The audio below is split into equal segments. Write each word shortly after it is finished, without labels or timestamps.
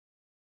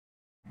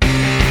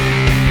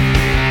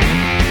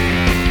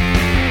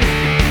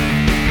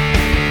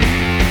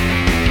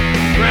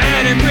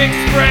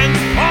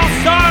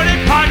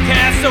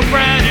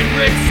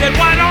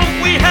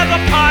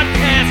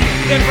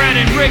Then Brad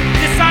and Rick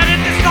decided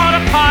to start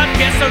a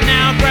podcast, so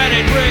now Brad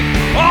and Rick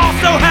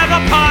also have a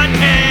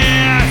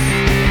podcast.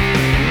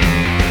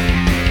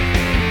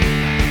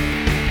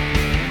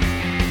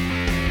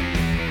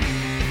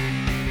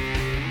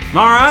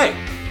 All right,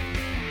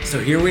 so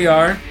here we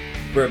are.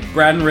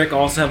 Brad and Rick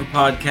also have a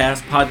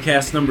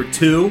podcast number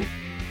 2.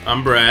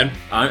 I'm Brad.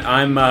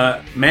 I'm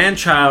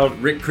man-child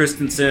Rick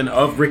Christensen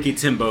of Ricky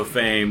Timbo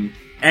fame,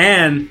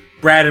 and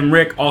Brad and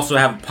Rick also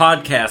have a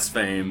podcast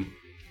fame.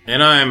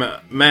 And I'm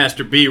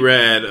Master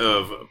B-Rad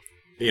of,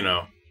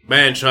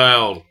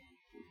 man-child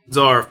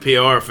Czar of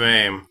PR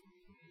fame.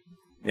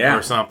 Yeah.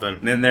 Or something.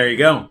 And then there you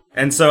go.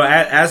 And so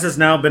as has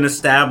now been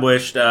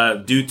established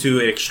due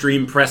to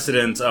extreme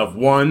precedent of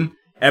one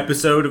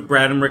episode of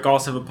Brad and Rick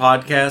also have a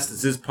podcast.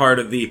 This is part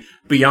of the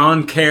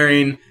Beyond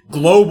Caring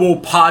Global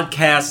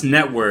Podcast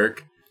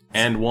Network.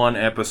 And one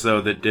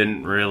episode that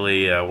didn't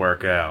really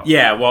work out.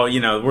 Yeah, well,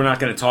 we're not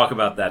going to talk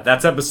about that.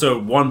 That's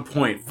episode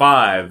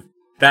 1.5.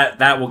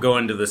 That will go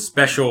into the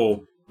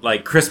special,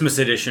 Christmas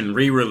edition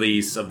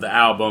re-release of the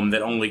album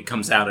that only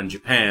comes out in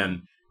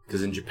Japan.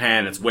 Because in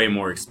Japan, it's way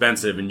more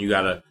expensive, and you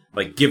got to,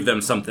 give them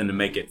something to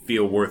make it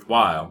feel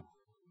worthwhile.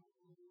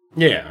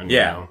 Yeah.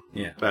 Yeah.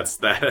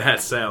 That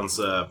sounds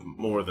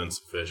more than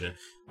sufficient.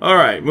 All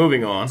right,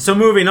 moving on. So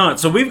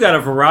we've got a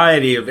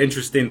variety of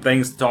interesting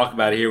things to talk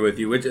about here with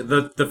you. Which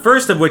the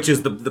first of which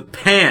is the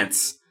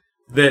pants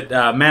that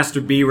Master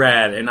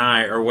B-Rad and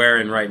I are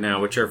wearing right now,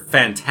 which are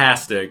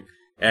fantastic.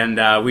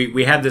 And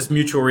we had this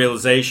mutual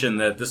realization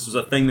that this was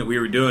a thing that we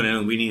were doing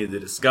and we needed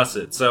to discuss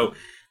it. So,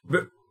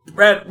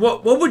 Brad,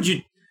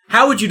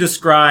 how would you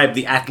describe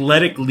the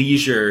athletic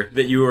leisure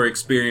that you are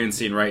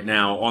experiencing right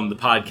now on the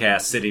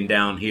podcast sitting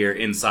down here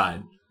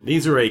inside?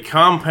 These are a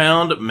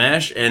compound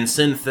mesh and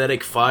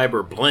synthetic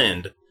fiber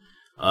blend.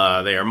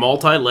 They are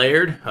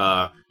multi-layered.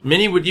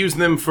 Many would use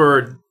them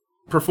for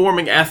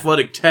performing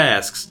athletic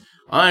tasks.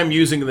 I'm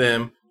using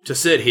them to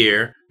sit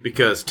here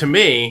because, to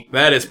me,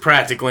 that is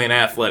practically an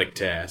athletic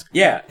task.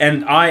 Yeah,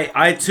 and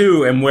I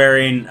too am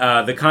wearing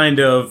the kind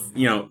of,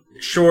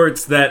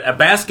 shorts that a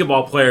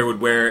basketball player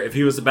would wear if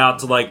he was about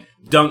to,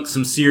 dunk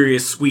some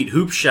serious sweet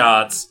hoop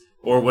shots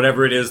or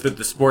whatever it is that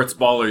the sports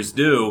ballers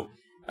do.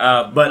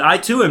 But I,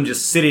 too, am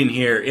just sitting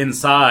here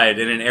inside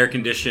in an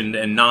air-conditioned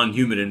and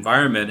non-humid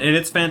environment, and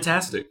it's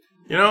fantastic.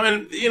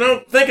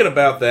 Thinking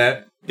about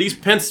that, these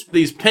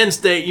Penn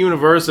State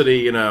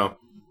University,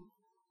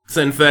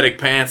 synthetic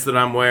pants that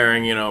I'm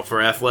wearing,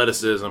 for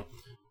athleticism,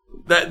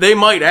 that they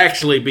might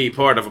actually be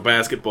part of a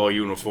basketball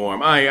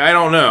uniform. I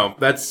don't know.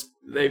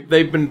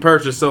 They've been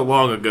purchased so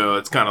long ago,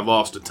 it's kind of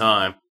lost to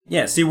time.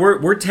 Yeah, see,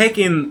 we're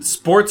taking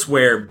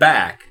sportswear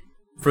back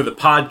for the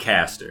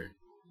podcaster.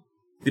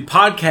 The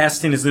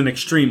podcasting is an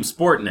extreme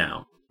sport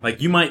now.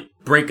 You might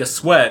break a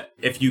sweat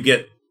if you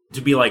get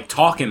to be,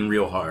 talking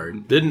real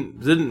hard.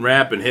 Didn't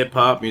rap and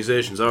hip-hop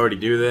musicians already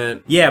do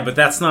that? Yeah, but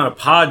that's not a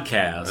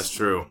podcast. That's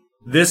true.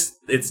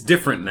 It's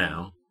different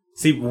now.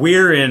 See,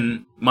 we're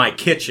in my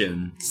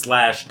kitchen /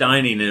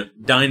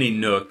 dining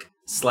nook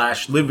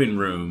 / living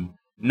room,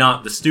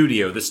 not the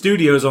studio. The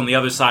studio's on the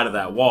other side of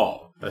that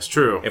wall. That's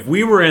true. If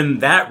we were in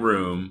that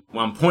room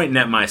while I'm pointing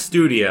at my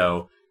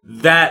studio,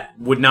 that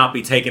would not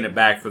be taking it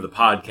back for the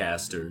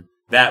podcaster.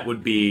 That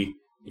would be,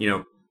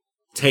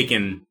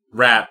 taking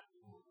rap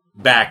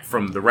back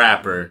from the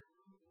rapper,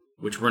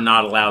 which we're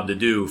not allowed to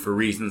do for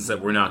reasons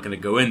that we're not going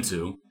to go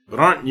into. But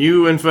aren't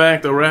you, in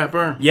fact, a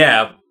rapper?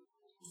 Yeah.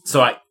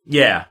 So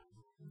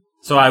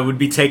I would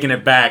be taking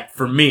it back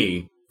from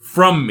me.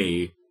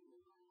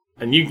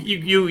 And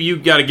you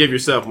got to give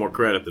yourself more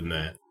credit than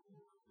that.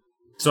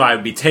 So I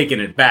would be taking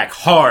it back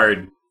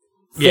hard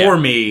for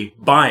me,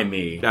 by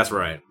me. That's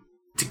right.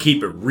 To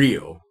keep it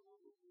real.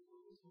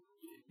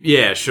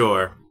 Yeah,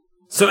 sure.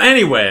 So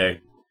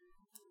anyway,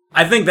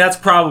 I think that's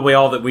probably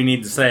all that we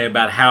need to say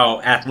about how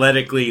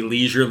athletically,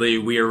 leisurely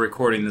we are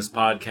recording this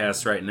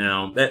podcast right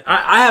now.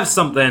 I have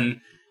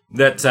something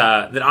that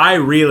I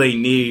really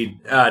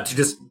need to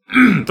just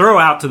throw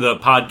out to the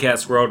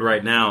podcast world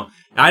right now.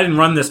 I didn't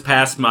run this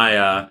past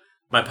my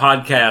my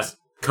podcast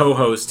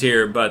co-host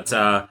here, but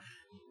I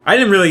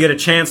didn't really get a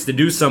chance to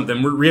do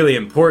something really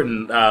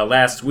important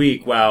last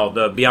week while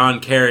the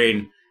Beyond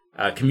Caring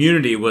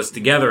community was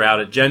together out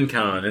at Gen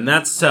Con, and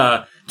that's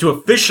to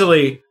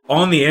officially,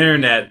 on the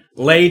internet,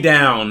 lay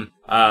down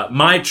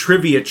my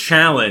trivia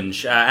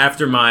challenge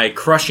after my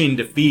crushing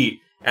defeat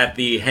at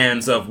the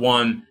hands of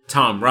one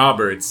Tom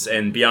Roberts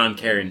and Beyond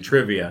Caring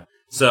Trivia.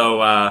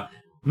 So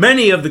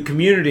many of the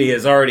community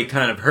has already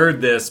kind of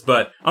heard this,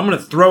 but I'm going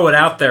to throw it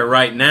out there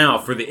right now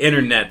for the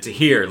internet to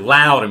hear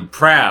loud and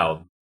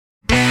proud.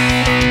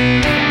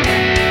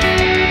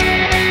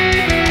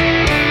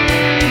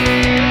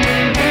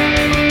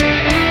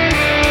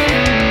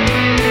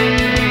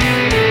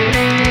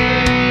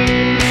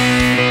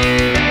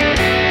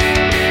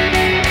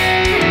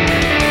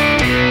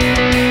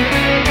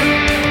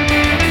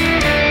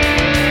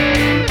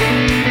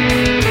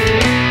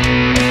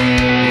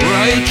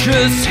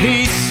 Righteous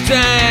he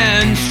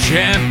stands,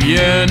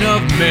 champion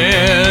of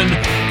men,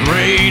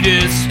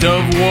 greatest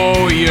of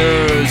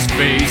warriors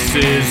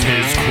faces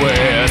his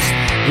quest.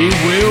 He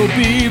will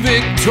be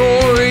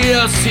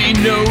victorious, he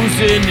knows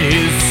in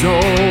his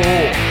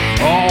soul.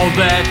 All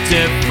that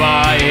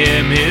defy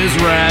him, his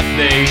wrath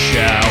they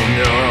shall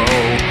know.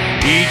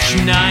 Each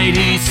night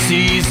he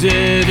sees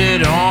it,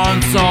 it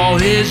haunts all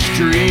his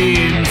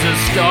dreams. A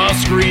star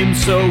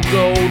screams so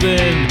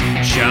golden,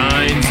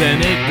 shines and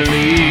it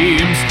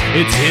gleams.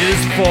 It's his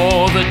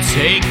for the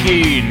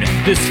taking,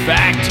 this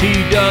fact he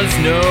does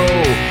know.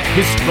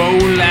 His foe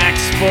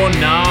lacks for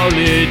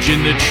knowledge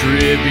in the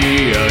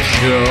trivia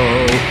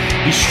show.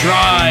 He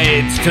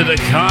strides to the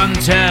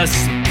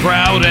contest,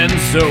 proud and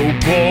so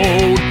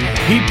bold.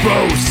 He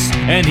boasts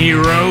and he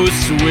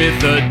roasts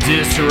with a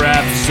diss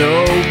rap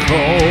so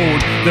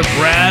cold. The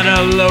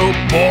Bratalope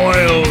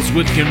boils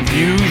with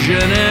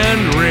confusion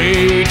and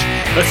rage.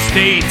 A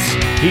state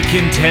he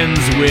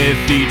contends with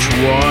each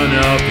one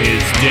of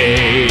his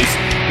days.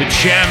 The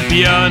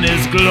champion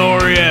is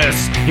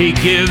glorious, he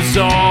gives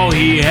all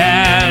he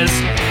has.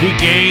 He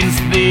gains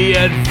the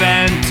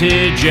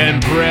advantage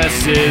and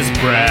presses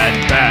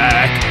Brad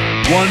back.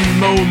 One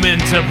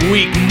moment of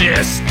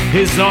weakness,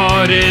 his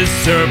art is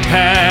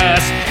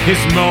surpassed. His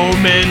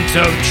moment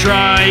of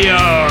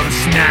triumph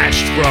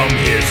snatched from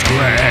his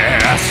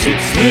grasp.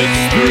 It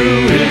slips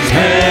through his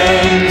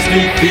hands,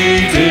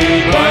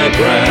 defeated by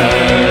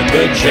Brad,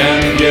 the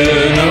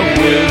champion of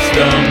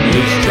wisdom,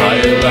 his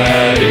trial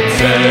at its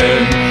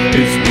end.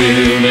 His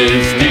will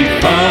is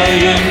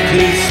defiant,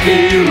 his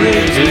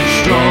spirit is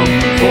strong.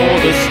 For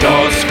the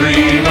star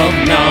scream of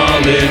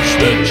knowledge,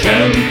 the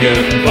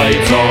champion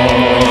fights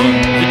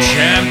on. The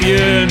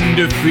champion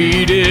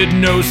defeated,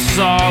 no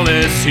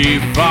solace he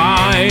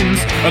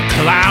finds. A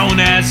clown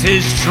as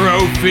his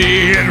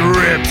trophy, it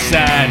rips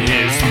at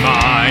his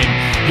mind.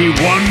 He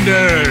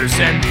wonders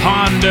and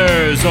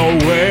ponders, oh,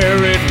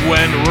 where it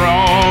went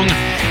wrong.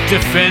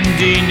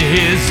 Defending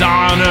his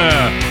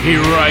honor, he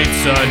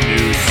writes a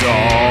new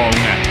song.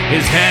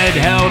 His head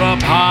held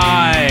up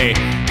high,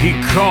 he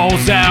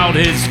calls out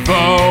his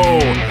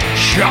foe,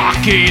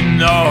 shocking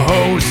the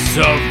hosts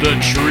of the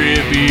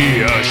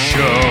trivia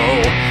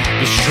show.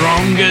 The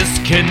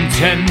strongest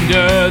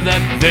contender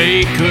that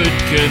they could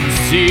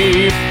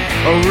conceive,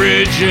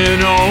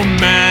 original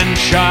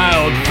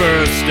man-child,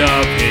 first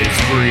of his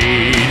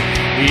breed.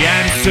 He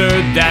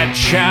answered that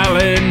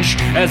challenge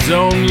as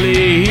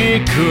only he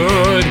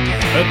could,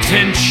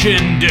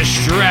 attention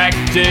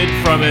distracted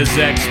from his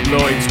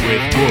exploits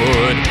with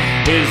wood.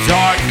 His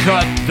art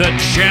cut the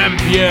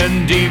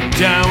champion deep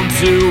down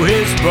to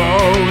his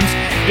bones,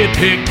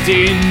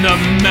 depicting the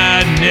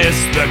madness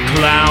the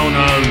clown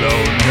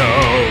alone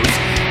knows.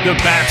 The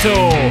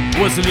battle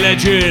was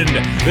legend,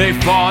 they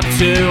fought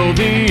till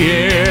the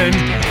end.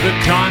 The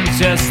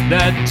contest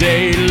that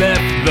day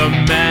left the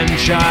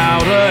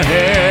man-child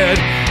ahead.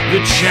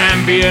 The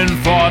champion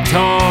fought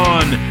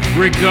on,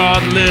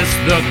 regardless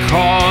the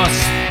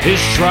cost.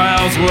 His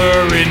trials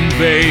were in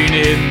vain,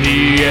 in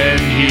the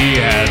end he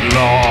had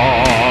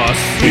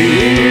lost.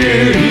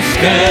 Here he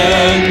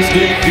stands,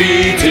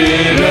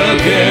 defeated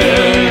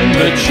again,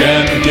 the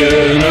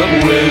champion of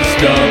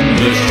wisdom,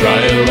 his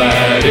trial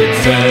at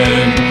its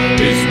end.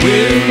 His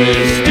will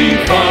is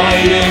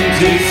defiant,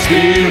 his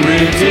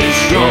spirit is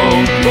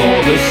strong. For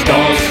the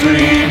star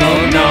stream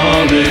of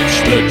knowledge,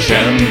 the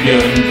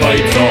champion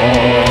fights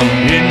on.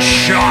 In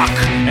shock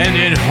and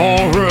in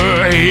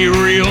horror, he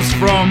reels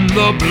from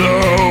the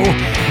blow.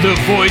 The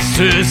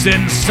voices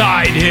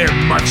inside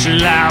him much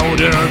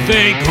louder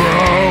they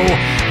grow.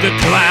 The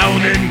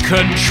clown in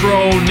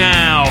control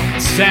now,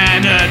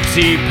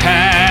 sanity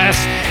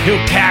past.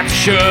 He'll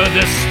capture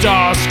the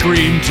star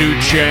scream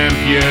to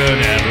champion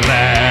at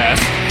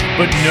last.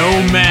 But no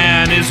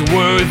man is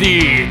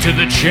worthy to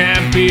the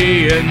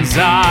champion's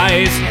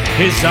eyes.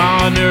 His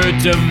honor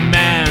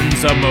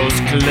demands a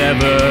most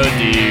clever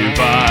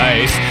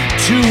device.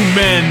 2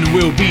 men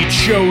will be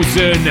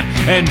chosen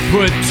and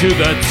put to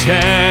the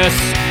test.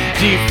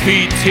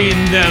 Defeating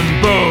them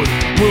both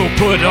will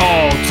put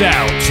all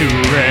doubt to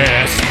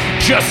rest.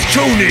 Just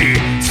Tony,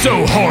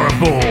 so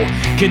horrible,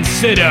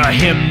 consider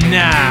him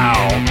now.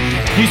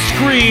 He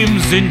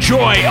screams,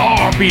 enjoy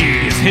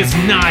Arby's, his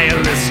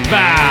nihilist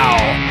vow.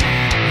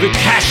 The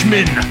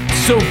Cashman,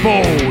 so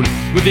bold,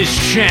 with his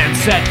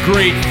chance at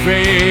great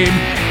fame,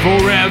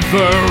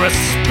 forever a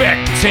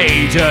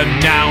spectator,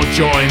 now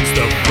joins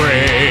the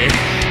fray.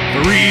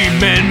 3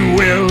 men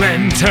will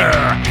enter,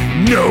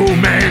 no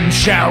man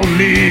shall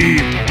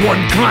leave.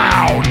 1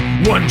 clown,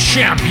 1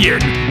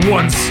 champion,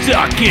 1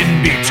 stuck in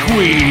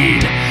between.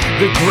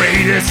 The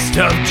greatest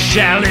of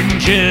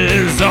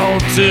challenges,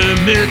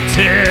 ultimate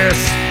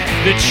test.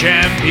 The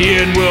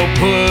champion will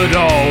put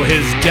all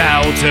his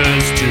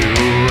doubters to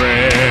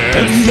rest.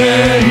 And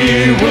there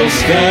he will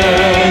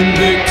stand,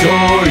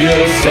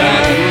 victorious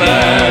at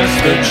last.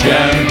 The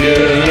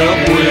champion of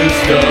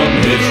wisdom,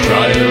 his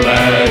trial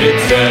at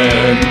its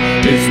end.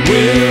 His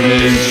will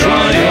is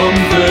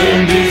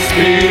triumphant, his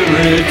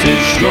spirit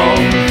is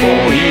strong.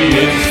 For he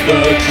is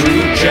the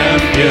true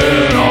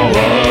champion, all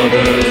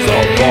others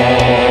are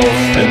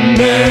false. And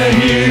there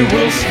he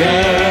will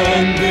stand.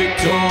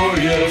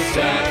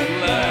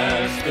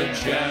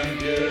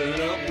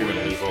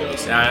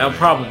 I'll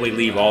probably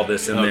leave all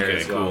this in there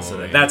Okay, as well. cool, So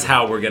man. that's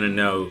how we're going to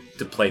know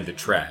to play the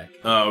track.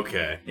 Oh,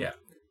 okay. Yeah.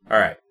 All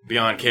right.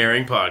 Beyond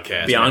Caring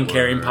Podcast. Beyond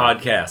Caring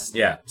Podcast.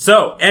 Yeah.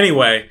 So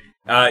anyway,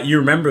 you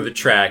remember the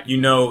track. You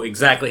know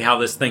exactly how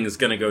this thing is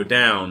going to go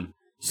down.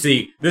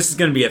 See, this is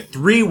going to be a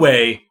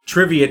 3-way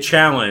trivia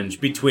challenge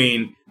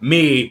between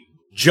me,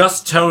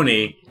 Just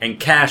Tony, and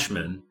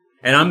Cashman.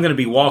 And I'm going to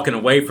be walking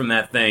away from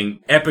that thing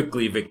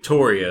epically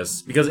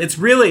victorious because it's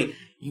really,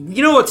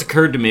 you know what's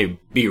occurred to me,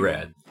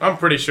 B-Rad? I'm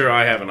pretty sure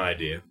I have an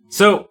idea.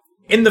 So,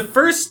 in the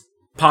first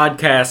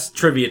podcast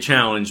trivia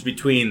challenge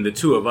between the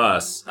two of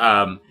us,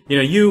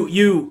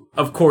 you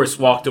of course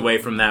walked away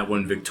from that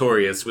one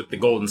victorious with the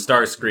Golden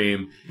Star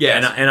Scream.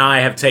 Yes. And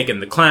I have taken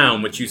the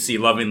clown, which you see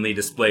lovingly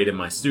displayed in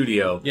my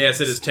studio. Yes,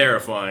 it is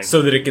terrifying.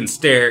 So that it can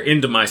stare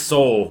into my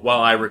soul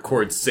while I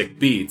record sick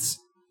beats.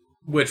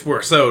 Which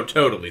were so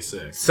totally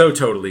sick. So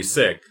totally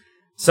sick.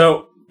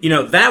 So,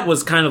 that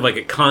was kind of like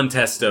a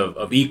contest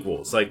of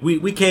equals. Like,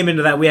 we came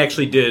into that, we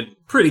actually did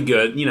pretty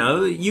good.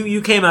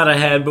 You came out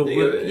ahead, but,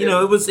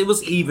 it was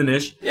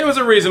evenish. It was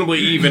a reasonably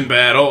even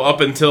battle up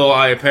until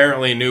I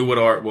apparently knew what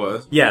art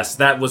was. Yes,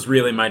 that was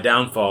really my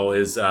downfall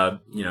is,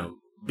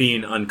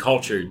 being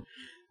uncultured.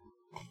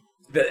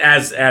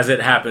 As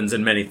it happens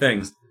in many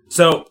things.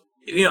 So,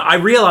 I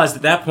realized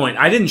at that point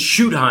I didn't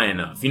shoot high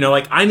enough.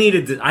 I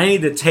needed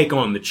to take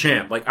on the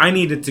champ. Like, I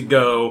needed to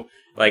go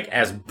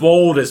as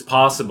bold as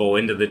possible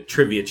into the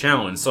trivia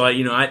challenge. So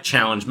I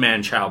challenged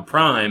Man-Child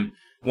Prime,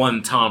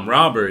 one Tom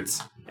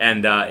Roberts,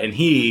 and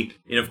he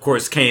of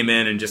course came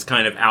in and just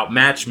kind of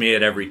outmatched me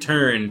at every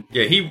turn.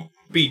 Yeah, he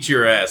beat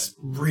your ass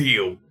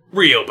real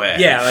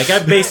bad. Yeah,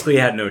 I basically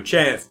had no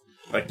chance.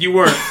 You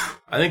weren't.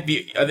 I think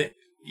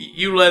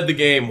you led the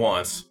game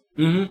once.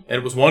 Mm-hmm. And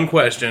it was one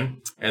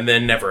question, and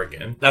then never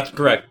again. That's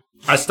correct.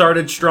 I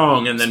started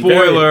strong and then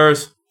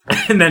spoilers.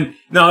 And then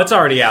no, it's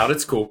already out.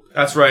 It's cool.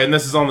 That's right, and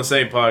this is on the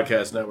same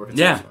podcast network.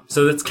 Yeah,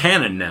 so that's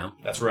canon now.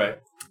 That's right.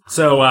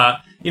 So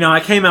I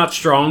came out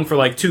strong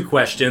for 2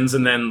 questions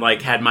and then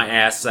had my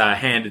ass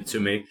handed to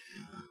me.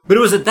 But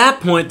it was at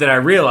that point that I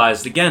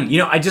realized again,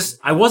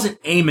 I wasn't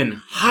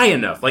aiming high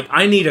enough.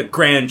 I need a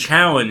grand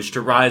challenge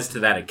to rise to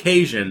that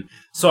occasion.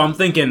 So I'm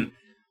thinking,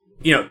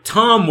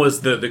 Tom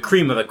was the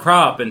cream of the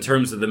crop in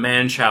terms of the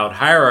man-child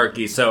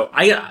hierarchy. So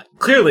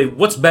clearly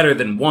what's better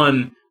than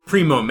one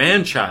primo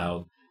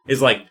man-child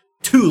is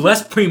 2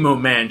 less primo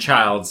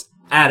man-childs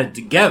added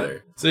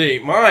together. See,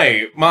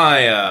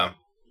 my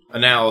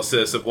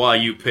analysis of why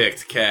you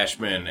picked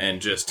Cashman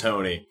and Just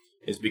Tony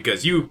is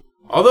because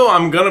although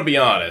I'm gonna be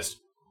honest,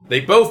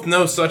 they both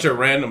know such a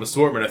random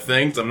assortment of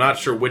things, I'm not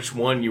sure which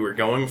one you were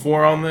going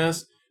for on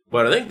this.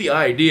 But I think the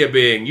idea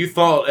being, you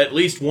thought at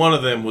least one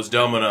of them was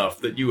dumb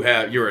enough that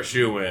you're a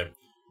shoo-in.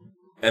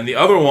 And the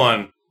other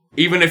one,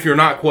 even if you're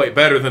not quite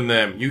better than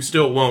them, you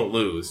still won't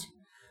lose.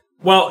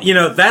 Well,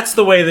 that's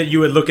the way that you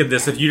would look at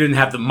this if you didn't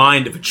have the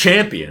mind of a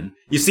champion.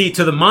 You see,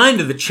 to the mind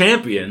of the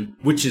champion,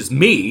 which is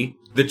me,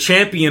 the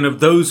champion of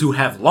those who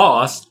have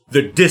lost,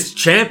 the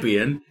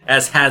dischampion,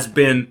 as has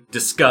been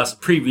discussed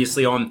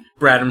previously on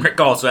Brad and Rick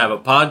Also Have a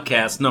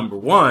Podcast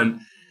 #1,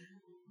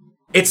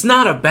 it's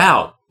not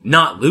about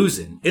not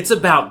losing. It's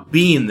about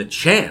being the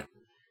champ.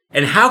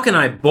 And how can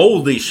I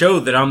boldly show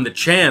that I'm the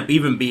champ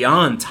even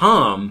beyond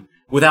Tom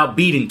without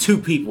beating 2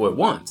 people at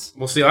once?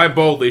 Well, see, I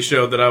boldly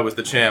showed that I was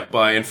the champ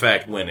by, in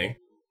fact, winning.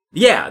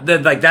 Yeah,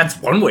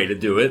 that's one way to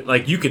do it.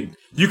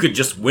 You could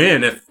just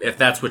win if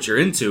that's what you're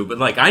into,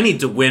 but I need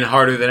to win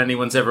harder than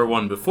anyone's ever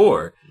won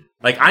before.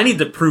 I need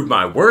to prove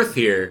my worth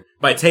here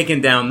by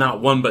taking down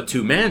not 1 but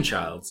 2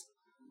 man-childs.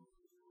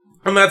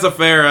 And that's a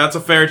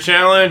fair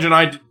challenge, and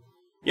I'm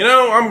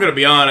gonna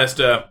be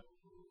honest,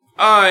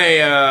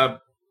 I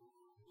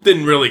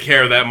didn't really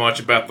care that much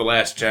about the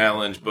last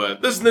challenge,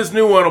 but this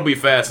new one will be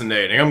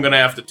fascinating. I'm gonna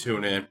have to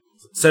tune in.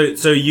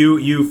 So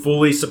you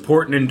fully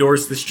support and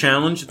endorse this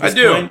challenge at this I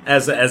do. point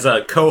as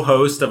a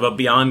co-host of a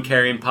Beyond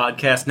Caring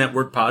Podcast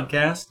Network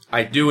podcast?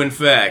 I do, in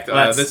fact.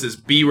 This is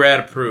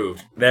B-Rad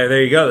approved.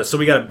 There you go. So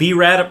we got a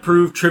B-Rad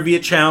approved trivia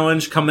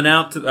challenge coming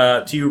out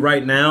to you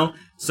right now.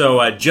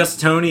 So Just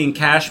Tony and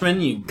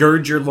Cashman, you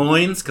gird your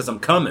loins because I'm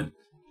coming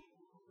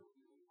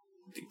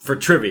for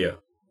trivia.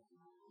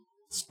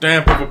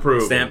 Stamp of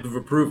approval. Stamp of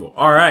approval.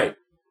 All right.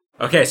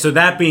 Okay, so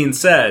that being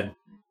said,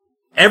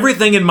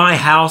 everything in my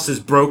house is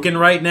broken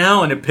right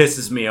now, and it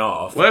pisses me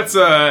off.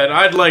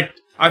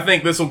 I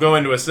think this will go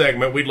into a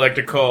segment we'd like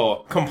to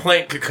call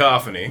Complaint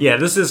Cacophony. Yeah,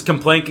 this is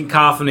Complaint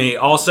Cacophony,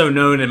 also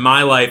known in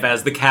my life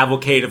as the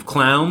Cavalcade of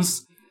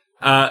Clowns.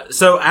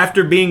 So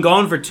after being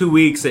gone for 2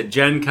 weeks at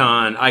Gen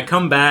Con, I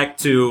come back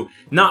to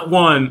not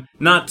 1,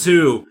 not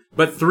 2,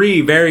 but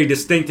 3 very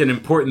distinct and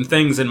important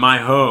things in my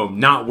home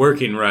not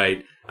working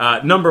right.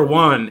 Number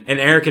 1, an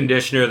air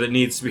conditioner that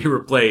needs to be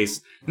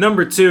replaced.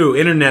 Number 2,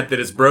 internet that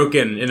is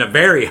broken in a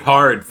very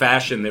hard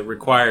fashion that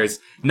requires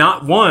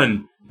not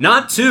 1,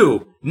 not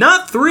 2,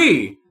 not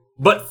 3,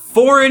 but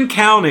 4 and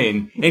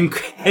counting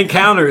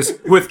encounters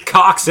with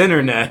Cox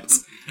Internet.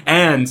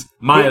 And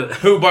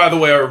who, by the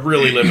way, are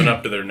really living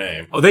up to their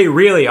name. Oh, they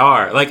really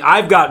are. Like,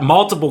 I've got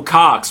multiple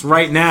cocks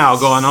right now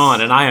going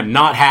on, and I am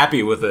not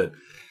happy with it.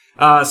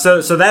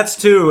 So that's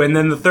two, and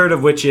then the third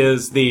of which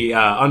is the,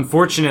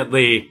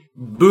 unfortunately,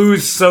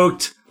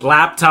 booze-soaked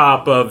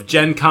laptop of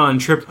Gen Con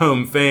Trip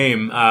Home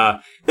fame,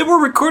 that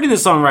we're recording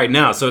this on right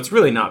now, so it's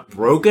really not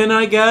broken,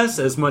 I guess,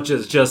 as much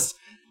as just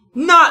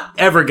not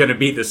ever gonna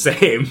be the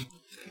same.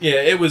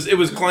 Yeah, it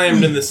was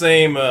claimed in the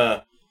same,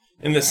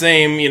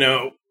 you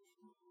know,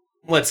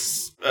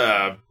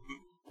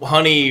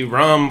 honey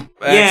rum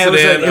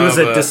accident. Yeah, it was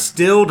a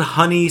distilled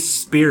honey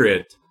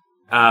spirit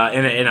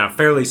in a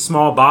fairly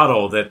small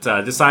bottle that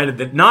decided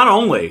that not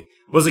only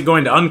was it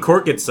going to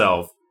uncork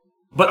itself,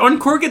 but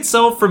uncork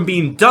itself from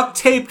being duct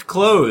taped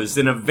closed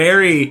in a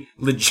very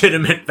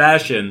legitimate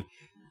fashion.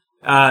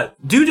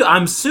 Due to,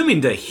 I'm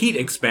assuming, to heat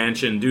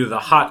expansion due to the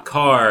hot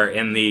car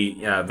and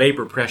the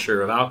vapor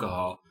pressure of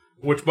alcohol.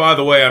 Which, by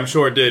the way, I'm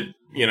sure did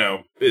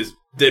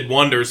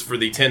wonders for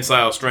the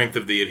tensile strength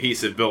of the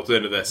adhesive built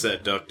into that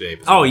said duct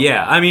tape. Oh,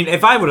 yeah. I mean,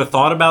 if I would have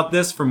thought about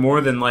this for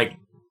more than, like,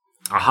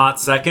 a hot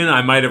second,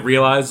 I might have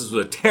realized this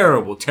was a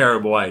terrible,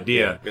 terrible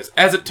idea. Because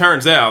as it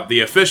turns out,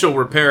 the official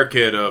repair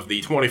kit of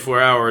the 24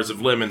 Hours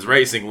of Lemons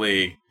Racing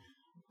League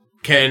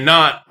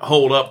cannot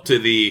hold up to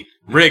the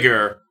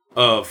rigor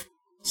of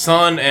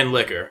sun and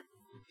liquor.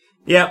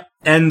 Yep.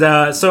 And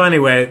so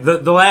anyway,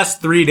 the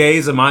last 3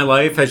 days of my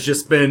life has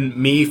just been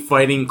me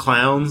fighting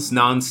clowns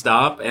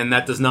nonstop, and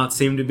that does not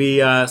seem to be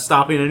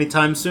stopping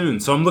anytime soon.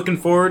 So I'm looking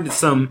forward to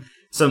some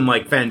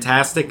like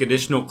fantastic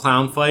additional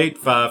clown fight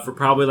for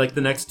probably like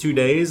the next 2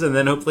 days, and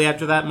then hopefully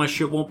after that my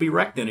shit won't be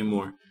wrecked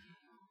anymore.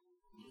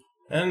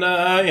 And,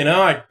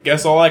 I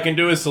guess all I can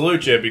do is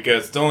salute you,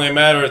 because it's only a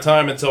matter of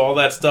time until all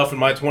that stuff in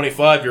my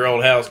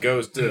 25-year-old house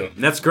goes, too.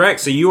 That's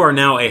correct. So you are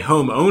now a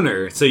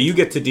homeowner, so you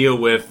get to deal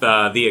with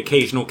the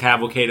occasional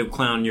cavalcade of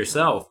clown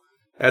yourself.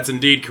 That's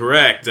indeed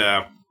correct.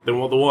 To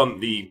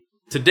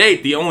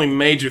date, the only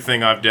major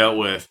thing I've dealt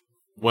with,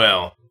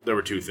 well, there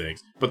were two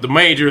things, but the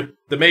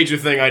major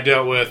thing I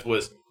dealt with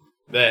was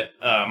that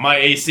my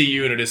AC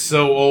unit is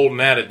so old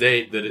and out of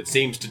date that it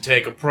seems to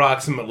take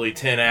approximately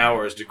 10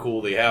 hours to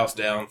cool the house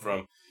down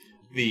from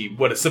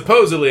what is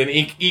supposedly an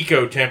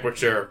eco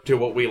temperature to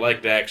what we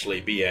like to actually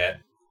be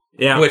at.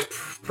 Yeah. Which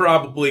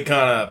probably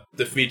kind of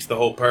defeats the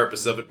whole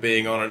purpose of it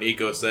being on an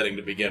eco setting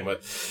to begin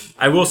with.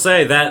 I will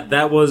say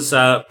that was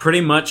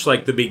pretty much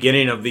like the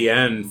beginning of the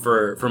end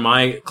for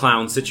my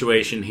clown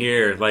situation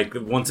here. Like,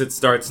 once it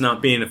starts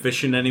not being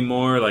efficient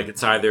anymore, like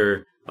it's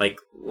either like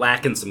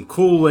lacking some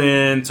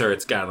coolant or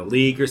it's got a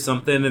leak or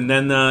something, and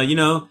then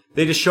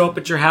they just show up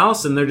at your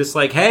house and they're just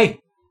like, hey,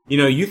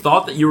 you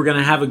thought that you were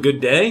gonna have a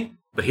good day,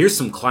 but here's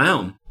some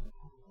clown.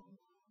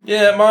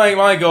 Yeah,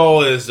 my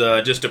goal is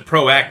just to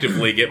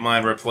proactively get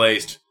mine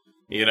replaced,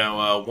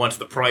 once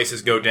the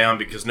prices go down,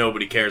 because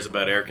nobody cares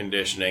about air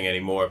conditioning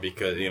anymore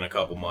because in a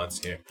couple months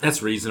here.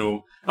 That's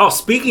reasonable. Oh,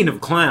 speaking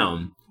of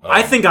clown,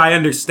 I think I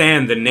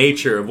understand the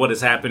nature of what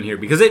has happened here,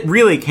 because it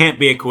really can't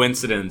be a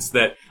coincidence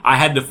that I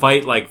had to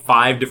fight like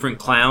 5 different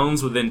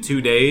clowns within 2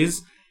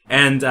 days,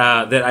 and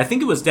that I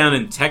think it was down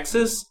in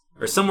Texas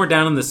or somewhere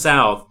down in the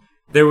South.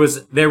 There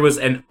was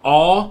an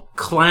all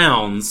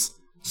clowns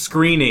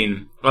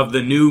screening of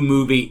the new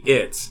movie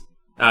It,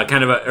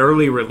 kind of an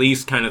early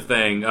release kind of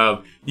thing.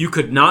 Of you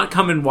could not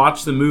come and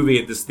watch the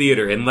movie at this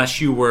theater unless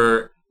you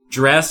were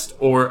dressed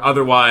or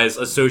otherwise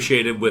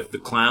associated with the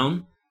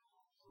clown.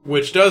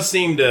 Which does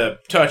seem to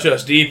touch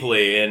us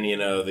deeply in,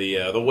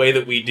 the way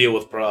that we deal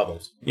with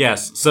problems.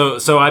 Yes,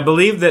 so I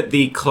believe that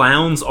the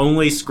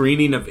clowns-only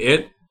screening of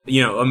It,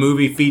 a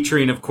movie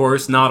featuring, of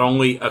course, not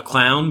only a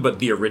clown, but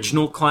the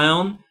original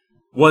clown,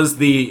 was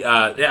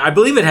I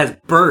believe it has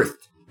birthed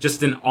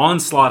just an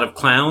onslaught of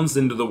clowns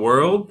into the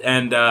world,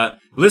 and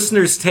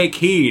listeners, take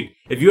heed.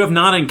 If you have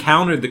not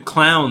encountered the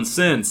clown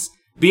since,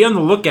 be on the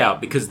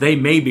lookout, because they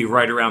may be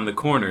right around the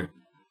corner.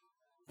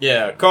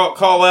 Yeah,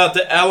 call out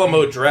to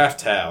Alamo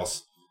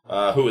Drafthouse,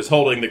 who is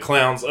holding the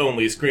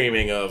clowns-only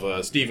screening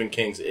of Stephen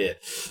King's It.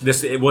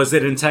 Was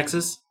it in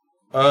Texas?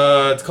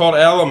 It's called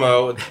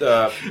Alamo.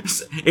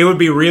 It would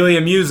be really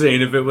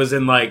amusing if it was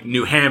in, like,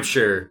 New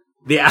Hampshire,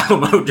 the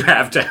Alamo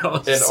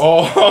Drafthouse. And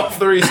all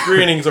 3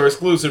 screenings are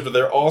exclusive to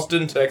their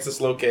Austin, Texas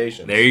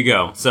location. There you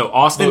go. So,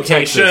 Austin,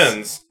 Texas.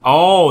 Locations.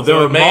 Oh, there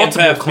are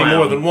multiple clowns. Be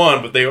more than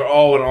one, but they are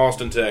all in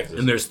Austin, Texas.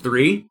 And there's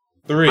 3?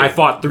 3. I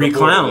fought 3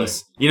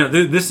 clowns.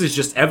 This is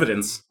just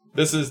evidence.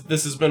 This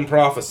has been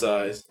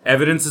prophesized.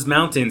 Evidence is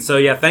mounting. So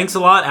yeah, thanks a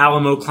lot,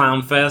 Alamo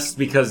Clown Fest,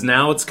 because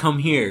now it's come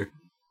here.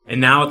 And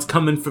now it's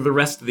coming for the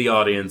rest of the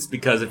audience,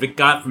 because if it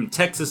got from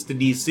Texas to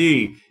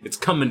DC, it's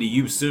coming to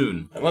you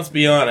soon. And let's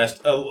be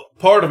honest,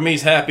 part of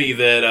me's happy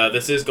that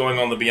this is going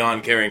on the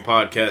Beyond Caring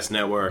Podcast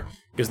Network,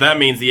 because that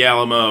means the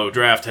Alamo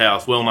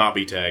Drafthouse will not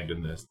be tagged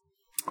in this.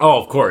 Oh,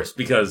 of course,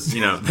 because,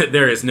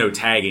 there is no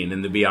tagging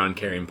in the Beyond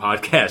Caring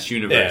Podcast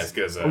universe. Yeah,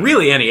 because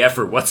really any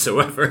effort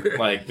whatsoever.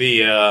 Like,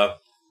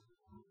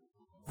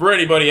 for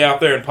anybody out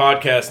there in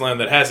podcast land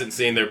that hasn't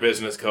seen their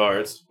business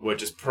cards,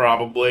 which is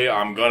probably,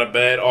 I'm gonna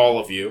bet, all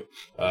of you,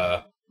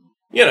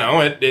 you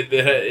know,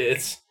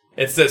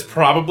 it says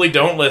probably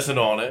don't listen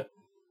on it,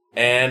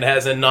 and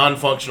has a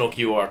non-functional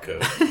QR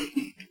code.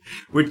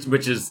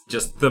 which is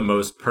just the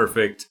most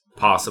perfect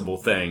possible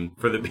thing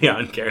for the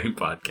Beyond Caring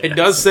podcast. It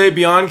does say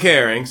Beyond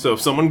Caring, so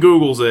if someone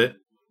Googles it,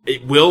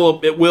 it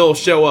will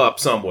show up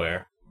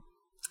somewhere.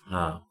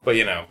 But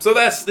you know, so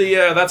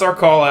that's our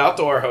call out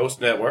to our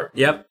host network.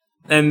 Yep.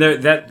 And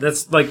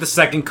that's like the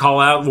second call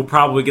out. We'll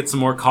probably get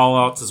some more call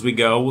outs as we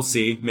go. We'll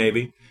see,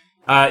 maybe.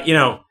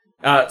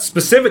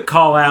 Specific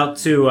call out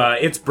to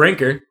It's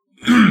Brinker,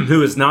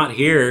 who is not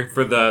here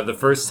for the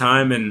first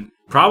time in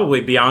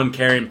probably Beyond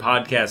Caring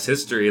podcast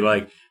history.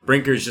 Like,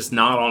 Brinker's just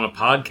not on a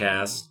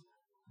podcast.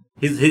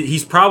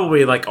 He's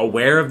probably like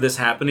aware of this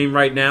happening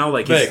right now.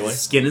 Like,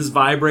 his skin is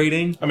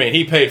vibrating. I mean,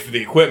 he paid for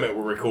the equipment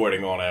we're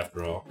recording on,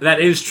 after all.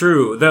 That is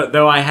true.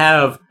 Though I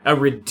have a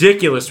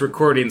ridiculous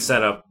recording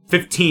setup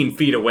 15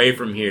 feet away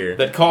from here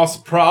that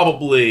costs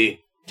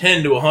probably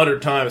 10 to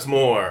 100 times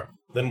more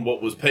than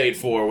what was paid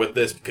for with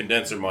this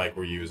condenser mic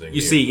we're using. You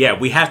see, yeah,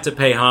 we have to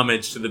pay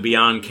homage to the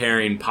Beyond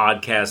Caring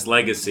podcast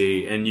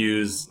legacy and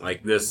use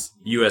like this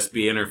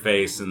USB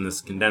interface and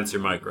this condenser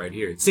mic right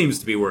here. It seems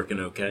to be working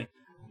okay.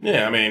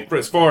 Yeah, I mean,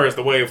 as far as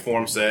the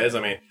waveform says, I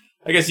mean,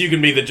 I guess you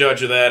can be the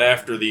judge of that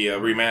after the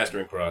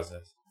remastering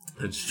process.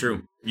 That's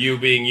true. You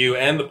being you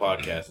and the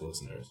podcast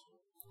listeners.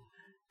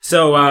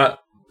 So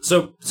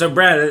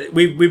Brad,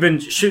 we've been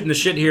shooting the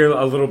shit here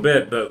a little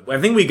bit, but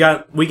I think we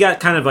got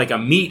kind of like a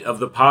meat of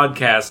the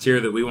podcast here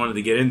that we wanted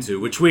to get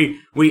into, which we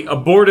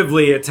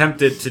abortively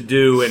attempted to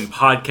do in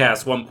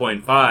podcast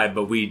 1.5,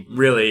 but we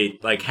really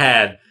like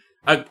had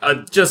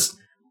a just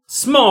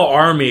small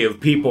army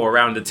of people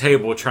around the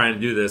table trying to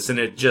do this, and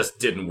it just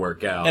didn't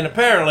work out. And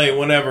apparently,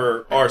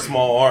 whenever our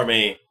small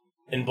army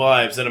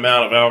imbibes an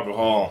amount of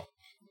alcohol,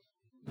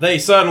 they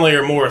suddenly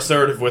are more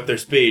assertive with their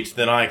speech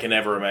than I can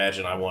ever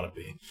imagine I want to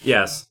be.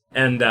 Yes,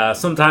 and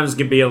sometimes it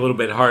can be a little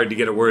bit hard to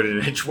get a word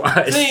in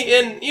edgewise. See,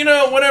 and, you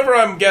know, whenever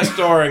I'm guest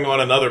starring on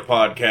another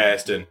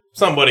podcast and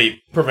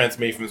somebody prevents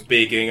me from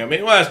speaking, I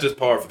mean, well, that's just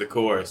par for the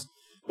course.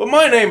 But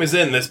my name is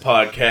in this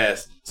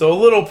podcast, so a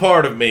little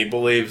part of me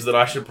believes that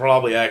I should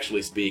probably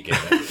actually speak in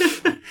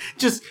it.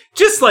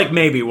 just like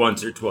maybe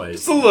once or twice.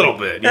 Just a little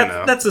bit, you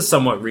know. That's a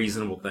somewhat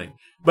reasonable thing.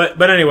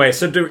 But anyway,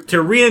 so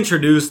to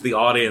reintroduce the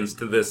audience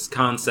to this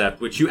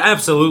concept, which you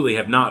absolutely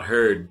have not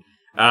heard,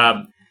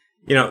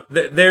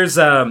 there's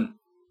let's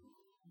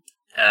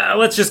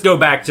just go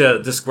back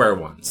to square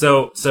one.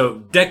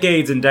 So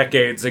decades and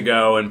decades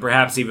ago, and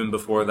perhaps even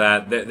before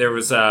that,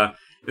 there's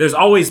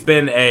always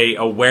been a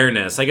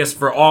awareness, I guess,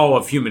 for all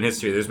of human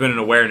history. There's been an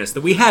awareness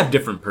that we have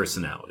different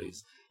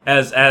personalities.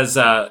 As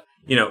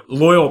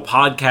loyal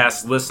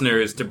podcast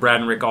listeners to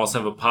Brad and Rick also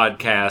have a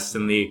podcast,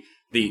 and the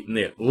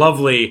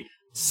lovely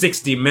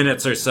 60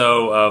 minutes or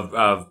so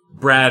of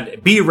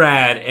Brad,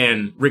 B-Rad,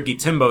 and Ricky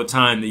Timbo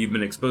time that you've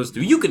been exposed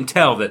to, you can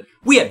tell that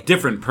we have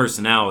different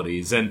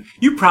personalities, and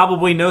you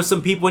probably know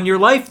some people in your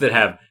life that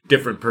have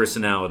different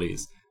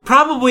personalities.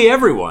 Probably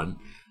everyone.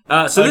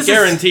 So this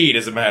guaranteed,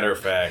 as a matter of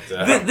fact.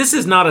 This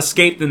has not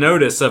escaped the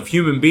notice of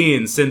human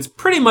beings since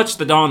pretty much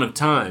the dawn of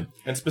time.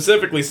 And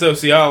specifically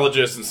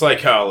sociologists and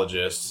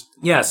psychologists.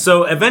 Yeah,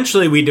 so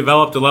eventually we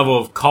developed a level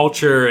of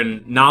culture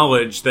and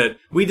knowledge that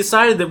we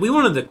decided that we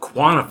wanted to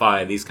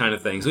quantify these kind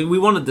of things. We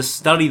wanted to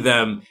study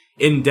them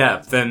in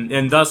depth,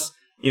 and thus,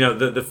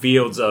 the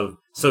fields of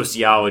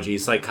sociology,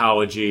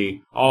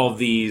 psychology, all of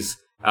these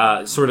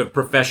sort of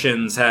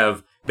professions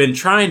have been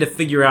trying to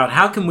figure out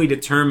how can we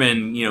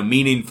determine,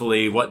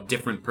 meaningfully what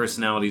different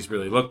personalities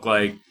really look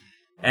like.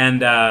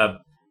 And,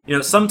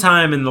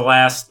 sometime in the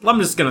last,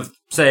 I'm just going to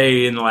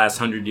say in the last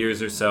 100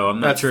 years or so,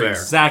 I'm not That's sure fair.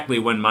 exactly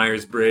when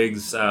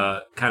Myers-Briggs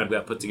kind of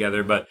got put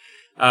together, but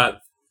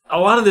a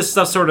lot of this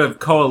stuff sort of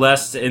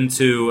coalesced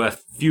into a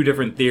few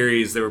different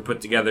theories that were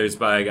put together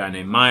by a guy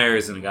named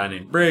Myers and a guy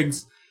named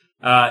Briggs,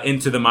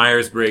 into the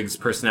Myers-Briggs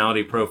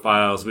personality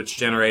profiles, which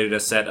generated a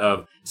set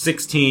of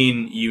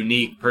 16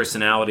 unique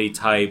personality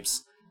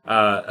types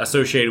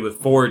associated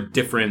with 4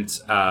 different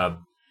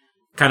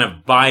kind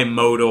of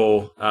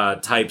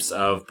bimodal types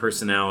of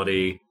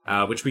personality,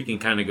 which we can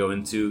kind of go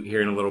into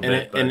here in a little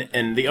bit.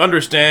 And the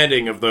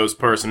understanding of those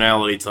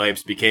personality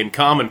types became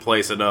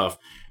commonplace enough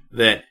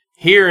that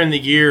here in the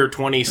year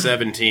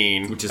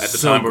 2017, which is at the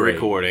so time of great.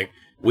 recording,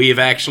 we have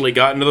actually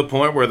gotten to the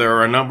point where there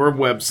are a number of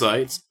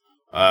websites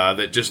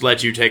that just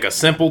let you take a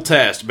simple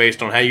test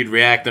based on how you'd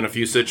react in a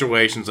few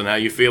situations and how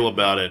you feel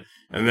about it,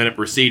 and then it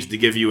proceeds to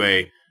give you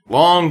a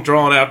long,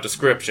 drawn-out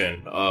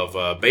description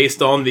of,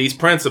 based on these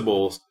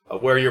principles,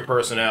 of where your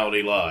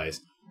personality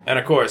lies. And,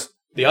 of course,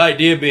 the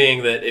idea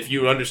being that if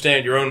you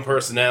understand your own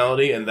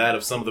personality and that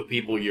of some of the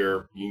people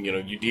you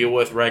deal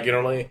with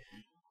regularly,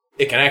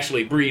 it can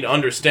actually breed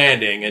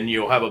understanding, and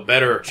you'll have a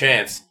better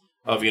chance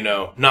of,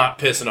 not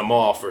pissing them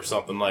off or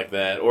something like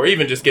that, or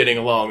even just getting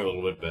along a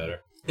little bit better.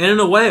 And in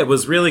a way, it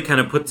was really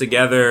kind of put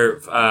together,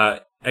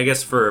 I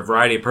guess, for a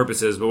variety of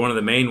purposes, but one of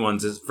the main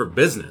ones is for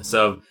business.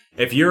 So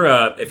if you're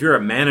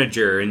a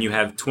manager and you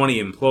have 20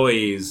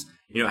 employees,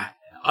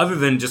 other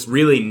than just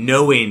really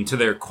knowing to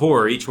their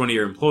core each one of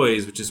your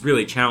employees, which is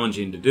really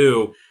challenging to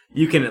do,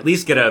 you can at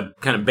least get a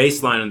kind of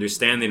baseline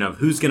understanding of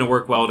who's going to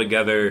work well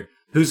together,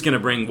 who's going to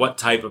bring what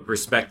type of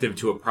perspective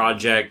to a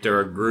project or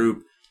a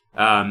group.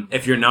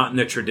 If you're not in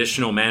a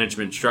traditional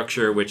management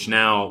structure, which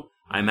now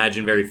I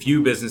imagine very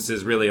few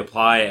businesses really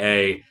apply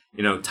a,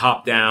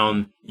 top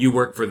down, you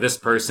work for this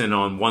person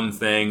on one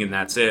thing and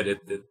that's it.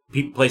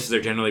 Places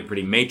are generally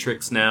pretty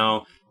matrix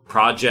now.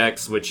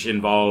 Projects, which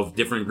involve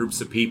different groups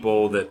of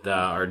people that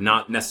are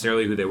not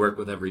necessarily who they work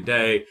with every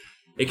day.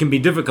 It can be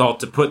difficult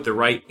to put the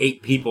right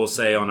 8 people,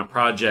 say, on a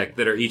project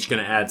that are each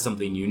going to add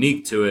something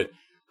unique to it.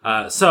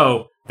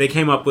 So they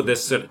came up with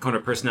this kind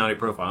of personality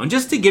profile. And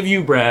just to give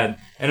you, Brad,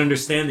 an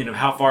understanding of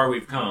how far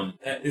we've come,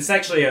 it's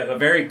actually a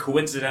very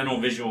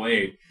coincidental visual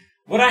aid.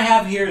 What I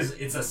have here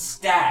it's a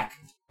stack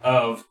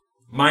of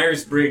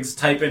Myers-Briggs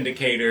type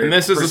indicator. And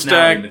this is a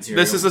stack.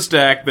 This is a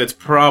stack that's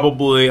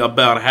probably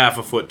about half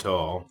a foot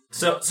tall.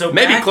 So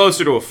maybe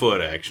closer to a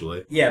foot,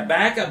 actually. Yeah,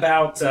 back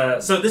about.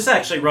 So this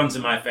actually runs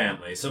in my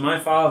family. So my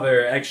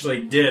father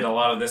actually did a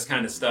lot of this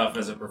kind of stuff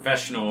as a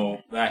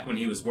professional back when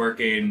he was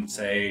working,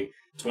 say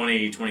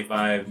 20,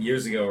 25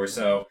 years ago or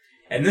so.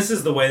 And this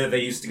is the way that they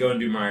used to go and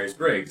do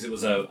Myers-Briggs. It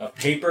was a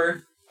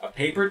paper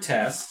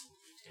test,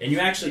 and you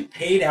actually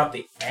paid out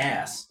the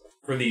ass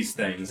for these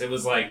things. It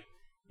was like,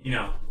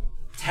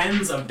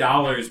 tens of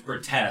dollars per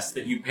test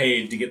that you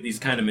paid to get these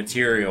kind of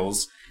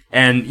materials.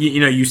 And,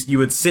 you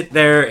would sit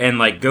there and,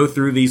 go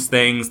through these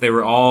things. They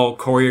were all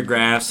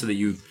choreographed so that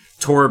you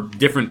tore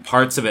different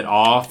parts of it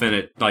off, and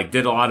it,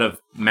 did a lot of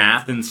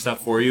math and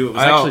stuff for you. It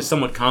was actually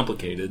somewhat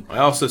complicated. I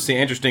also see,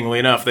 interestingly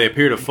enough, they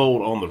appear to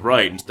fold on the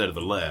right instead of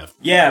the left.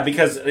 Yeah,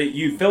 because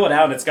you fill it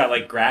out, it's got,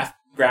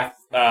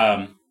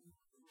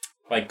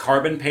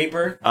 carbon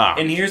paper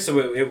in here, so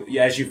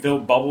as you fill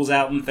bubbles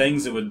out and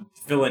things, it would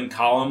fill in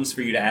columns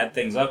for you to add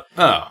things up.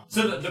 Oh.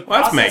 So the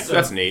process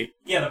that's neat.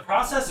 Yeah, the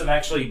process of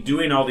actually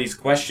doing all these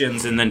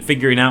questions and then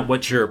figuring out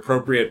what your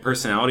appropriate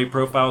personality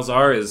profiles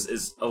are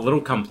is a little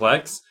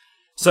complex.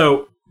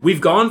 So we've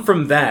gone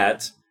from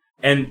that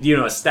and,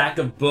 a stack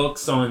of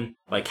books on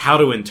how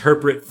to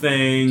interpret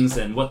things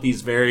and what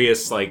these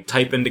various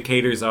type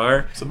indicators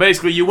are. So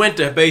basically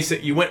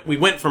we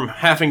went from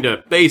having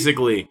to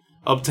basically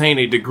obtain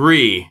a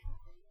degree,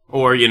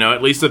 or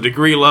at least a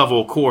degree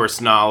level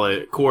course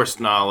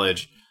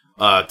knowledge,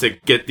 to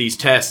get these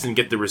tests and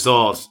get the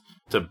results,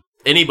 to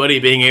anybody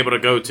being able to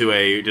go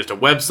to just a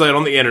website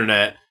on the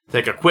internet,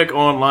 take a quick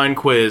online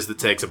quiz that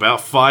takes about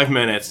 5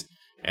 minutes,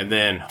 and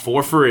then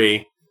for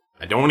free.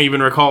 I don't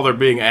even recall there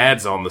being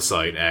ads on the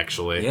site,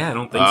 actually. Yeah, I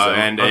don't think so.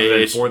 And other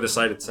than for the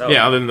site itself.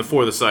 Yeah, other than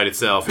for the site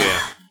itself, yeah.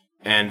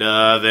 And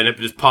then it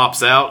just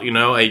pops out,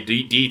 a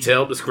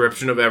detailed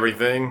description of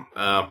everything.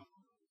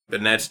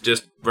 And that's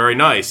just very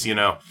nice,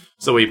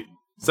 So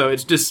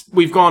it's just,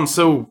 we've gone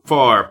so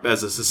far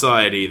as a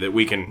society that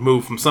we can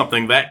move from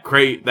something that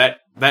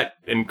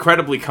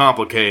incredibly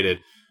complicated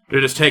to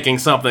just taking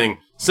something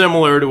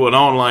similar to an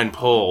online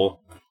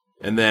poll,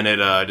 and then it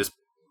just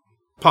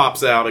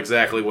pops out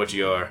exactly what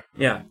you are.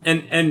 Yeah,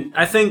 and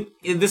I think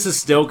this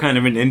is still kind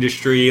of an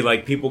industry,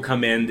 people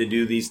come in to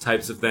do these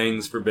types of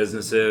things for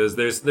businesses.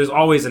 There's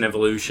always an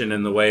evolution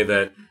in the way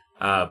that,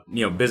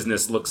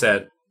 business looks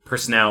at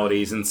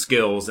personalities and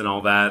skills and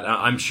all that.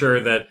 I'm sure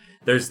that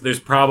there's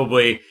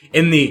probably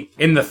in the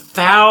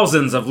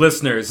thousands of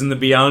listeners in the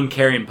Beyond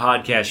Caring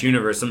podcast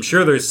universe, I'm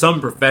sure there's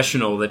some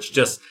professional that's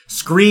just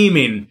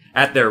screaming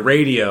at their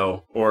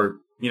radio or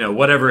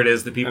whatever it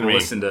is that people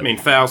listen to. I mean,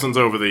 thousands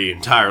over the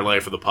entire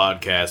life of the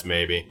podcast,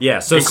 maybe. Yeah,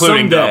 so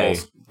including someday,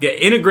 doubles.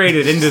 Get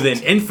integrated into the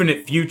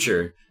infinite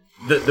future.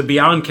 The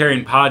Beyond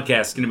Caring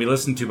podcast is going to be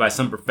listened to by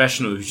some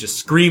professional who's just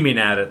screaming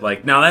at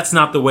it now that's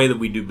not the way that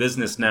we do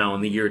business now in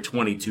the year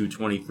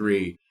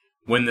 22-23,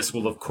 when this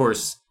will, of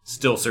course,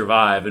 still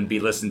survive and be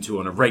listened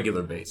to on a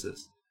regular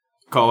basis.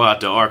 Call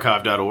out to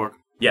archive.org.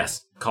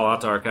 Yes, call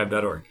out to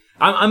archive.org.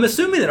 I'm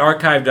assuming that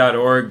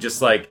archive.org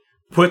just,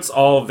 puts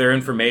all of their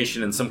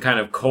information in some kind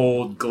of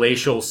cold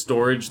glacial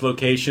storage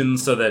location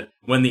so that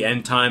when the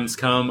end times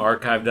come,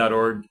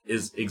 archive.org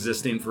is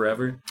existing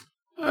forever.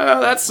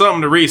 That's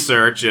something to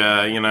research.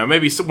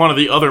 Maybe one of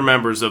the other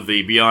members of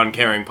the Beyond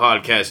Caring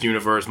podcast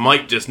universe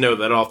might just know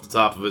that off the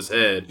top of his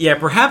head. Yeah,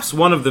 perhaps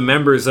one of the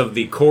members of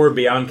the core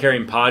Beyond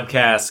Caring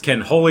podcast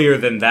can holier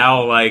than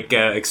thou,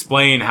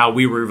 explain how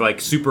we were,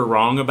 super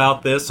wrong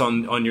about this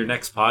on your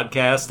next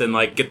podcast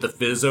and, get the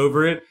fizz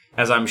over it,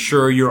 as I'm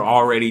sure you're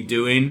already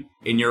doing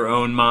in your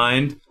own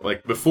mind.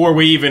 Before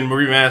we even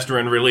remaster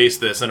and release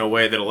this in a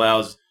way that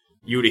allows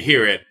you to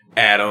hear it,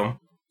 Adam.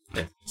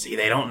 See,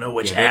 they don't know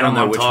which Adam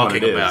I'm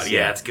talking about.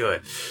 Yeah, it's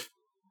good.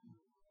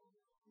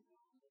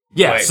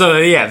 Yeah,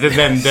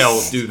 then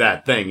they'll do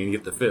that thing and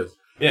get the fizz.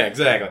 Yeah,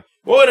 exactly.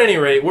 Well, at any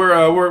rate,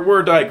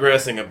 we're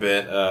digressing a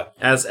bit.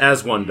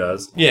 As one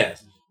does.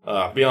 Yes.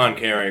 Beyond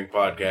Caring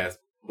podcast,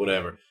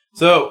 whatever.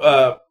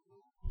 So,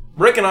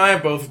 Rick and I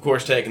have both, of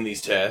course, taken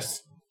these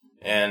tests,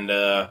 and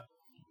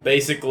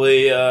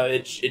basically,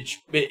 I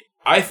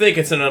think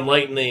it's an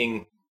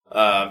enlightening,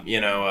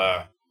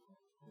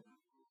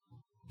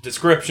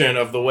 description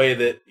of the way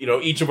that,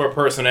 each of our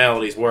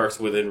personalities works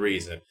within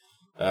reason.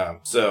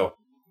 So,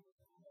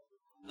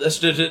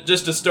 just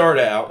to start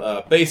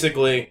out,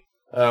 basically,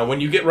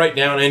 when you get right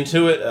down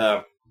into it,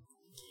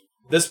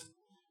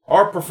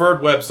 our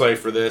preferred website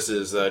for this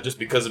is, just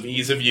because of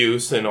ease of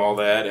use and all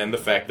that, and the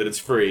fact that it's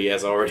free,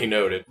 as already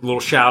noted. A little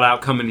shout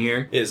out coming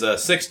here. Is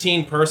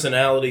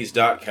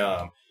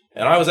 16personalities.com.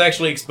 And I was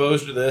actually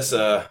exposed to this,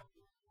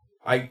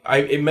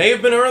 it may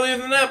have been earlier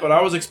than that, but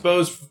I was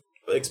exposed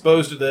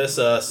to this,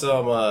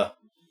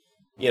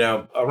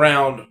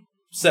 around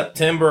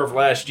September of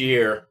last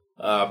year,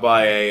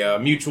 by a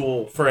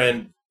mutual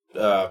friend,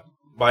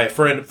 by a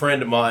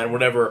friend of mine,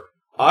 whatever.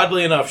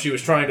 Oddly enough, she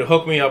was trying to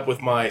hook me up with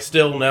my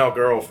still now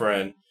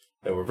girlfriend.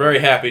 They were very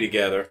happy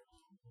together.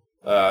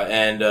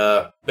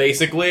 And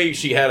basically,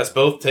 she had us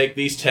both take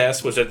these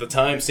tests, which at the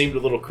time seemed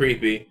a little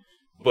creepy.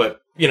 But,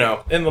 in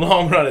the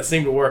long run, it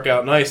seemed to work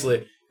out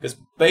nicely. Because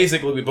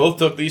basically, we both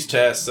took these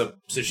tests. So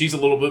she's a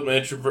little bit more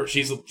introvert.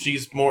 She's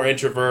more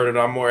introverted.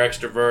 I'm more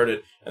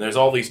extroverted. And there's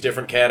all these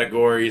different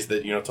categories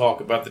that, talk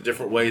about the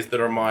different ways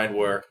that our mind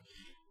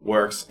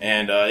works.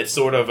 And it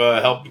sort of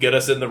helped get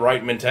us in the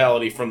right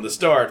mentality from the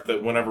start,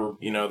 that whenever,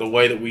 the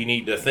way that we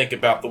need to think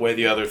about the way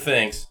the other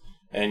thinks.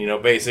 And,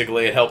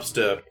 basically it helps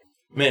to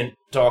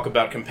talk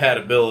about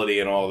compatibility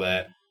and all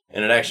that.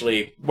 And it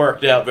actually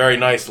worked out very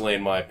nicely,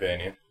 in my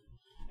opinion.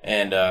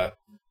 And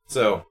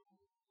so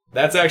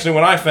that's actually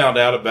when I found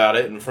out about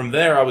it. And from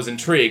there I was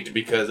intrigued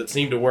because it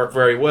seemed to work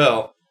very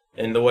well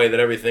in the way that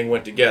everything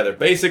went together.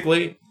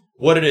 Basically,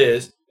 what it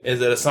is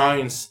it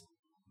assigns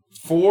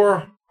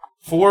four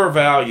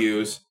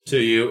values to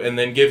you, and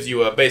then gives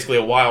you basically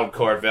a wild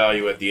card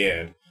value at the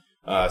end.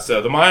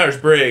 So the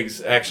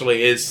Myers-Briggs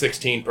actually is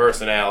 16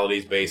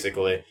 personalities,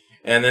 basically.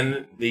 And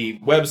then the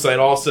website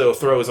also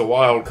throws a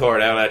wild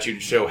card out at you to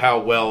show how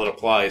well it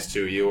applies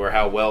to you, or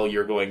how well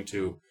you're going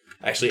to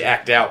actually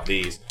act out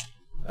these.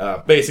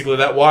 Basically,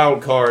 that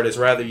wild card is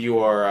rather you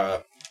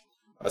are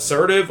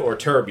assertive or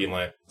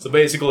turbulent. So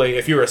basically,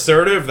 if you're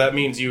assertive, that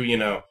means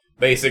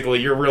basically,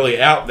 you're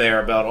really out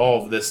there about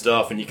all of this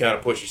stuff, and you kind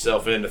of push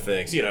yourself into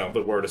things,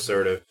 the word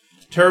assertive.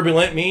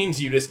 Turbulent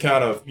means you just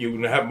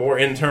you have more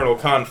internal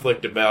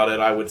conflict about it,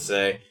 I would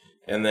say.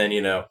 And then,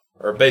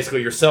 or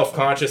basically you're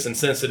self-conscious and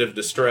sensitive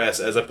to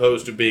stress, as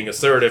opposed to being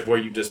assertive, where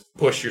you just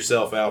push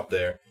yourself out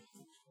there.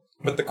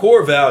 But the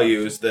core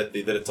values that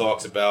it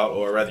talks about,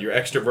 or rather you're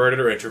extroverted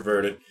or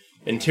introverted,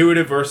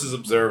 intuitive versus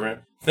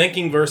observant,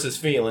 thinking versus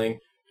feeling,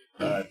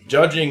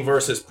 judging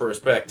versus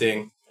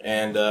prospecting,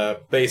 and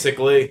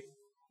basically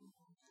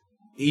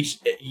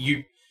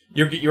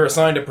you're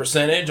assigned a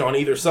percentage on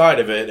either side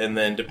of it, and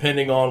then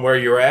depending on where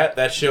you're at,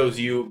 that shows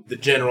you the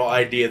general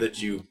idea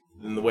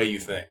and the way you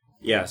think.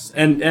 Yes,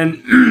 and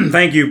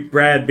thank you,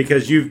 Brad,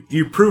 because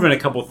you've proven a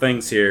couple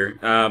things here.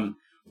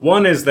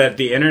 One is that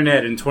the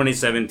internet in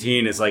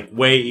 2017 is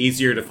way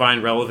easier to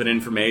find relevant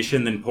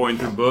information than pouring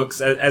through books.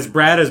 As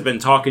Brad has been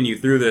talking you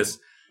through this,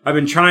 I've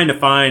been trying to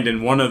find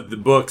in one of the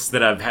books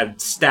that I've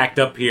had stacked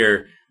up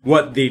here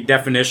what the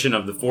definition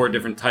of the 4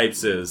 different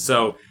types is.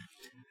 So,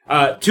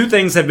 2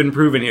 things have been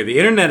proven here. The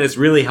internet is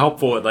really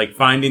helpful at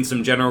finding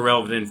some general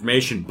relevant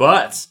information,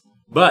 but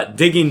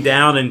digging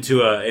down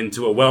into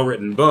a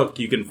well-written book,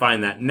 you can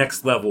find that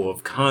next level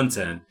of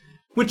content,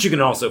 which you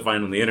can also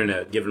find on the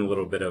internet, given a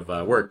little bit of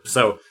work.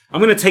 So I'm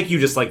going to take you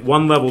just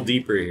one level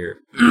deeper here.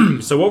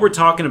 So what we're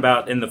talking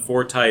about in the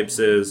 4 types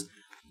is,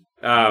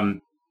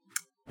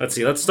 let's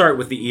see, let's start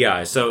with the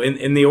EI. So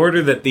in the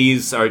order that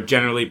these are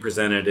generally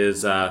presented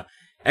is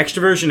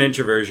extroversion,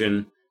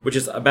 introversion, which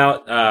is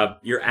about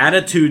your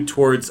attitude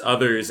towards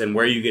others and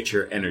where you get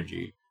your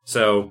energy.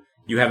 So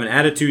you have an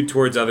attitude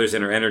towards others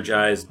and are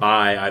energized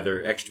by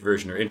either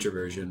extroversion or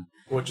introversion.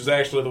 Which is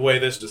actually the way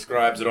this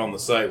describes it on the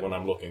site when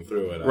I'm looking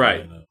through it.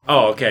 Right.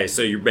 Oh, okay.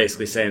 So you're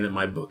basically saying that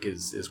my book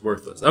is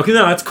worthless. Okay,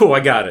 no, that's cool. I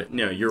got it.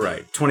 No, you're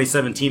right.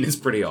 2017 is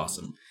pretty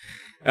awesome.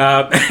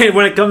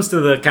 When it comes to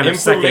the kind of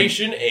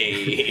information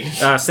age,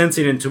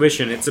 sensing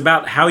intuition, it's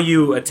about how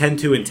you attend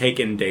to and take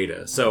in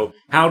data. So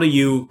how do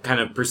you kind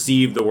of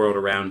perceive the world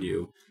around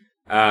you?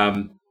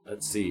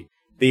 Let's see.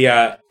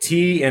 The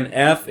T and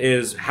F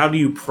is how do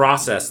you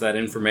process that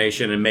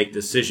information and make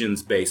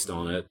decisions based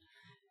on it.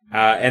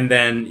 And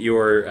then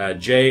your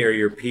J or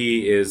your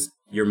P is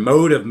your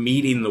mode of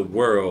meeting the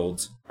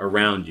world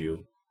around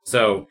you.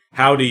 So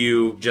how do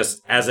you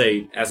just as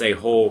a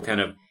whole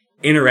kind of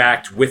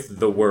interact with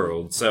the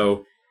world?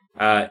 So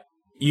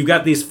you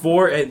got these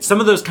 4. Some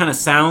of those kind of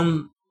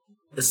sound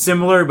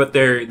similar, but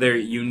they're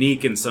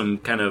unique in some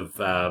kind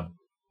of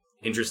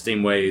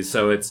interesting ways.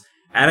 So it's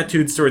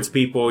attitudes towards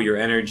people, your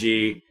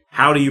energy,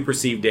 how do you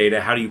perceive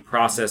data, how do you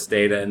process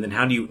data, and then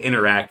how do you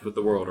interact with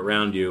the world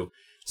around you.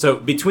 So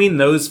between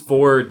those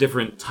 4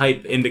 different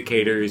type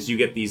indicators, you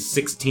get these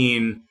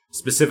 16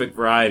 specific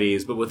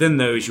varieties, but within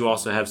those you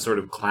also have sort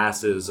of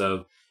classes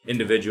of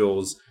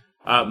individuals,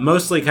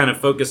 mostly kind of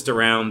focused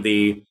around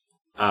the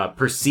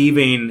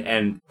perceiving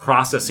and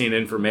processing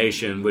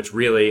information, which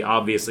really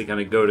obviously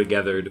kind of go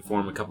together to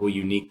form a couple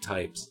unique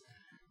types.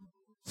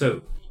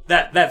 So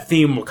that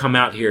theme will come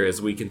out here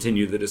as we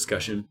continue the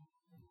discussion.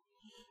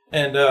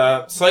 And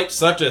sites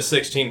such as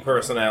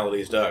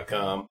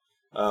 16personalities.com,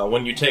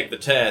 when you take the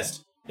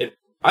test,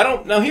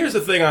 here's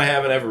the thing I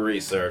haven't ever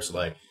researched.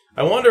 Like,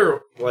 I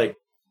wonder, like,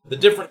 the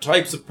different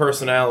types of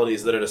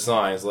personalities that it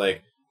assigns.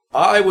 Like,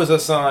 I was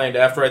assigned,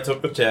 after I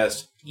took the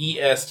test,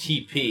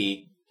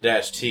 ESTP-T.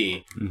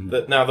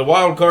 Now, the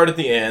wild card at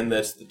the end,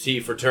 that's the T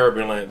for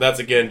turbulent, that's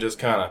again just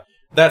kind of,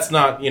 that's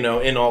not,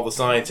 in all the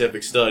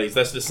scientific studies.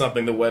 That's just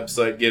something the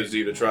website gives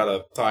you to try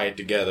to tie it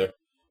together.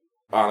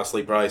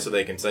 Honestly, probably so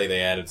they can say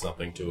they added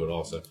something to it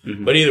also.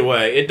 Mm-hmm. But either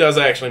way, it does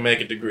actually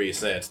make a degree of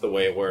sense the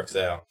way it works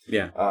out.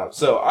 Yeah.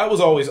 So I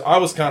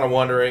was kind of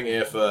wondering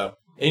if,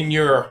 in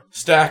your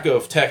stack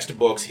of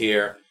textbooks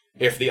here,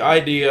 if the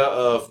idea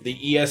of the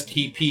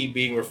ESTP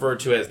being referred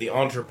to as the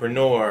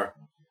entrepreneur,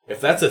 if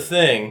that's a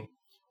thing,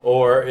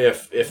 or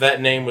if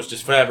that name was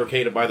just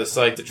fabricated by the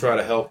site to try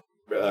to help,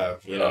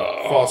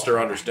 foster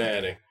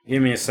understanding.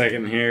 Give me a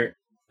second here.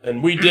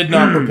 And we did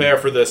not prepare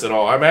for this at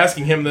all. I'm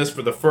asking him this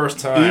for the first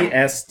time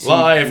ESTP.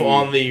 live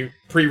on the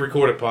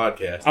pre-recorded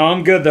podcast. Oh,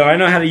 I'm good, though. I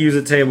know how to use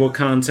a table of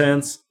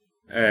contents.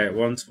 All right,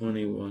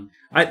 121.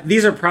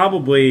 These are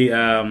probably...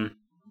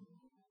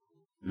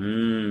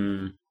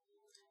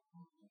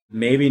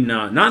 maybe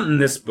not. Not in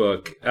this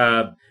book.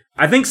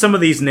 I think some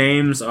of these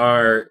names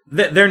are...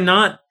 They're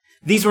not...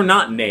 These were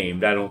not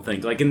named, I don't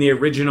think. Like, in the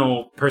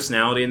original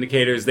personality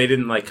indicators, they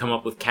didn't, like, come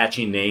up with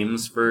catchy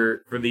names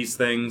for these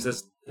things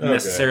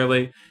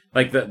necessarily. Okay.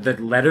 Like, the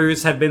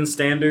letters have been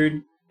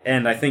standard,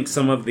 and I think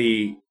some of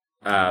the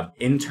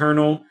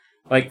internal...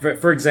 Like,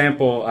 for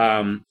example,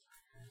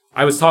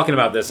 I was talking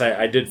about this.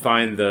 I did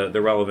find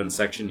the relevant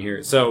section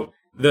here. So,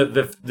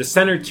 the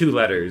center two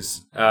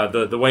letters,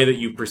 the way that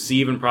you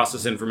perceive and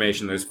process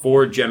information, there's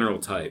 4 general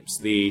types.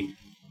 The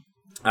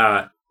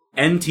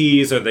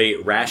NTs are the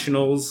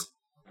rationals,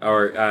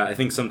 or I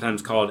think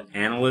sometimes called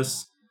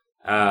analysts.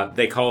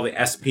 They call the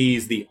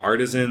SPs the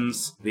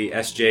artisans, the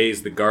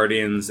SJs the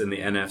guardians, and the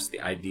NFs the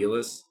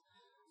idealists.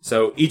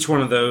 So each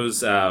one of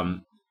those,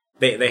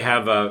 they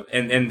have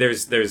and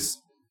there's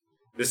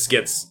this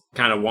gets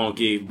kind of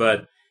wonky,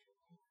 but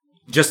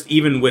just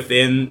even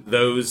within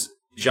those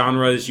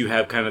genres, you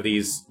have kind of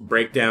these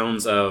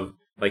breakdowns of,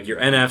 like, your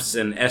NFs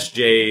and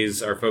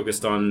SJs are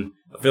focused on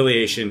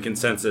affiliation,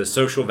 consensus,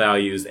 social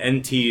values.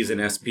 NTs and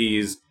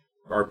SPs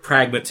are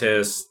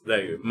pragmatists,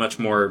 they're much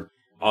more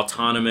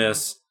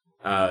autonomous,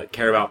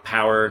 care about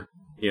power,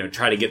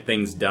 try to get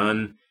things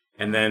done.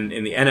 And then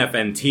in the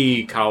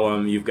NFNT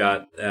column, you've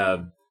got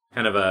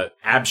kind of a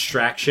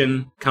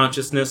abstraction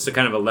consciousness, so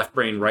kind of a left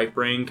brain, right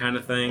brain kind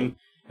of thing.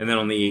 And then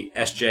on the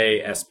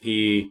SJ,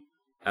 SP,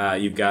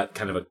 you've got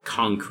kind of a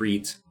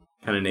concrete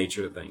kind of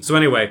nature of things. So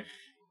anyway,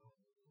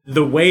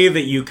 the way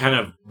that you kind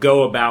of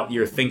go about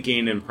your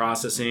thinking and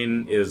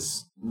processing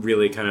is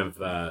really kind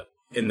of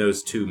in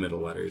those 2 middle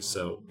letters.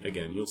 So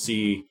again, you'll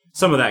see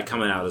some of that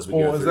coming out as we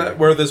go through. Is that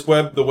where the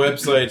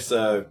website's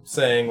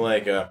saying,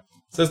 like, it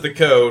says the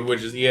code,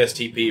 which is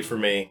ESTP for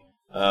me.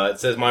 It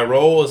says my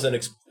role as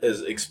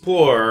as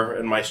explorer,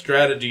 and my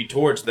strategy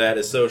towards that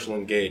is social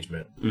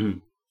engagement. Mm-hmm.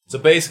 So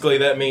basically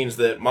that means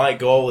that my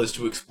goal is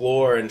to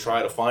explore and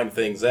try to find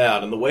things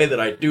out. And the way that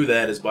I do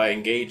that is by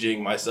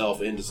engaging myself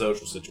into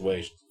social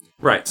situations.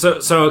 Right. So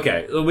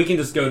okay, we can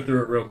just go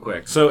through it real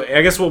quick. So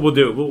I guess what we'll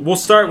do, we'll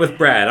start with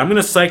Brad. I'm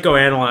going to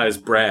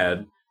psychoanalyze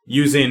Brad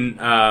using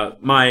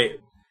my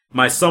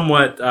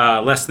somewhat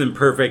less than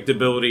perfect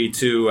ability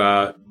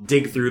to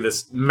dig through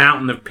this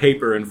mountain of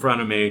paper in front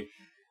of me.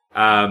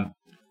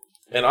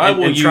 And I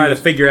will try to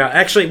figure out,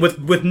 actually,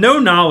 with no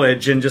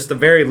knowledge and just a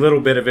very little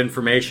bit of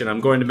information,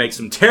 I'm going to make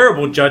some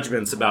terrible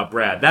judgments about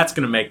Brad. That's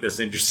going to make this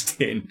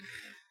interesting.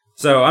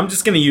 So I'm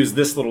just going to use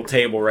this little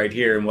table right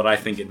here and what I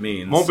think it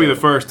means. Won't be the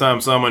first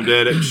time someone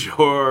did it.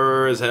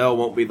 Sure as hell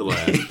won't be the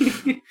last.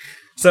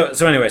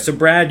 So anyway, so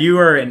Brad, you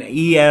are an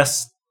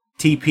ESTP.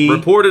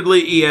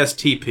 Reportedly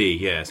ESTP,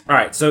 yes. All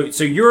right, so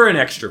you're an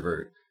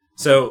extrovert.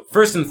 So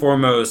first and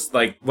foremost,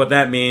 like, what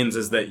that means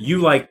is that you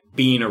like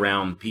being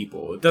around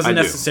people. It doesn't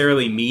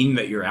necessarily mean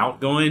that you're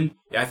outgoing.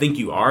 I think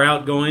you are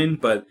outgoing,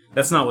 but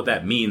that's not what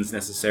that means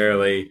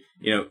necessarily.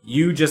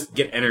 You just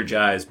get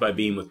energized by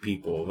being with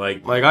people.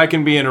 Like I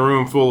can be in a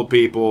room full of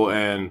people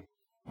and,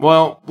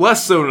 well,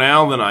 less so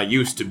now than I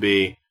used to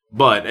be,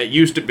 but it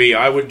used to be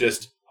I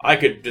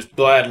could just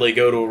gladly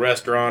go to a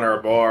restaurant or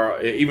a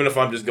bar, even if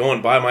I'm just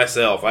going by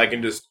myself. I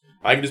can just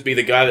be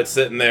the guy that's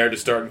sitting there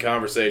just starting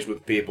conversation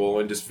with people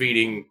and just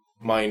feeding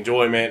my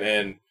enjoyment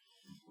and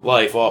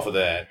life off of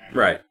that.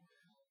 Right.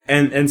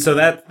 And so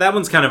that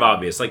one's kind of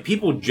obvious. Like,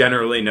 people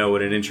generally know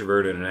what an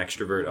introvert and an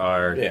extrovert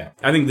are. Yeah.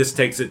 I think this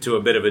takes it to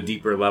a bit of a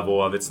deeper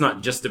level of, it's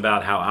not just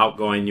about how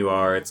outgoing you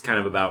are, it's kind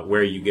of about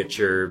where you get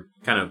your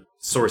kind of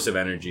source of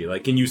energy.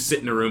 Like, can you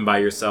sit in a room by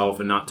yourself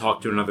and not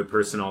talk to another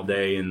person all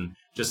day and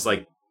just,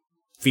 like,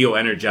 feel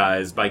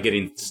energized by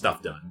getting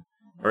stuff done?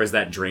 Or is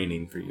that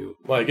draining for you?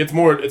 Like,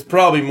 it's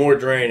probably more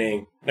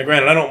draining. Now,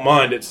 granted, I don't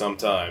mind it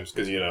sometimes,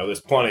 because,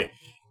 there's plenty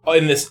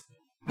in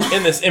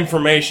this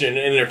information,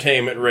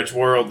 entertainment-rich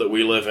world that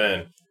we live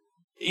in.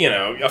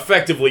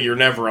 effectively you're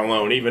never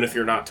alone, even if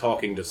you're not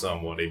talking to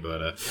somebody.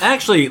 But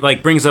actually,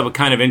 brings up a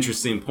kind of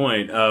interesting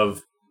point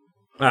of,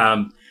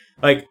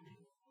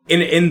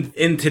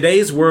 in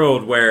today's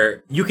world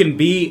where you can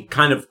be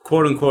kind of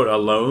quote unquote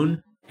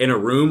alone in a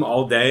room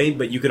all day,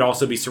 but you could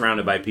also be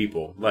surrounded by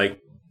people. Like,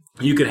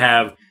 you could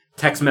have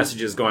text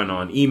messages going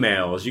on,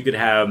 emails. You could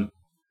have,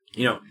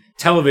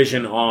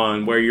 television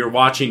on where you're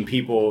watching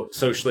people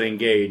socially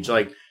engage.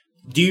 Like,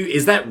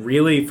 is that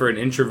really for an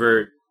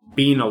introvert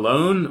being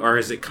alone, or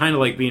is it kind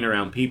of like being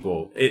around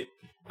people?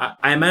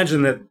 I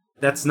imagine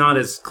that's not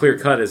as clear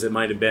cut as it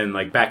might have been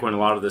back when a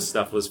lot of this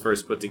stuff was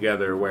first put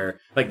together, where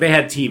they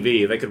had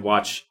TV, they could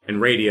watch,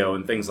 and radio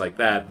and things like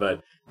that,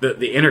 but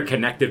the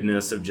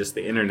interconnectedness of just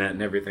the internet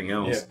and everything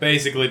else. Yeah,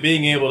 basically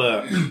being able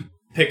to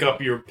pick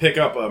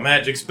up a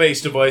magic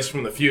space device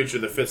from the future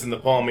that fits in the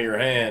palm of your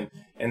hand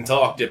and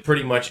talk to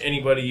pretty much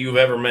anybody you've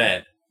ever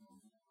met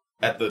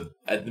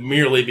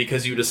merely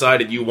because you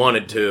decided you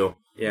wanted to.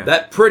 Yeah.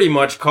 That pretty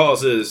much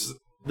causes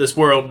this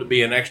world to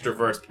be an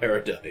extrovert's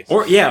paradise.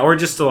 Or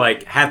just to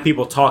have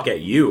people talk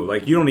at you.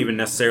 You don't even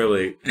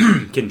necessarily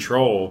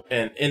control.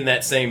 And in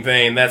that same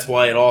vein, that's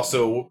why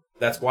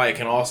it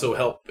can also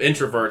help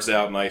introverts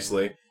out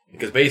nicely.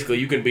 Because basically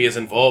you can be as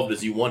involved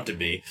as you want to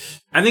be.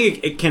 I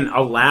think it can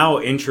allow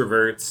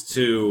introverts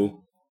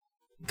to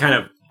kind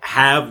of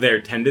have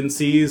their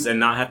tendencies and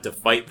not have to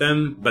fight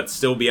them, but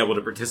still be able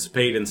to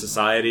participate in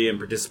society and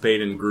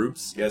participate in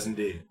groups. Yes,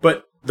 indeed.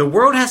 But the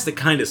world has to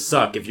kind of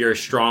suck if you're a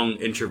strong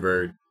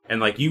introvert.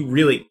 And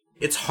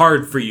it's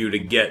hard for you to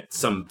get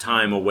some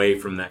time away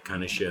from that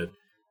kind of shit.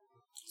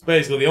 So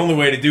basically the only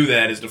way to do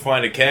that is to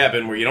find a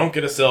cabin where you don't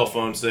get a cell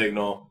phone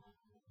signal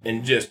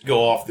and just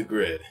go off the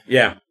grid.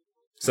 Yeah.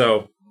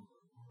 So,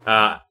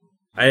 I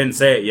didn't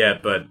say it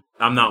yet, but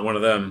I'm not one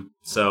of them,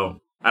 so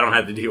I don't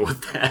have to deal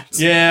with that.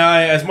 Yeah,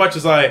 as much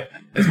as I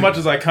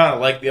kind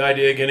of like the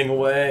idea of getting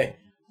away,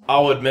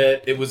 I'll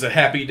admit it was a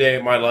happy day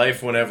of my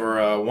life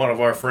whenever one of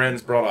our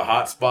friends brought a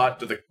hotspot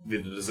to the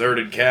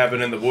deserted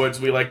cabin in the woods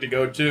we like to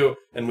go to,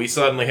 and we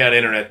suddenly had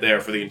internet there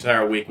for the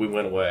entire week we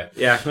went away.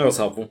 Yeah, that was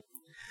helpful.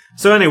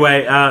 So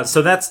anyway,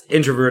 so that's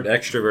introvert,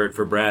 extrovert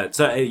for Brad.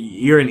 So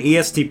you're an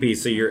ESTP,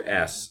 so you're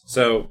S.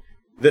 So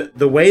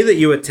the way that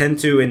you attend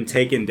to and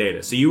take in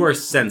data, so you are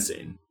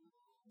sensing.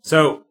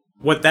 So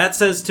what that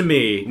says to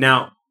me,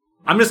 now,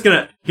 here's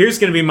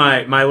gonna be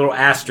my little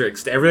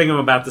asterisk to everything I'm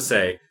about to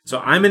say. So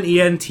I'm an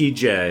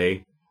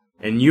ENTJ,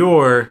 and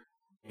you're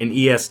an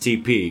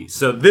ESTP.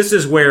 So this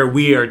is where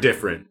we are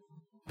different.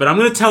 But I'm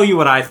gonna tell you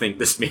what I think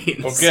this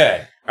means.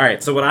 Okay.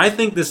 Alright, so what I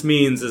think this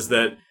means is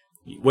that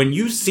when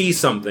you see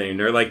something,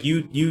 or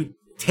you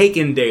take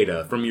in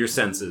data from your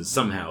senses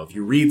somehow, if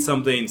you read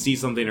something, see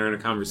something, or in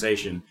a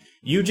conversation,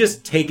 you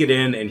just take it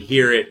in and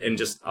hear it and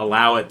just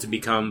allow it to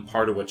become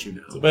part of what you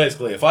know. So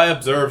basically, if I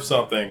observe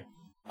something,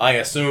 I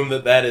assume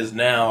that is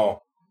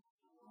now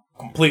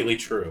completely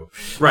true.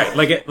 Right.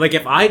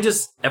 If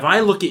I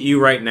look at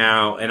you right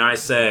now and I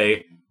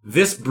say,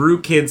 this Brew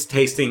Kids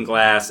tasting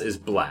glass is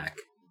black.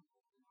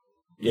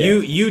 Yeah.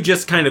 You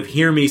just kind of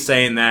hear me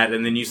saying that,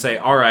 and then you say,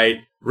 all right,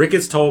 Rick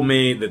has told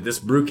me that this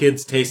Brew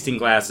Kids tasting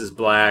glass is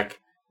black.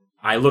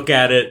 I look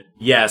at it,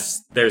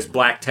 yes, there's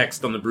black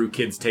text on the Brew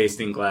Kids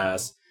tasting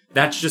glass.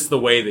 That's just the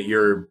way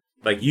that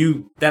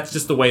that's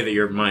just the way that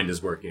your mind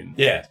is working.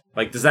 Yeah.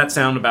 Does that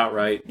sound about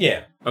right?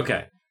 Yeah.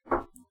 Okay.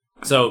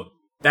 So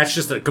that's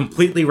just a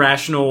completely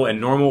rational and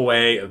normal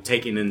way of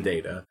taking in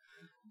data.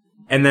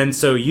 And then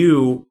so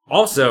you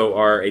also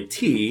are a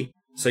T,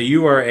 so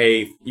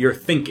you're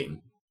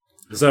thinking.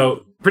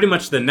 So pretty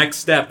much the next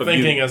step of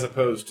thinking as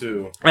opposed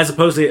to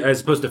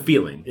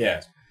feeling.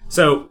 Yeah.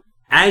 So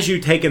as you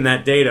take in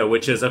that data,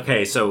 which is,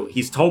 okay, so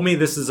he's told me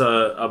this is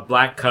a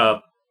black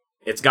cup,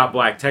 it's got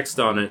black text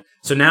on it,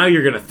 so now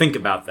you're going to think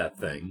about that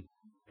thing.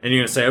 And you're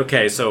going to say,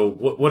 okay, so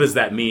what does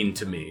that mean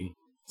to me?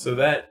 So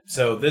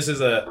this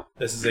is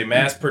a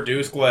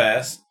mass-produced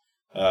glass.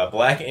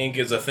 Black ink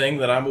is a thing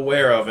that I'm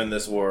aware of in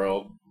this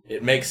world.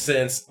 It makes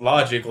sense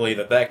logically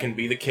that can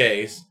be the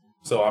case,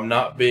 so I'm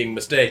not being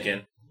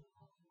mistaken.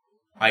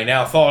 I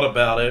now thought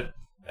about it,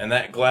 and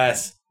that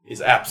glass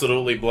is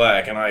absolutely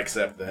black, and I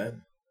accept that.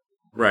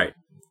 Right.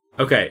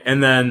 Okay,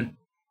 and then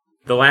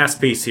the last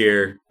piece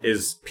here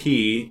is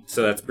P,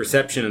 so that's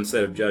perception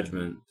instead of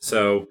judgment.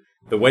 So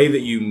the way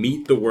that you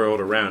meet the world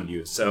around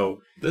you.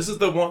 So this is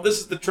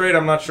the trait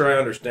I'm not sure I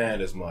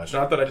understand as much.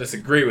 Not that I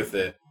disagree with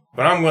it,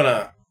 but I'm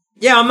gonna...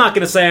 Yeah, I'm not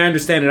gonna say I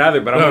understand it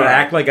either, but I'm gonna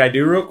act like I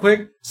do real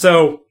quick.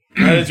 So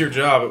that is your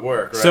job at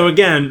work, right? So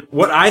again,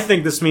 what I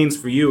think this means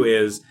for you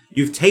is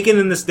you've taken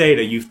in this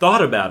data, you've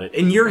thought about it.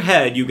 In your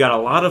head, you got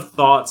a lot of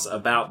thoughts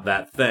about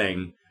that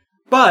thing,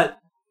 but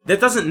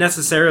that doesn't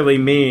necessarily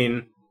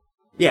mean...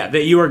 Yeah,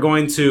 that you are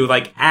going to,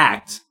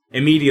 act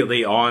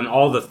immediately on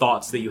all the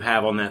thoughts that you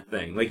have on that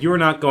thing. You are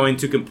not going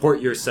to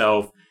comport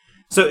yourself.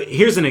 So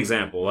here's an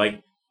example.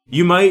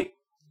 You might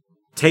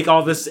take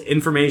all this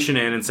information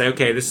in and say,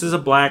 okay, this is a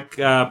black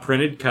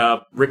printed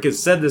cup. Rick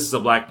has said this is a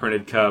black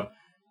printed cup.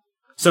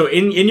 So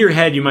in your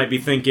head, you might be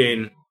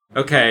thinking,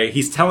 okay,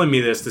 he's telling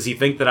me this. Does he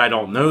think that I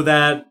don't know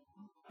that?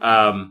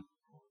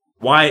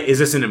 Why is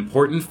this an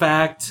important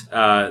fact?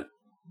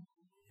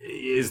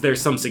 Is there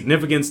some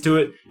significance to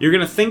it? You're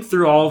going to think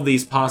through all of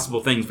these possible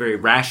things very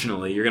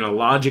rationally. You're going to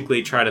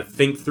logically try to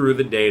think through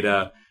the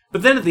data.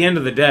 But then at the end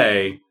of the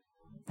day,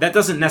 that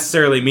doesn't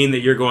necessarily mean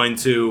that you're going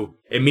to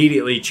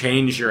immediately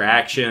change your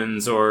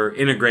actions or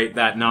integrate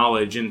that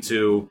knowledge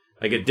into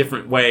like a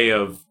different way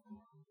of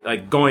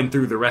like going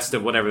through the rest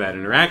of whatever that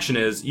interaction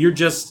is.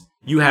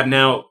 You have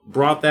now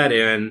brought that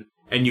in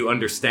and you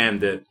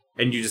understand it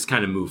and you just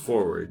kind of move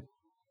forward.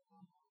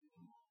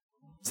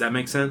 Does that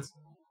make sense?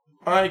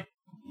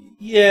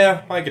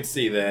 Yeah, I could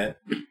see that.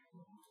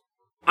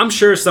 I'm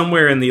sure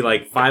somewhere in the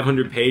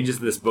 500 pages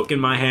of this book in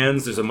my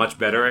hands, there's a much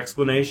better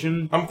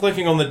explanation. I'm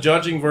clicking on the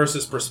judging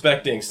versus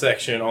prospecting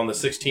section on the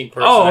 16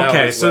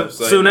 personalities Oh, okay.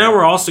 website. So now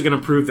we're also going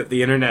to prove that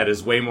the internet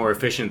is way more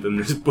efficient than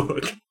this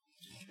book.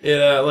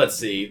 Let's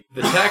see.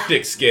 The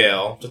tactics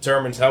scale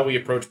determines how we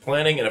approach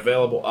planning and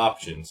available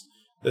options.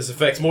 This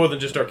affects more than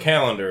just our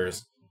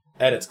calendars.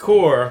 At its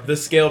core,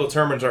 this scale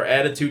determines our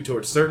attitude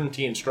towards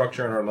certainty and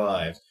structure in our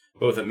lives,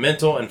 both at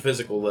mental and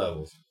physical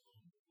levels.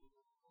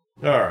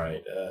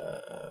 Alright,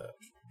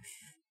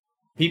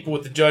 people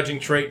with the judging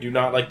trait do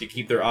not like to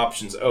keep their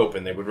options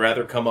open. They would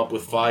rather come up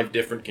with 5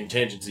 different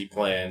contingency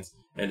plans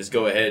and just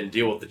go ahead and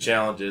deal with the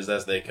challenges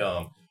as they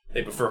come.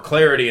 They prefer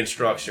clarity and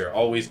structure,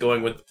 always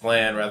going with the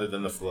plan rather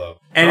than the flow.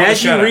 And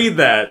as you read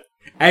that,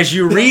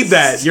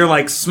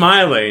 you're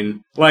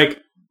smiling,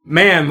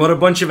 man, what a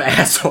bunch of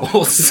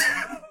assholes.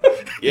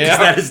 Yeah,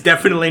 that is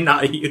definitely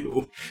not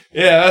you.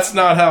 Yeah, that's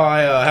not how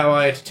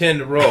I tend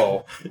to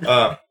roll.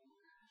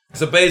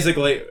 So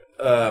basically,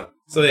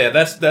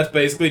 that's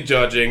basically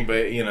judging,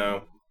 but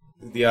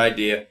the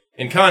idea.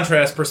 In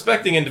contrast,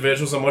 prospecting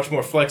individuals are much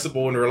more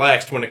flexible and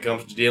relaxed when it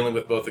comes to dealing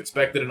with both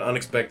expected and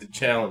unexpected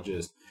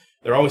challenges.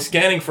 They're always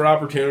scanning for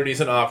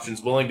opportunities and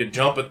options, willing to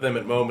jump at them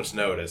at moment's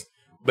notice.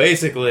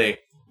 Basically,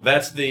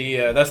 that's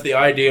the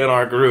idea in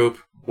our group,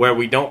 where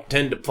we don't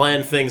tend to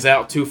plan things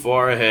out too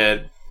far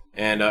ahead.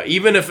 And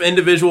even if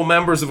individual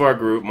members of our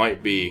group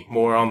might be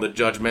more on the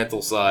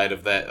judgmental side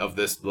of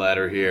this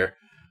ladder here,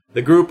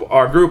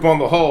 our group on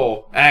the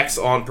whole acts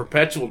on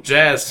perpetual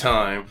jazz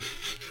time,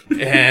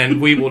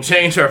 and we will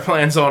change our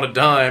plans on a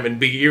dime and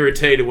be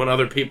irritated when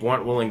other people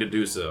aren't willing to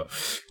do so.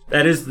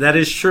 That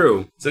is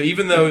true. So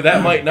even though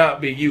that might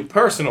not be you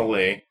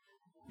personally,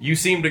 you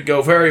seem to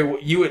go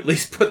you at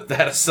least put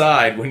that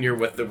aside when you're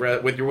with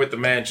the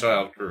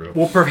man-child crew.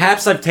 Well,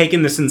 perhaps I've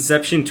taken this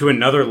inception to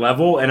another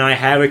level, and I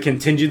have a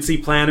contingency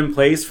plan in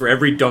place for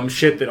every dumb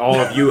shit that all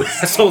of you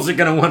assholes are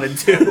going to want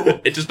to do.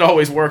 It just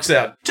always works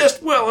out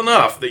just well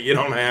enough that you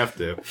don't have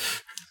to.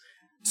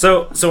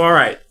 So all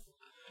right.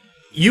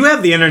 You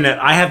have the internet,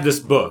 I have this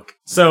book.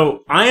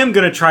 So I am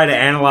going to try to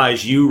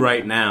analyze you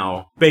right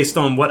now based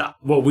on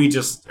what we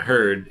just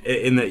heard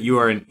in that you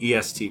are an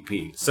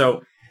ESTP.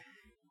 So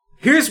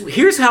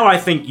Here's how I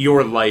think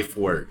your life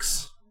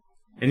works.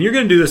 And you're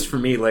going to do this for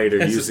me later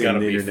using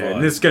the internet.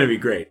 And this is going to be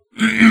great.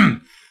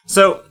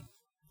 So,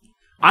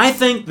 I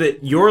think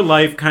that your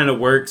life kind of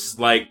works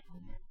like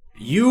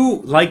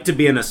you like to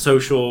be in a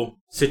social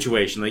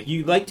situation. Like,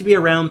 you like to be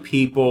around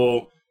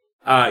people.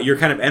 You're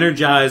kind of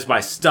energized by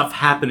stuff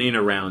happening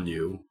around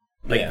you.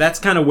 Like, that's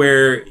kind of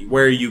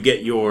where you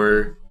get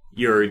your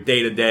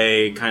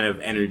day-to-day kind of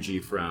energy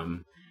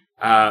from.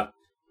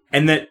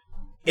 And that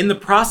in the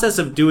process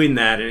of doing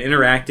that and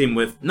interacting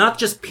with not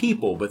just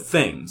people, but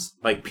things,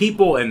 like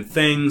people and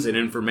things and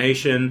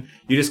information,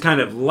 you just kind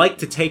of like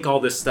to take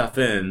all this stuff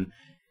in,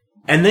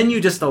 and then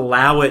you just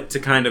allow it to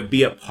kind of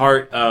be a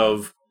part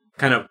of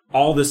kind of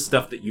all this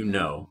stuff that you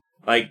know.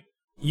 Like,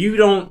 you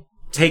don't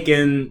take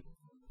in,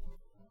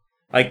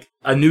 like,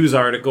 a news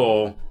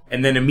article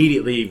and then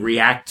immediately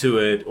react to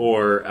it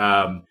or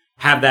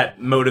have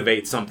that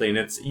motivate something.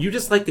 You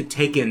just like to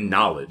take in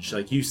knowledge.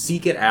 Like, you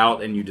seek it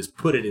out and you just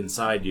put it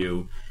inside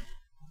you.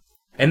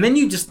 And then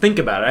you just think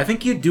about it. I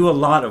think you do a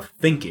lot of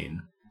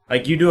thinking.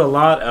 Like, you do a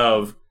lot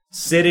of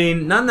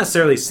sitting, not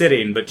necessarily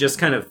sitting, but just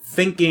kind of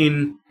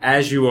thinking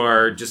as you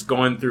are just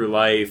going through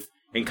life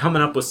and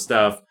coming up with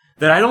stuff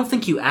that I don't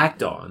think you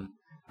act on.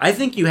 I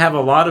think you have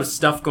a lot of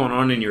stuff going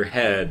on in your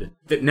head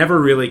that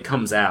never really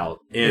comes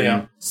out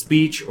in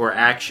speech or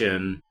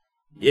action.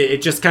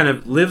 It just kind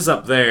of lives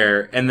up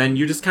there, and then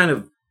you just kind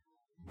of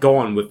go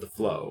on with the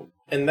flow.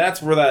 And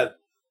that's where that...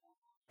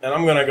 And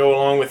I'm going to go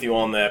along with you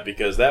on that,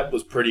 because that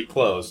was pretty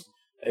close.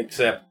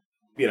 Except,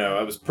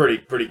 it was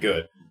pretty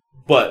good.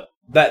 But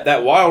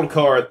that wild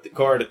card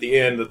at the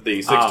end of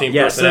the 16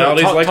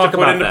 personalities to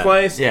put into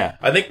place,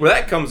 I think where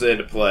that comes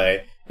into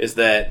play is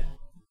that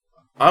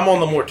I'm on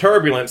the more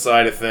turbulent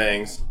side of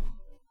things,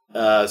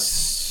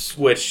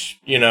 which,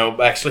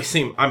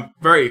 actually I'm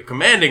very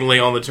commandingly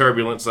on the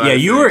turbulent side. Yeah,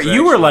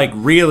 you were like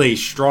really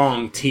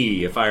strong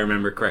T, if I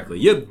remember correctly.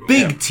 You have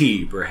big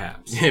T,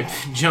 perhaps.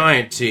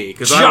 Giant T,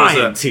 because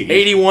I was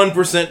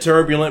 81%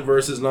 turbulent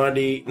versus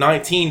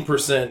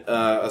 19%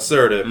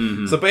 assertive.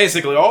 Mm-hmm. So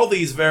basically, all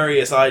these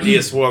various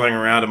ideas swirling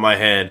around in my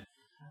head,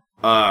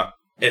 and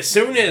as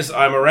soon as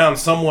I'm around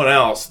someone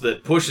else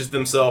that pushes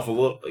themselves a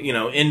little,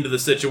 into the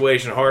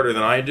situation harder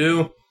than I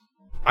do,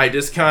 I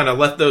just kind of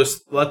let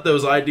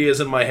those ideas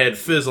in my head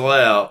fizzle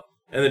out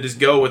and then just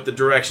go with the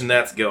direction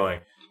that's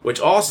going, which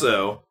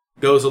also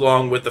goes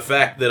along with the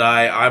fact that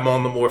I'm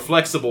on the more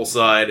flexible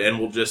side and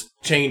will just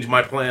change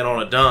my plan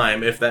on a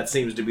dime if that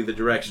seems to be the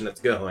direction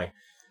it's going.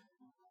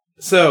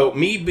 So,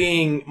 me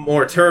being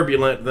more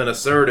turbulent than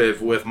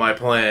assertive with my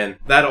plan,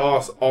 that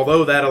also,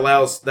 although that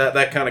allows,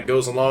 that kind of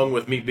goes along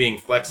with me being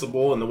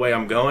flexible in the way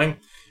I'm going,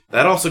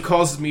 that also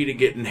causes me to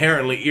get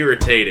inherently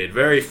irritated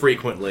very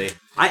frequently.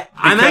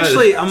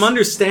 I'm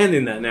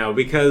understanding that now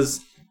because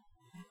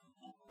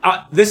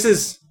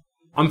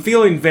I'm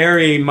feeling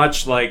very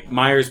much like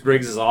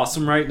Myers-Briggs is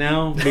awesome right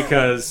now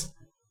because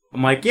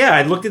I'm like, yeah,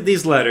 I looked at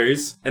these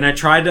letters and I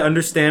tried to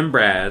understand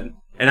Brad.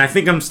 And I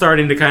think I'm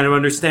starting to kind of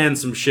understand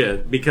some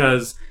shit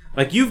because,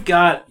 like, you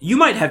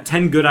might have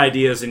 10 good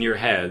ideas in your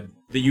head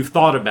that you've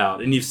thought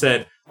about, and you've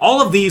said,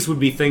 all of these would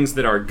be things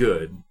that are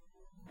good.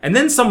 And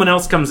then someone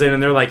else comes in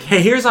and they're like,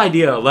 hey, here's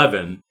idea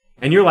 11.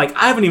 And you're like,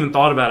 I haven't even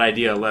thought about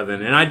idea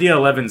 11, and idea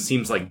 11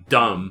 seems like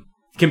dumb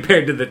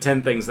compared to the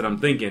 10 things that I'm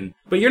thinking.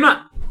 But you're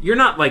not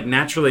like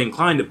naturally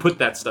inclined to put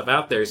that stuff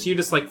out there, so you're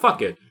just like,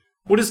 fuck it.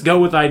 We'll just go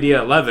with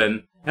idea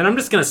 11. And I'm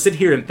just going to sit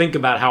here and think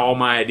about how all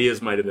my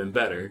ideas might have been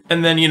better.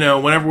 And then,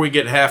 whenever we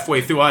get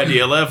halfway through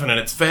idea 11 and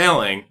it's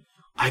failing,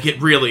 I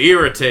get really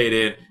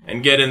irritated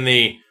and get in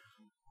the,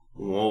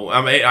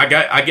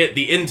 I get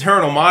the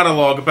internal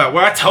monologue about,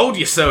 well, I told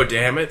you so,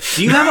 damn it.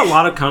 Do you have a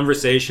lot of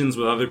conversations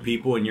with other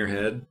people in your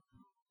head?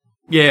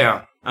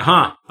 Yeah.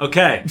 Uh-huh.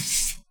 Okay.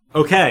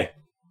 Okay.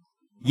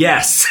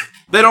 Yes.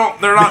 They're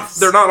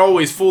not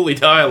always fully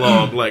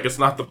dialogue. Like, it's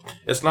not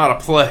a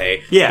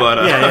play. Yeah.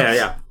 But,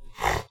 yeah.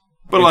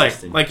 But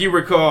like you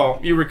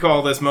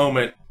recall this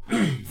moment,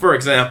 for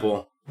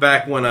example,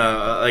 back when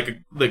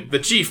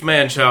the chief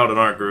man-child in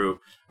our group,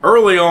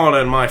 early on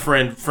in my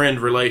friend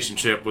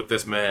relationship with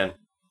this man,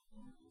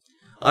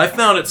 I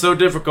found it so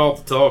difficult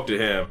to talk to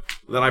him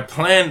that I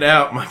planned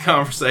out my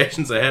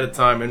conversations ahead of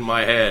time in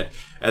my head,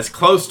 as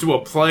close to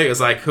a play as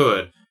I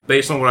could,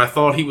 based on what I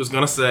thought he was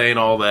going to say and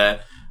all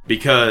that,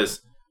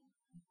 because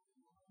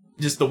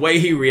just the way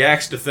he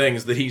reacts to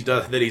things that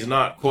he's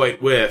not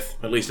quite with,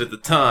 at least at the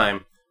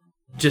time,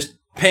 just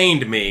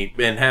pained me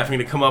in having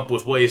to come up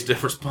with ways to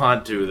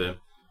respond to them.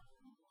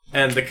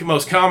 And the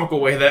most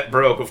comical way that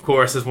broke, of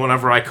course, is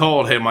whenever I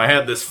called him, I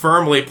had this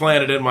firmly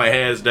planted in my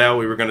head as to how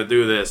we were going to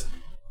do this.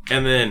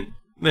 And then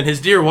his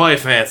dear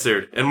wife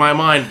answered, and my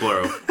mind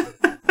blew.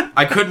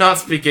 I could not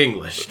speak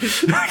English.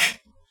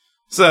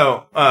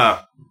 So,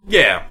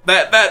 yeah,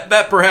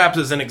 that perhaps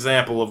is an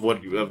example of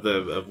what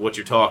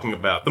you're talking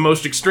about. The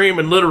most extreme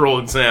and literal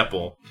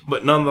example,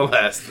 but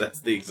nonetheless, that's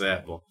the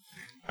example.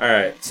 All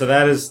right, so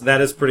that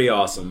is pretty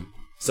awesome.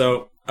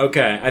 So,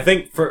 okay, I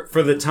think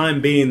for the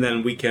time being,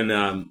 then we can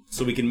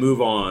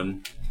move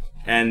on.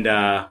 And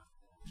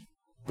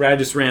Brad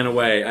just ran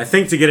away, I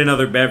think, to get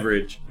another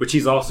beverage, which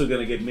he's also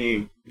going to get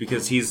me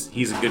because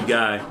he's a good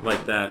guy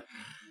like that.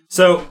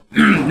 So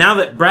now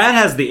that Brad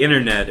has the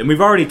internet, and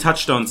we've already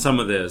touched on some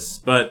of this,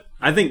 but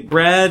I think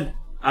Brad,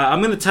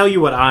 I'm going to tell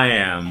you what I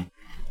am,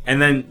 and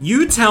then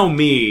you tell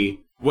me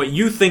what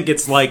you think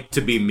it's like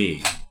to be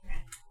me.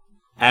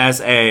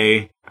 As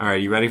a... All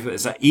right, you ready for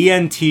this?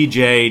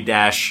 ENTJ-A.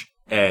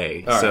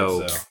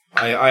 So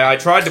I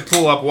tried to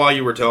pull up while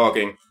you were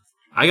talking.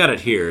 I got it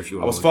here if you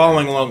want. I was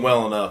following along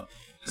well enough.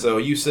 So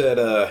you said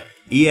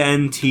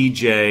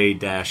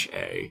ENTJ-A.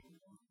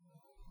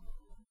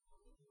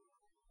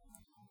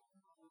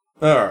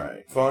 All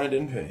right, find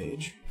in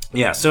page.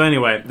 Yeah. So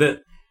anyway,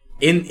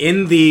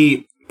 in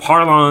the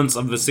parlance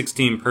of the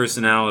 16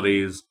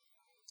 personalities,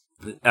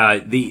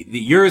 the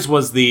yours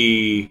was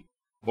the...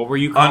 What were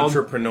you called?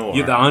 Entrepreneur.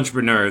 You're the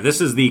entrepreneur.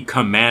 This is the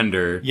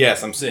commander.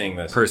 Yes, I'm seeing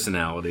this.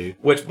 Personality.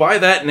 Which, by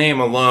that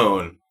name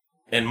alone,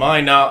 and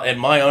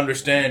my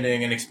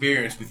understanding and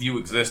experience with you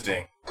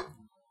existing,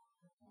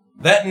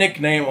 that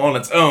nickname on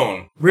its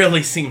own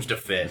really seems to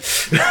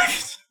fit.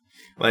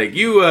 Like,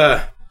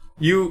 you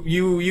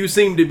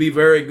seem to be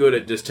very good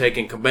at just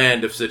taking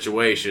command of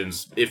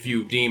situations if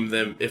you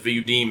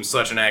deem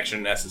such an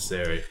action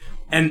necessary.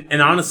 And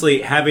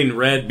honestly, having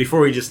read, before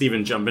we just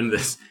even jump into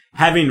this,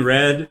 having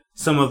read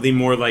some of the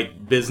more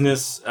like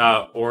business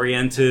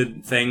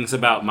oriented things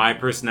about my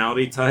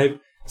personality type,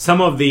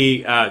 some of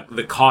the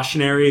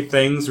cautionary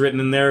things written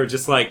in there are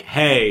just like,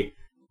 hey,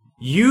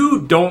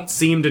 you don't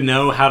seem to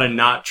know how to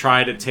not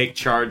try to take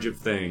charge of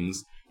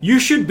things. You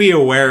should be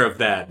aware of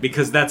that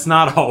because that's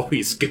not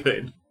always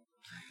good.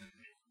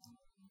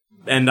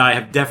 And I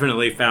have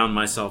definitely found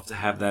myself to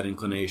have that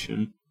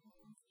inclination.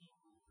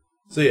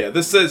 So yeah,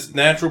 this says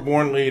natural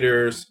born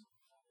leaders.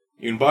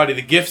 You embody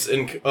the gifts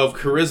of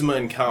charisma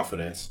and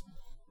confidence.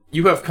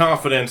 You have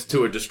confidence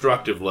to a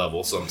destructive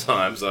level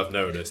sometimes, I've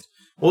noticed.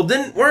 Well,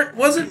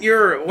 wasn't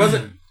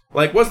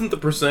the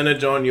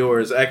percentage on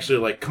yours actually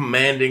like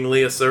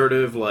commandingly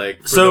assertive,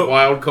 like for the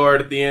wild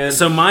card at the end?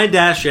 So my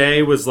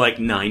 -A was like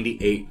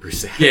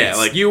 98%. Yeah,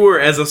 like you were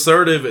as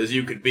assertive as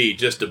you could be,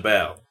 just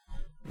about.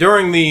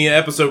 during the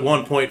episode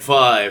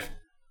 1.5,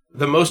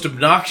 the most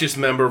obnoxious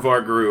member of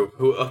our group,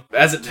 who,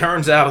 as it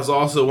turns out, is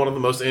also one of the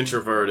most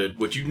introverted,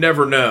 which you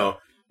never know,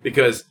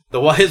 because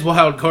his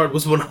wild card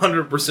was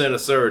 100%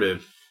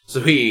 assertive. So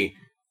this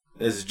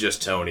is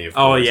just Tony, of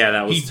course. Oh yeah,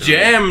 that was He Tony.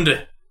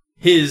 jammed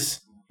his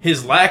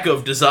lack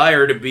of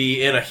desire to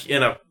be in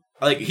a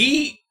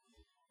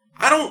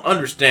I don't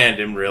understand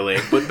him really,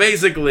 but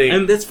basically,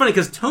 And it's funny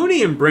because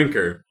Tony and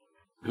Brinker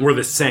were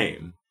the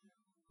same.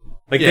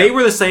 Like, Yeah. they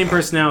were the same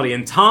personality,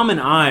 and Tom and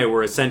I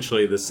were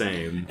essentially the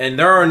same. and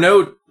there are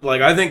no,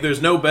 like, I think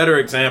there's no better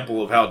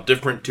example of how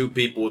different two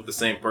people with the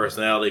same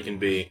personality can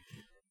be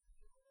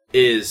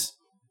is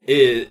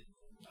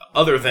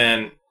other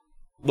than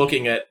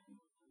looking at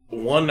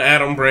one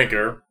Adam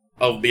Brinker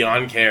of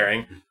Beyond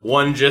Caring,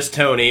 one just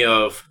Tony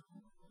of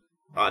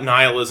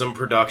Nihilism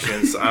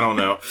Productions, I don't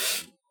know.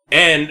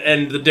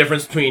 And the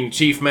difference between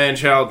Chief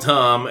Man-Child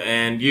Tom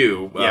and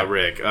you,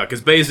 Rick.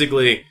 Because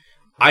basically,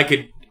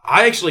 I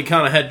actually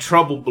kind of had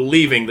trouble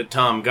believing that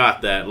Tom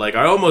got that. Like,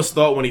 I almost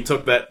thought when he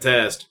took that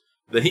test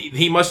that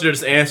he must have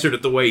just answered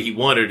it the way he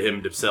wanted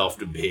himself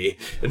to be,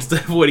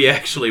 instead of what he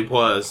actually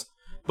was.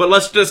 But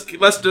let's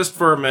just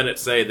for a minute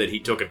say that he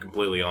took it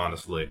completely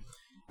honestly.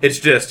 It's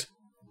just,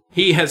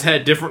 he has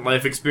had different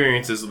life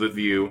experiences with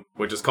you,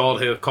 which has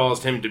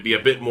caused him to be a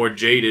bit more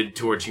jaded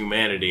towards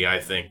humanity, I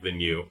think,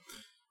 than you.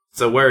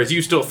 So whereas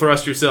you still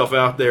thrust yourself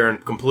out there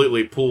and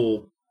completely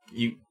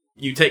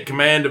you take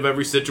command of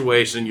every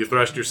situation, you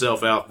thrust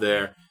yourself out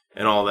there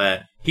and all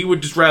that, he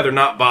would just rather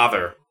not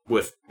bother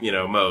with,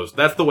 Mose.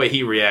 That's the way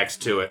he reacts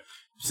to it.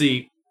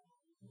 See,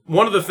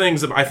 one of the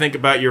things that I think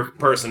about your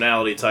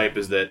personality type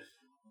is that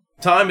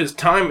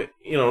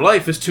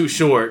life is too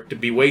short to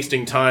be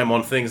wasting time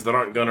on things that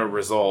aren't going to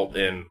result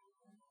in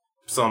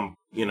some,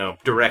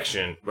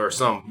 direction or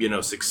some,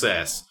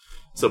 success.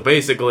 So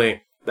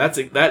basically,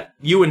 that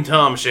you and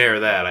Tom share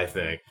that, I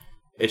think.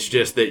 It's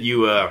just that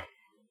you,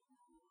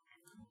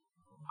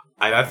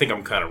 I think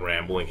I'm kind of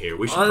rambling here.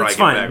 We should probably that's get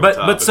fine. back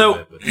on But so,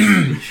 topic a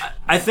bit.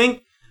 I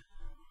think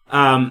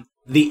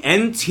the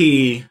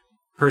NT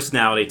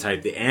personality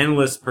type, the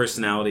analyst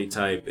personality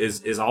type,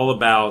 is all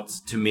about,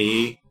 to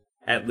me,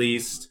 at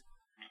least,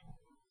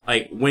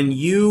 like, when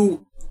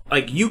you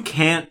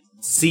can't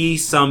see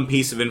some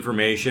piece of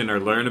information or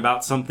learn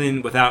about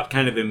something without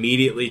kind of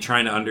immediately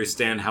trying to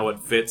understand how it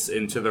fits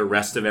into the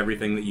rest of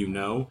everything that you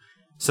know.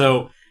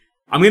 So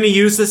I'm going to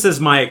use this as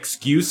my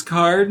excuse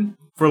card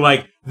for,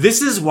 like,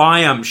 this is why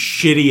I'm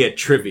shitty at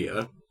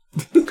trivia.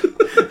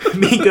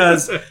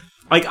 Because,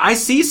 like, I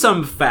see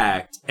some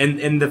fact,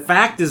 and the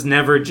fact is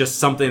never just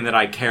something that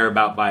I care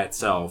about by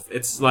itself.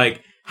 It's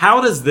like,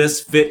 how does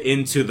this fit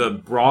into the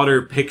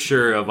broader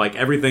picture of, like,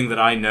 everything that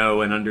I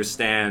know and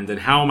understand, and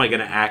how am I going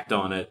to act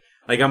on it?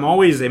 Like, I'm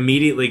always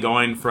immediately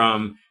going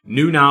from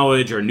new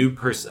knowledge or new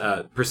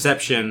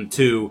perception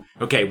to,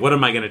 okay, what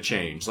am I going to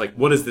change? Like,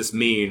 what does this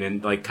mean?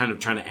 And, like, kind of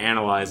trying to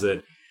analyze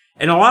it.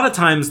 And a lot of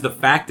times the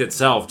fact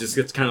itself just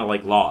gets kind of,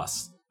 like,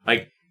 lost.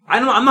 Like,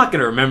 I'm not going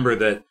to remember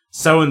that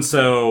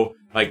so-and-so,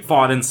 like,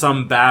 fought in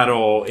some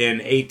battle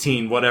in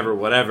 18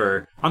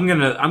 whatever. I'm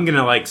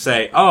gonna like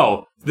say,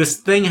 oh, this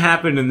thing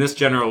happened in this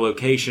general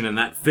location and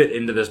that fit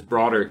into this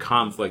broader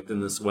conflict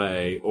in this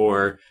way.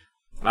 Or,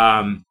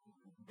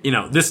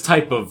 this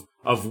type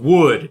of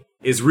wood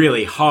is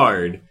really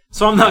hard.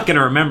 So I'm not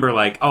gonna remember,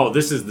 like, oh,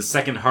 this is the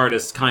second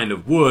hardest kind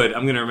of wood.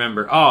 I'm gonna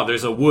remember, oh,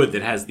 there's a wood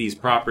that has these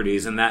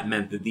properties and that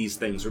meant that these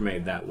things were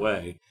made that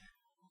way.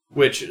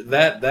 Which,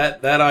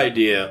 that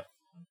idea,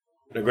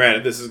 now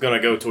granted, this is going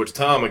to go towards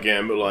Tom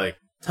again, but, like,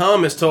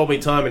 Tom has told me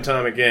time and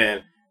time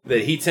again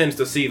that he tends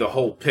to see the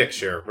whole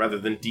picture rather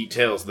than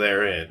details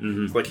therein.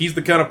 Mm-hmm. It's like, he's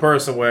the kind of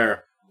person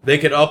where they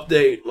could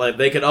update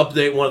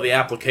one of the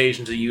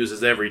applications he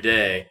uses every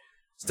day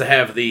to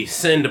have the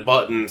send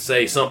button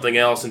say something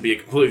else and be a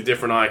completely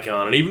different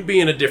icon, and even be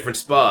in a different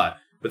spot.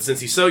 But since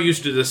he's so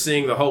used to just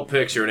seeing the whole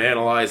picture and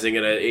analyzing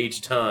it at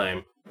each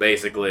time,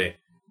 basically,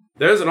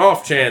 there's an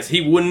off chance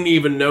he wouldn't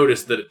even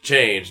notice that it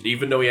changed,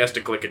 even though he has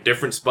to click a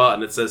different spot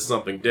and it says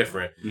something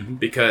different,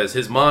 because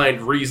his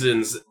mind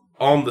reasons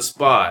on the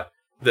spot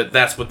that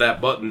that's what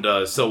that button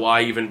does, so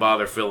why even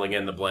bother filling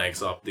in the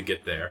blanks up to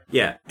get there?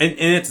 Yeah, and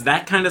it's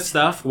that kind of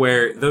stuff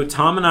where, though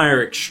Tom and I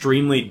are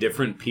extremely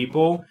different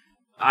people,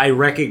 I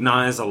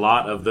recognize a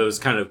lot of those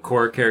kind of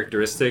core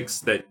characteristics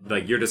that,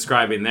 like, you're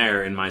describing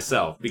there in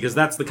myself, because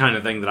that's the kind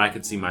of thing that I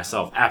could see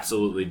myself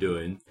absolutely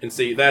doing. And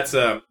see, that's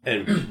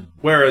and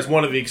whereas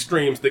one of the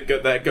extremes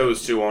that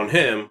goes to on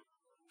him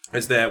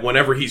is that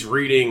whenever he's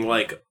reading,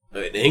 like,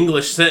 an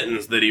English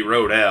sentence that he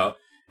wrote out,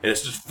 and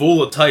it's just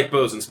full of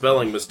typos and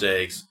spelling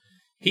mistakes,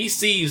 he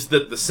sees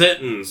that the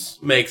sentence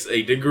makes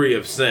a degree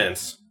of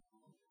sense.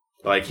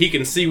 Like, he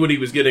can see what he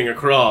was getting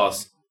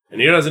across, and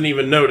he doesn't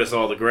even notice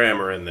all the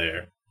grammar in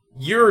there.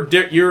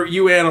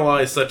 You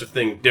analyze such a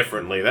thing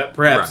differently. That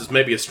perhaps is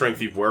maybe a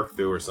strength you've worked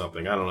through or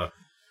something. I don't know.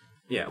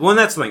 Yeah, well, and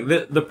that's the thing.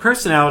 The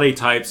personality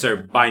types are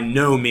by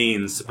no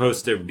means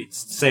supposed to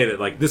say that,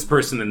 like, this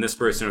person and this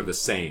person are the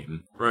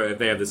same, right? If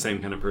they have the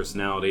same kind of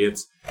personality.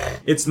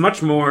 It's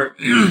much more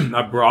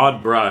a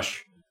broad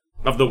brush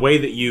the way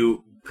that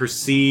you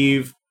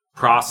perceive,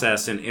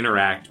 process, and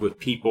interact with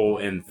people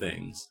and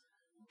things.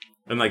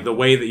 And, like, the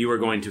way that you are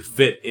going to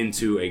fit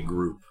into a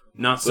group.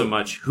 Not so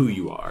much who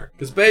you are.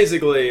 Because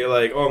basically,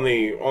 like, on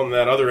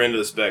that other end of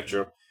the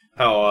spectrum,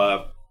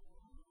 how,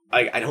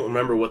 I don't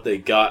remember what they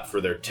got for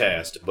their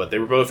test, but they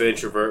were both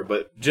introvert,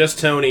 but just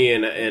Tony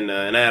and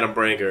Adam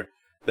Brinker,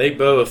 they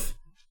both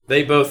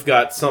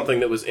got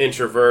something that was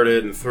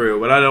introverted and through,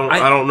 but I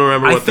don't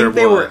remember what they were. I think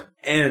they were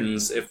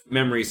N's, if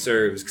memory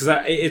serves, because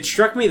it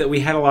struck me that we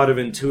had a lot of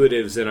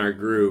intuitives in our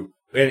group,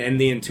 and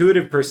the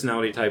intuitive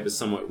personality type is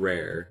somewhat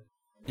rare.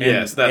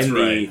 Yes, that's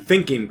right. And the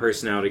thinking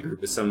personality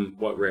group is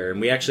somewhat rare. And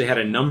we actually had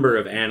a number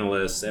of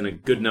analysts and a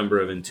good number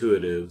of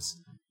intuitives,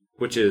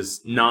 which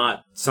is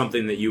not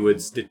something that you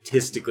would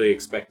statistically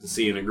expect to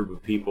see in a group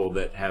of people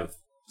that have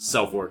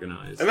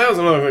self-organized. And that was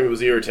another thing that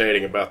was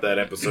irritating about that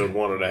episode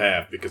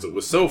 1.5, because it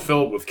was so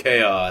filled with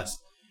chaos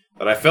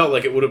that I felt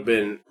like it would have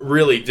been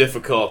really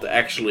difficult to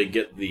actually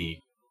get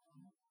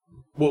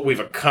what we've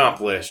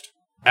accomplished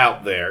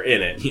out there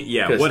in it.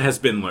 Yeah, what has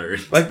been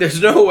learned. Like,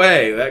 there's no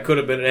way that could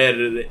have been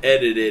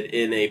edited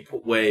in a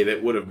way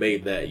that would have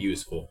made that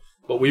useful.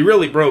 But we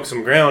really broke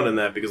some ground in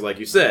that because, like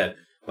you said,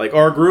 like,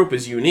 our group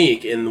is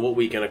unique in what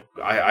we can,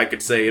 I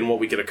could say, in what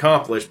we can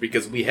accomplish,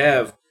 because we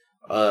have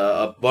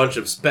a bunch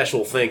of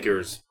special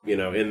thinkers,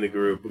 in the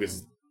group,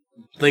 because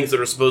things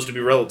that are supposed to be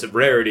relative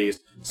rarities,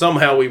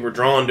 somehow we were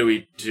drawn to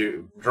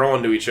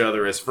each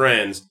other as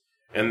friends.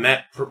 And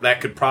that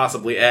could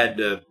possibly add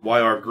to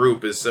why our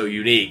group is so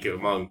unique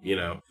among,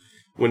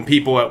 when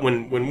people,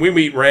 when we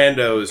meet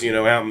randos,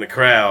 out in the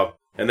crowd,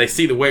 and they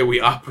see the way we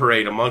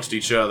operate amongst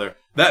each other,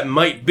 that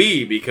might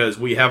be because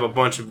we have a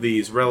bunch of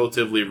these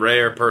relatively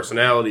rare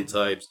personality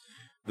types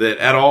that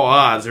at all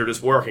odds are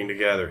just working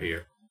together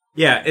here.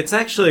 Yeah, it's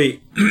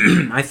actually,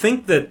 I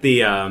think that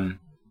the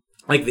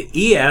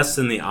ES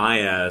and the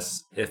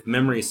IS, if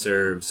memory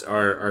serves,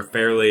 are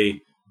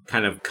fairly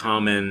kind of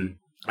common,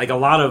 like a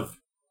lot of,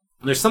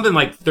 there's something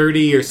like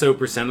 30 or so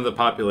 % of the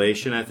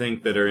population, I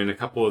think, that are in a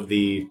couple of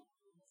the,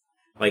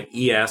 like,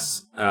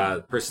 ES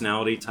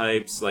personality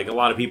types. Like, a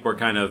lot of people are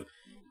kind of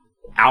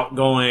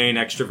outgoing,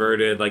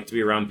 extroverted, like to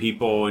be around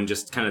people and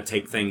just kind of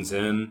take things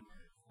in.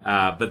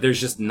 But there's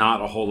just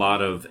not a whole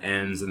lot of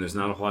N's and there's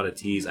not a whole lot of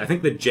T's. I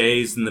think the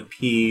J's and the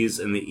P's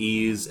and the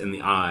E's and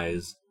the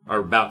I's are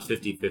about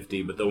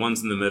 50-50, but the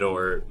ones in the middle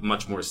are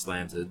much more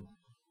slanted.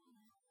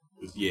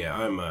 Yeah,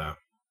 I'm,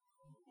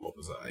 what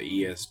was I,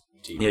 ESTP?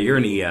 Yeah, you're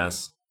an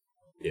ES.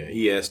 Yeah,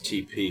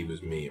 ESTP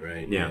was me,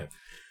 right? Yeah.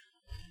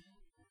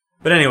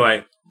 But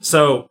anyway,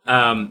 so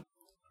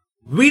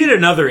we did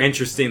another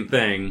interesting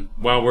thing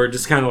while we're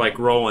just kind of like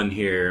rolling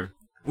here,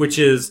 which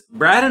is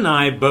Brad and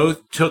I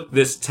both took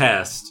this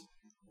test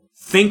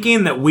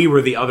thinking that we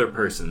were the other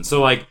person.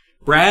 So, like,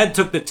 Brad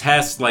took the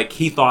test like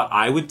he thought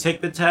I would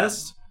take the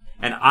test,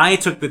 and I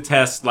took the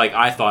test like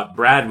I thought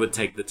Brad would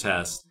take the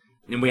test.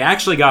 And we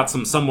actually got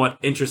some somewhat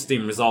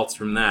interesting results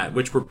from that,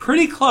 which were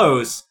pretty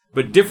close,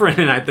 but different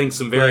in, I think,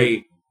 some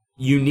very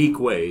unique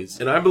ways.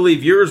 And I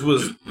believe yours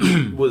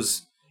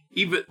was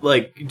even,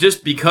 like,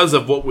 just because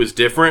of what was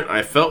different,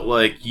 I felt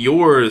like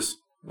yours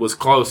was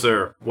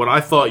closer. What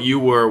I thought you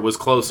were was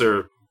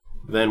closer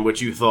than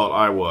what you thought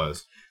I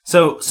was.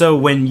 So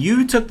when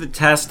you took the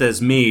test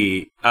as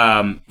me,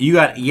 you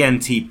got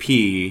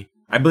ENTP.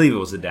 I believe it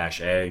was a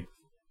 -A.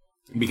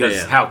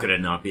 Because how could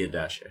it not be a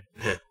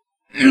 -A?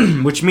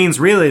 Which means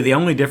really the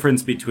only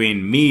difference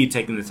between me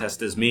taking the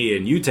test as me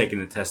and you taking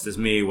the test as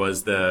me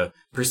was the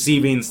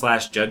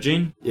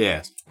perceiving/judging.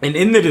 Yeah. And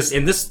in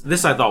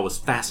this I thought was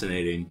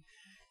fascinating.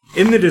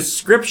 In the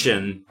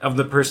description of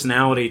the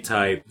personality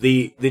type,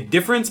 the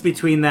difference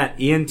between that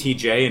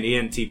ENTJ and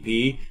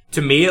ENTP,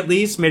 to me at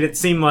least, made it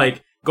seem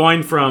like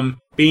going from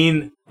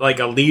being like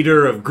a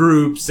leader of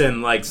groups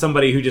and like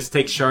somebody who just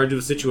takes charge of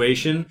a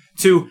situation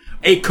to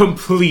a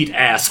complete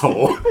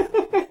asshole.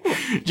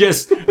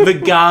 Just the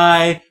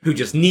guy who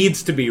just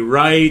needs to be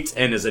right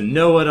and is a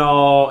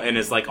know-it-all and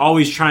is like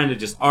always trying to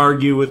just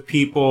argue with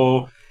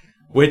people,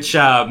 which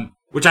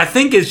I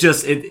think is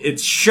just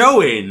it's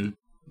showing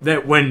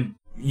that when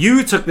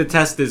you took the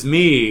test as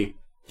me,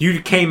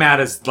 you came out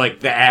as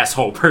like the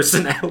asshole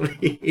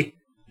personality.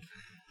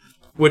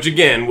 Which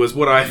again was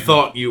what I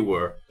thought you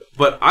were.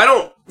 But I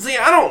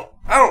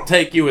don't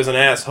take you as an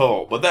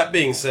asshole. But that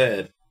being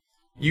said,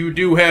 you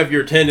do have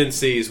your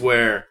tendencies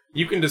where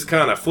you can just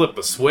kind of flip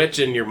a switch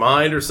in your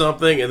mind or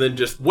something, and then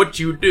just what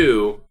you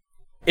do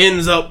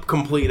ends up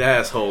complete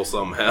asshole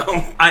somehow.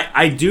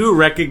 I do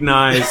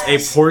recognize a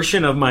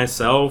portion of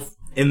myself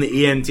in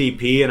the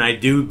ENTP, and I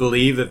do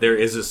believe that there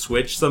is a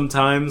switch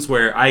sometimes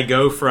where I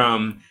go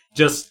from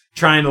just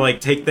trying to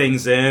like take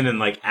things in and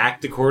like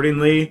act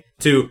accordingly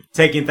to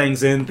taking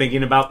things in,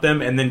 thinking about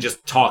them, and then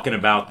just talking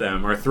about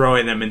them or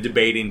throwing them and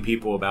debating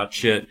people about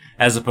shit,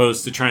 as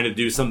opposed to trying to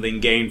do something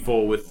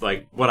gainful with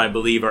like what I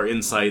believe are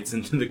insights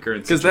into the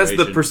current situation. Because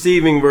that's the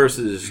perceiving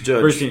versus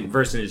judging.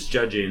 Versus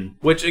judging.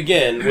 Which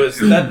again was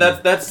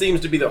that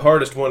seems to be the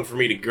hardest one for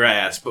me to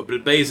grasp.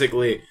 But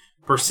basically,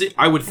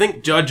 I would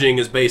think judging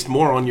is based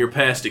more on your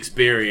past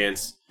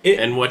experience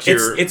and what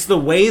you're... It's the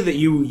way that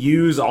you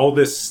use all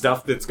this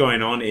stuff that's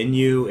going on in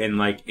you and,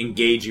 like,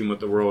 engaging with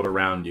the world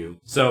around you.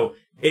 So,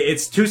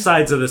 it's two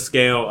sides of the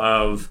scale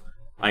of,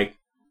 like,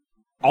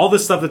 all the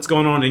stuff that's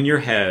going on in your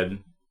head.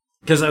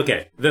 Because,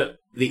 okay, the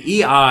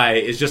EI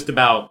is just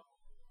about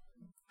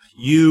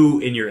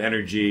you and your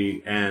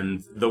energy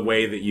and the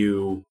way that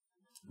you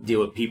deal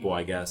with people,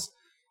 I guess.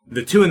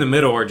 The two in the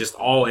middle are just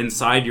all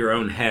inside your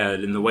own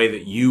head and the way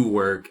that you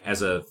work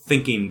as a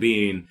thinking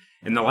being.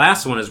 And the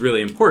last one is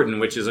really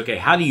important, which is, okay,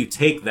 how do you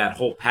take that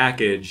whole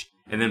package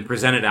and then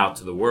present it out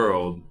to the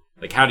world?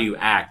 Like, how do you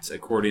act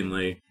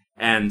accordingly?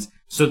 And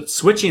so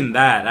switching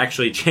that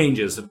actually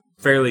changes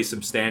fairly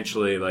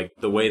substantially, like,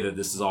 the way that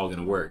this is all going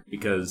to work.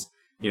 Because,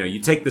 you know, you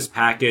take this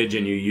package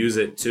and you use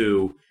it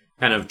to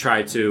kind of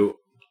try to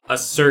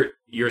assert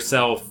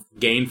yourself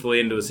gainfully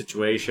into a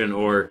situation,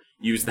 or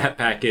use that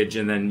package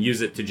and then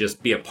use it to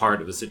just be a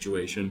part of a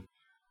situation.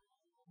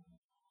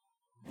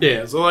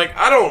 Yeah, so, like,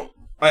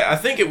 I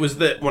think it was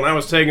that when I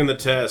was taking the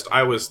test,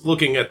 I was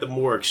looking at the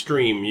more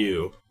extreme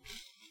you,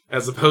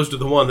 as opposed to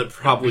the one that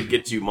probably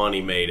gets you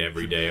money made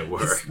every day at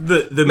work.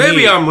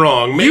 Maybe I'm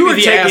wrong. Maybe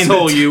the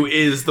asshole you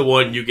is the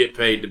one you get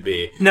paid to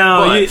be.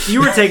 No, you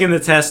were taking the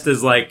test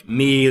as, like,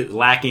 me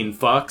lacking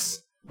fucks.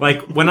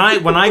 Like, when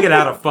I get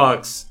out of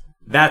fucks,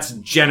 that's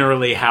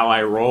generally how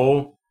I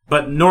roll.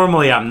 But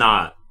normally I'm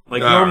not.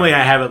 Like, normally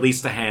I have at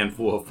least a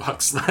handful of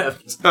fucks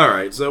left.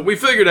 Alright, so we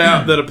figured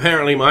out that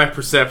apparently my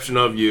perception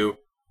of you,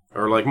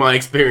 or, like, my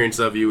experience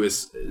of you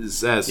is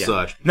as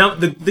such. Now,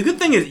 the good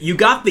thing is, you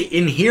got the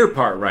in here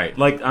part right.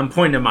 Like, I'm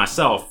pointing at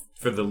myself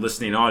for the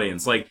listening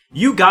audience. Like,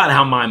 you got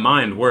how my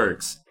mind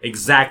works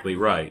exactly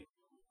right.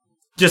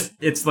 Just,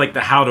 it's like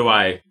the how do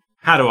I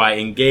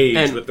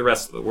engage with the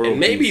rest of the world. And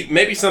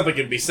maybe something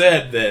could be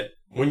said that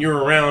when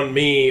you're around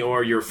me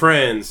or your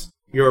friends,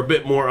 you're a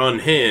bit more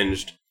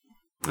unhinged.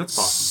 That's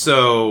possible.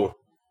 So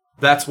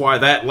that's why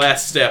that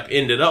last step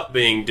ended up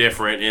being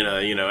different in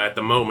a, you know, at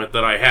the moment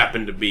that I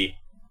happened to be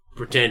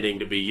pretending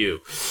to be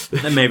you.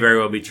 That may very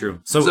well be true.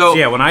 So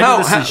yeah, when I do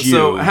this as you...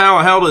 So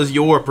how does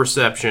your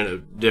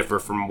perception differ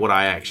from what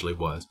I actually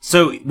was?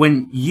 So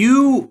when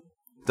you...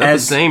 Is that the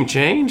same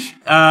change?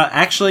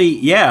 Actually,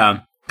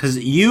 yeah.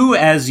 Because you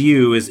as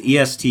you is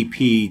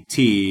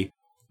ESTPT.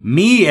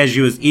 Me as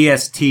you is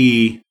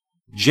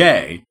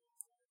ESTJ.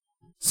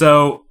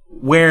 So...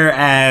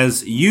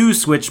 Whereas you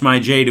switched my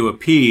J to a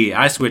P,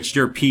 I switched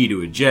your P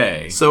to a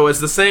J. So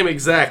it's the same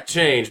exact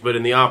change, but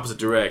in the opposite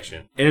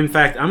direction. And in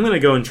fact, I'm going to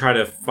go and try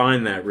to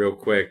find that real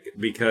quick,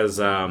 because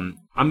I'm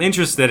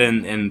interested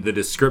in the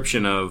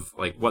description of,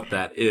 like, what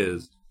that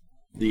is.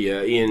 The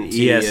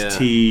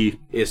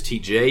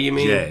ESTJ, you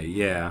mean? J,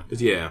 yeah.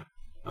 Yeah.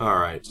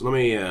 Alright, so let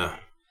me...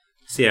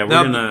 So yeah, we're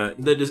gonna...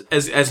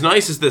 As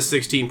nice as this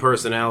 16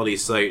 personality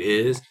site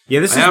is... Yeah,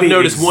 this is the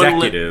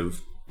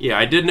executive... Yeah,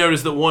 I did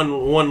notice that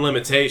one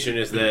limitation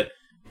is that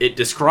it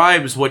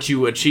describes what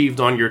you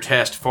achieved on your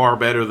test far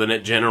better than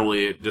it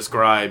generally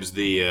describes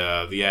the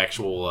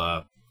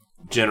actual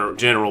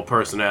general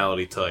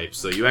personality type.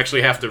 So you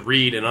actually have to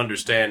read and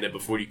understand it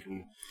before you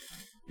can,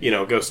 you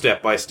know, go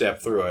step by step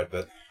through it.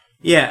 But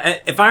yeah,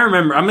 if I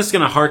remember, I'm just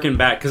gonna harken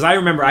back because I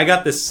remember I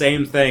got this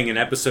same thing in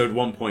episode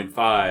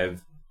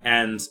 1.5,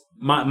 and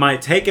my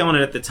take on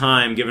it at the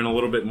time, given a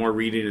little bit more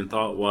reading and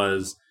thought,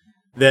 was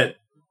that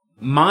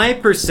my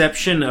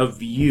perception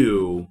of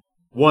you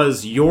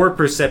was your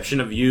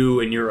perception of you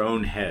in your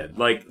own head.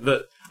 Like,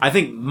 I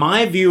think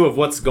my view of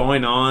what's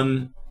going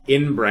on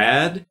in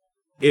Brad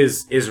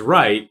is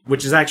right,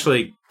 which is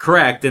actually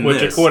correct in this.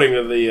 Which, according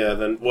to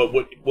the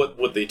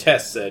what the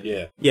test said,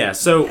 yeah. Yeah.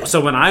 So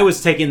when I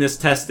was taking this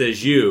test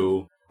as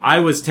you, I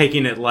was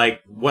taking it like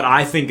what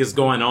I think is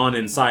going on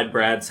inside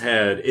Brad's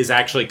head is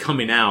actually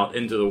coming out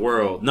into the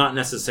world, not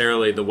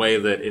necessarily the way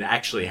that it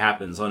actually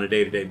happens on a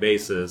day-to-day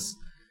basis.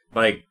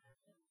 Like,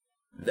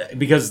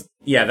 because,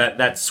 yeah,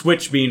 that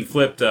switch being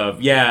flipped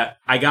of, yeah,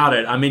 I got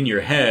it, I'm in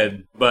your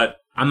head, but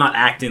I'm not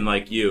acting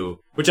like you.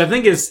 Which I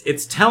think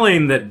it's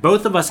telling that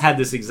both of us had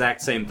this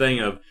exact same thing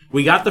of,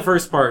 we got the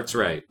first parts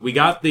right. We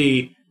got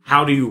the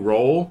how do you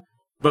roll,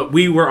 but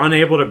we were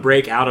unable to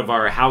break out of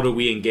our how do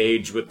we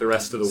engage with the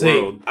rest of the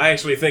world. I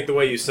actually think the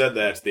way you said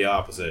that's the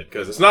opposite,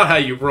 because it's not how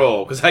you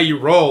roll, because how you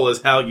roll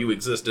is how you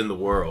exist in the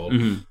world.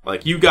 Mm-hmm.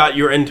 Like, you got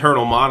your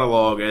internal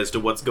monologue as to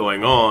what's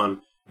going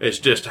on, it's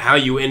just how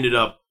you ended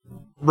up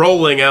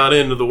rolling out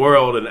into the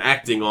world and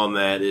acting on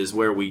that is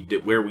where we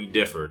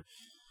differed.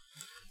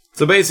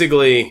 So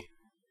basically,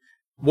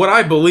 what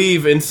I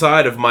believe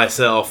inside of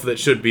myself that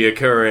should be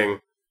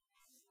occurring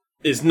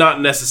is not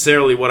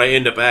necessarily what I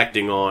end up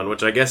acting on,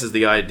 which I guess is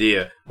the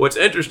idea. What's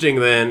interesting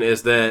then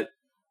is that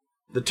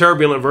the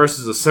turbulent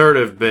versus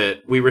assertive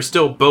bit, we were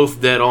still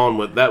both dead on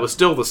with. That was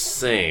still the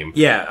same.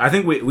 Yeah, I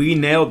think we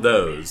nailed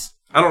those.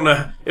 I don't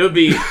know. It would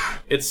be...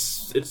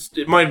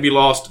 It might be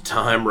lost to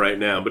time right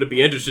now, but it'd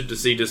be interesting to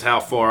see just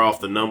how far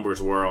off the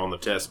numbers were on the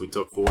test we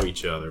took for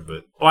each other.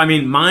 But well, I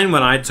mean, mine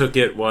when I took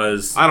it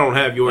was... I don't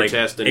have your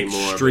test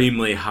anymore.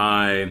 Extremely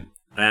high.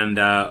 And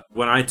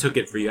when I took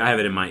it for you, I have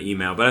it in my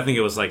email, but I think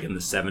it was like in the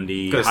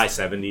high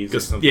 70s or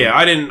something. Yeah,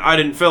 I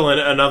didn't fill in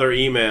another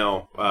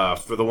email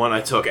for the one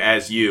I took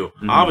as you.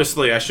 Mm-hmm.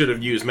 Obviously, I should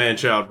have used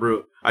Manchild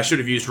Brew. I should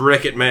have used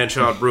Rick at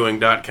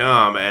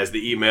manchildbrewing.com as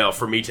the email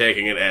for me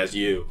taking it as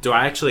you. Do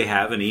I actually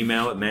have an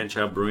email at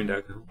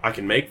manchildbrewing.com? I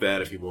can make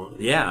that if you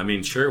want. Yeah, I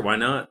mean, sure, why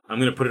not? I'm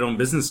going to put it on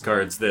business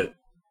cards that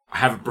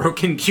have a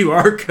broken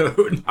QR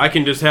code. I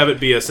can just have it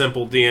be a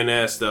simple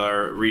DNS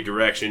or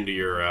redirection to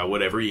your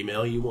whatever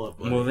email you want.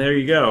 Buddy. Well, there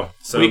you go.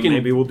 So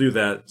maybe we'll do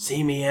that.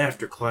 See me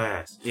after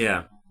class.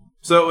 Yeah.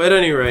 So at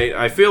any rate,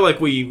 I feel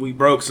like we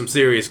broke some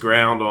serious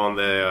ground on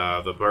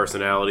the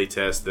personality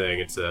test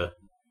thing.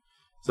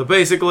 So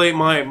basically,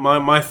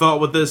 my thought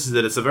with this is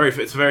that it's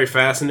very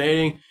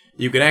fascinating.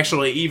 You can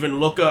actually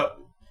even look up,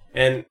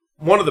 and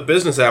one of the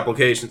business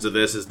applications of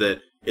this is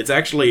that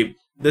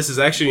this is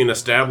actually an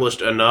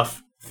established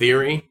enough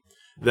theory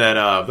that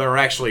there are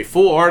actually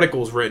full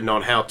articles written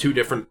on how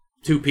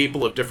two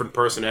people of different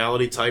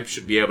personality types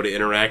should be able to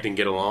interact and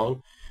get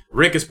along.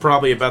 Rick is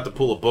probably about to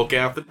pull a book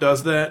out that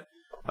does that.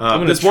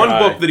 This one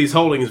book that he's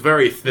holding is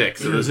very thick,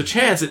 so there's a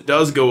chance it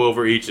does go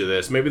over each of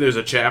this. Maybe there's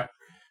a chapter,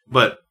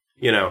 but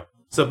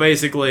So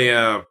basically,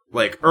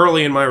 like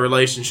early in my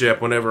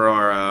relationship,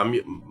 whenever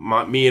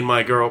me and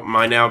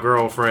my now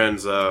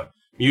girlfriend's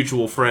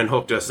mutual friend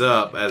hooked us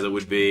up, as it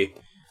would be,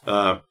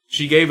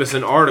 she gave us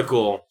an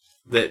article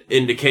that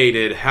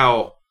indicated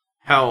how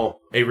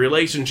a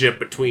relationship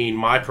between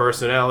my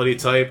personality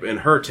type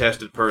and her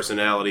tested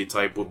personality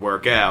type would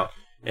work out.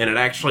 And it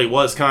actually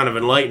was kind of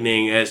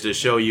enlightening as to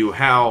show you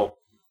how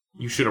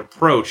you should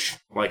approach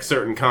like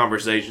certain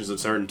conversations and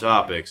certain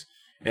topics.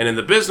 And in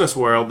the business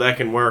world, that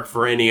can work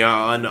for any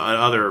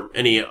another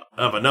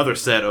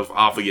set of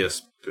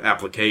obvious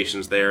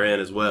applications therein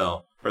as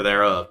well, or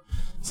thereof.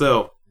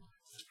 So,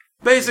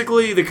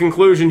 basically, the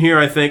conclusion here,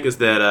 I think, is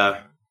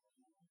that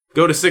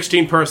go to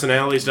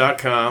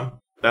 16personalities.com.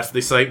 That's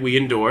the site we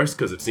endorse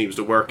because it seems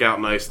to work out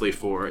nicely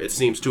it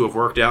seems to have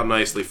worked out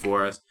nicely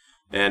for us.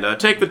 And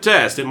take the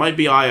test. It might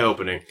be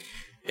eye-opening.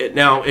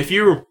 If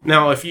you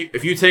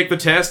take the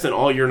test and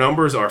all your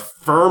numbers are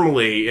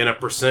firmly in a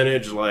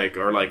percentage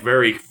or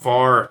very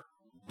far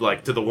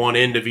to the one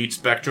end of each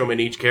spectrum in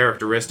each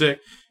characteristic,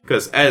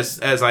 because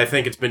as I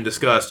think it's been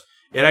discussed,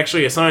 it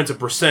actually assigns a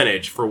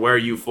percentage for where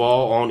you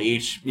fall on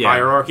each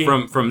hierarchy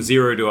from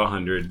 0 to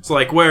 100. It's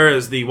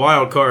whereas the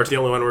wild card's the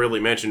only one really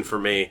mentioned for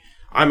me.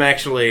 I'm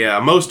actually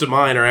most of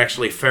mine are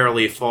actually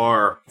fairly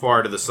far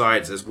to the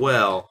sides as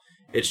well.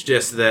 It's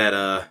just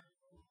that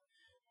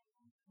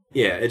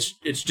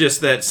it's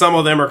just that some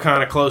of them are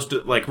kind of close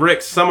to,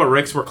 Rick, some of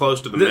Rick's were close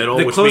to the middle,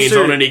 which means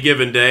on any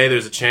given day,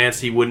 there's a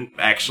chance he wouldn't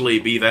actually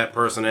be that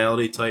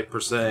personality type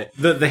per se.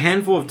 The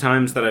handful of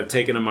times that I've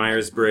taken a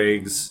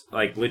Myers-Briggs,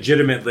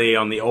 legitimately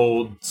on the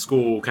old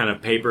school kind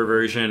of paper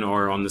version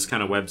or on this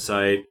kind of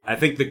website, I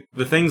think the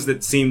things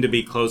that seem to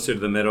be closer to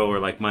the middle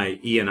are my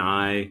E and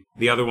I.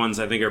 The other ones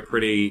I think are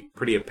pretty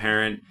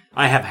apparent.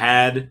 I have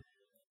had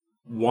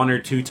one or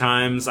two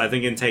times, I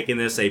think, in taking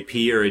this, a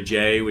P or a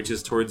J, which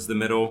is towards the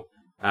middle.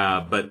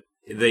 But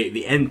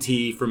the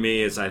NT for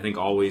me is, I think,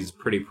 always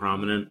pretty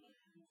prominent.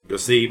 You'll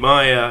see,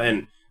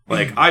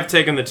 I've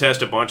taken the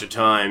test a bunch of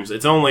times.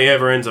 It's only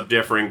ever ends up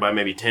differing by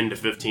maybe 10 to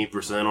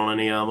 15% on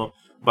any of them.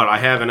 But I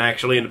haven't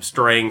actually ended up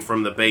straying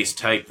from the base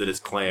type that it's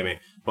claiming.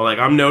 But,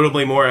 I'm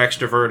notably more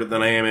extroverted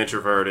than I am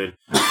introverted.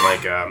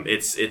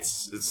 It's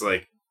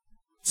 73%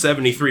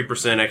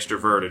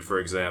 extroverted, for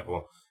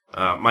example.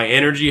 My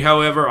energy,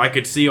 however, I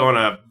could see on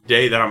a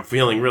day that I'm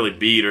feeling really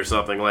beat or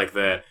something like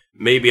that,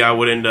 maybe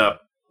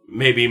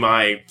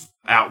my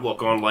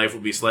outlook on life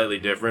would be slightly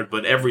different,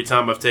 but every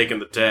time I've taken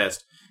the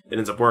test, it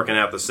ends up working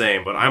out the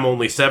same. But I'm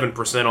only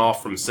 7%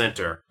 off from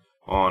center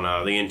on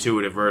the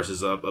intuitive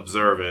versus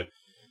observant.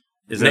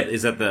 Is that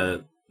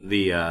the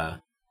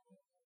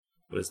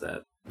what is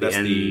that? That's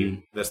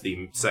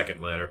the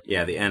second letter.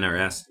 Yeah, the N or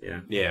S,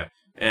 yeah. Yeah.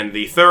 And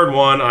the third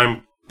one,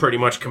 I'm pretty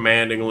much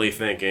commandingly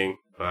thinking.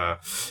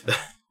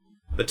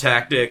 The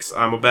tactics,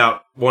 I'm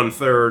about one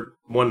third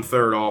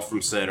off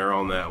from center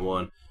on that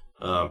one.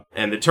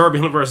 And the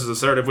turbulent versus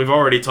assertive, we've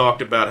already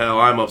talked about how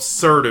I'm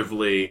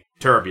assertively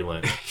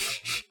turbulent.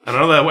 I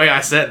know that way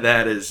I said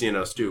that is,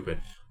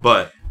 stupid.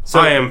 But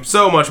I am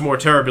so much more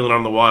turbulent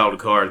on the wild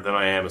card than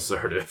I am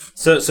assertive.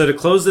 So to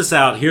close this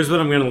out, here's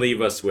what I'm going to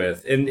leave us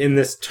with. In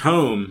this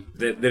tome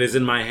that is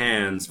in my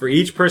hands, for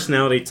each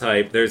personality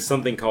type, there's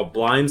something called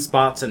blind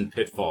spots and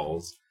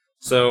pitfalls.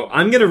 So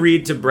I'm going to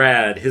read to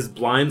Brad his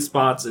blind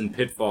spots and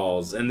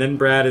pitfalls, and then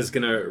Brad is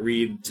going to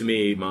read to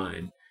me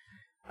mine.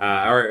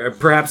 Or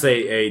perhaps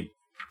a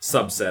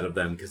subset of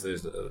them, because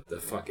there's a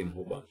fucking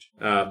whole bunch.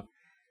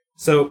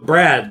 So,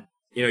 Brad,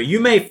 you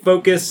may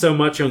focus so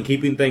much on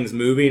keeping things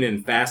moving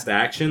and fast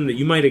action that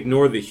you might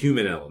ignore the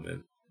human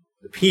element,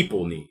 the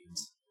people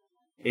needs.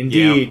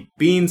 Indeed,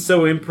 being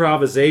so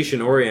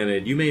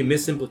improvisation-oriented, you may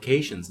miss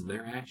implications of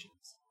their actions.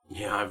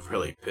 Yeah, I've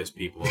really pissed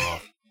people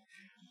off.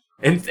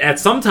 And at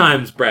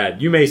sometimes,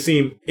 Brad, you may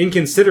seem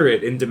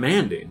inconsiderate and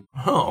demanding.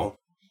 Oh.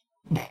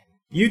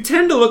 You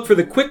tend to look for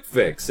the quick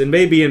fix and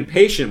may be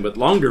impatient with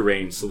longer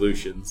range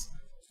solutions.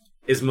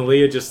 Is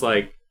Malia just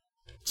like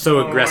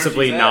so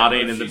aggressively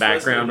nodding in the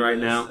background right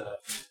now?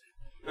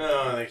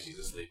 No, I think she's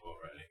asleep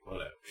already.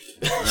 Whatever.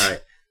 All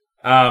right.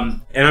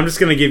 And I'm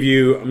gonna give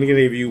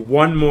you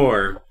one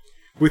more.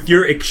 With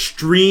your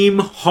extreme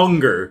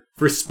hunger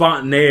for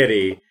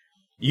spontaneity,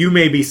 you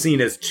may be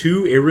seen as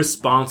too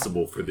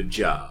irresponsible for the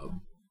job.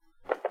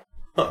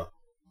 Huh.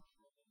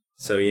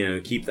 So,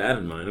 keep that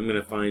in mind. I'm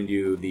going to find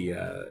you the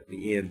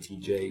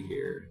ENTJ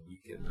here.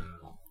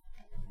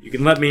 You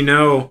can let me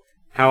know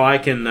how I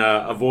can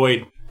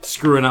avoid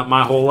screwing up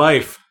my whole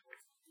life.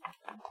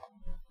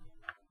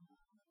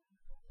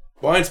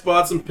 Blind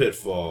spots and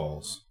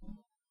pitfalls.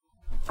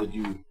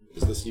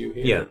 Is this you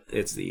here? Yeah,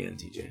 it's the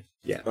ENTJ.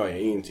 Yeah. Oh, yeah,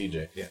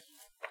 ENTJ. Yeah.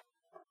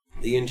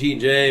 The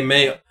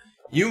ENTJ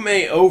you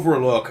may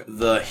overlook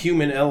the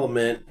human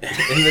element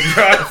in the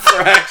drive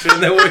for action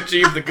that will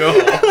achieve the goal.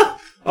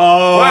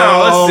 Oh,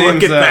 wow,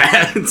 look at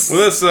that.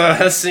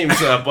 This seems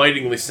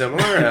bitingly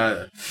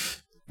similar.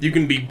 You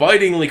can be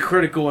bitingly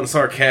critical and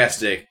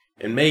sarcastic,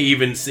 and may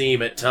even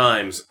seem at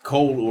times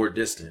cold or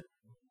distant.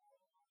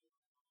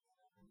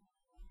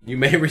 You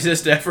may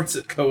resist efforts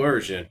at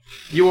coercion.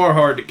 You are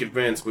hard to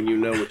convince when you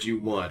know what you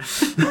want.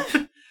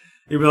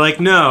 You'll be like,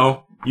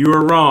 no, you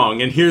were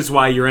wrong, and here's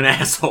why you're an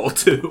asshole,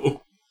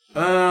 too.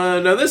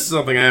 Now this is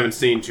something I haven't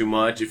seen too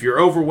much. If you're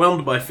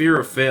overwhelmed by fear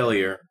of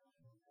failure,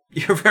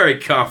 you're very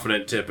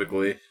confident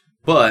typically.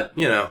 But,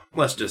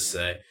 let's just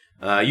say,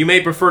 you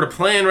may prefer to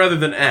plan rather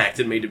than act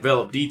and may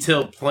develop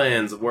detailed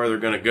plans of where they're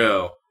going to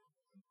go.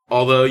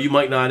 Although you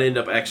might not end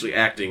up actually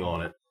acting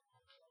on it.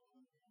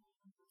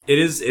 It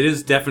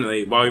is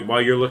definitely,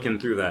 while you're looking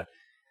through that,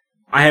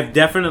 I have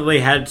definitely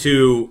had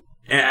to,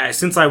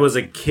 since I was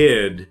a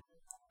kid,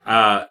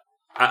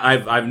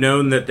 I've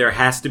known that there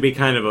has to be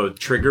kind of a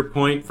trigger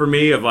point for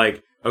me of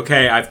like,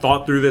 okay, I've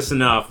thought through this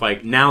enough,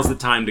 like, now's the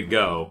time to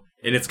go.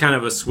 And it's kind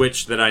of a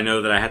switch that I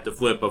know that I have to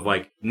flip of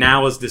like,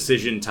 now is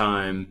decision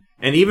time.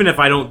 And even if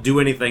I don't do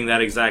anything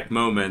that exact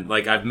moment,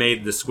 like I've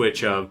made the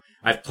switch of,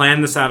 I've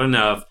planned this out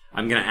enough,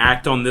 I'm going to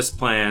act on this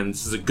plan,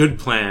 this is a good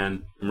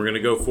plan, and we're going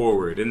to go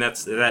forward. And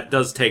that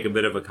does take a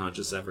bit of a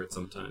conscious effort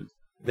sometimes.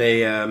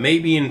 They may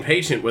be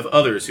impatient with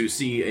others who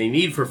see a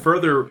need for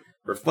further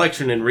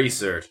reflection and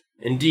research.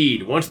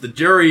 Indeed, once the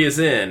jury is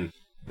in,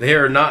 they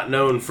are not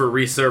known for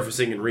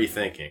resurfacing and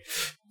rethinking.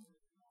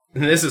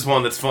 And this is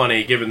one that's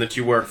funny, given that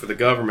you work for the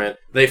government.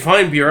 They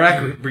find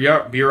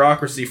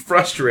bureaucracy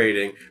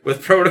frustrating,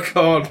 with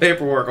protocol and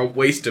paperwork a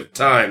waste of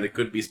time that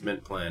could be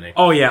spent planning.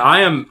 Oh yeah, I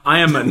am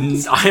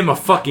a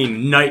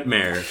fucking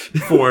nightmare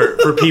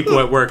for people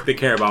at work that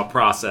care about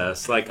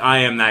process. Like, I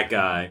am that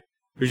guy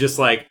who's just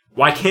like,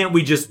 why can't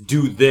we just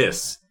do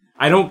this?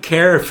 I don't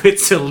care if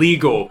it's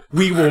illegal.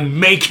 We will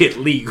make it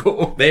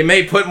legal. They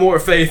may put more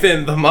faith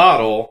in the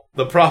model,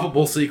 the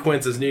probable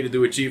sequences needed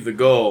to achieve the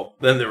goal,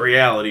 than the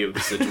reality of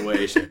the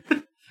situation.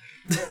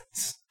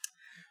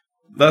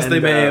 Thus,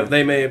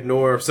 they may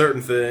ignore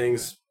certain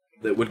things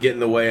that would get in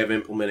the way of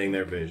implementing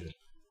their vision.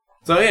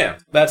 So yeah,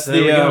 that's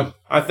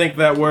I think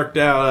that worked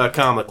out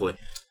comically.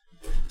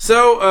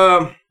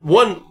 So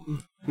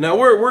now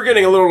we're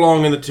getting a little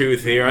long in the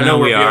tooth here. I know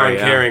we're beyond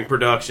Caring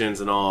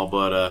Productions and all,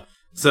 but.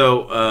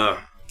 So,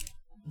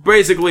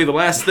 basically, the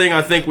last thing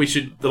I think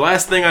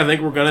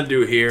we're gonna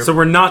do here. So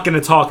we're not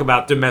gonna talk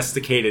about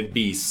domesticated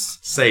beasts.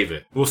 Save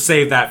it. We'll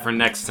save that for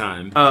next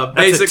time.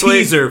 Basically, that's a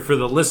teaser for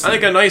the listener. I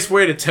think a nice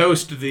way to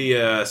toast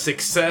the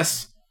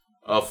success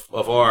of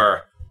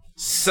our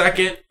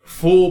second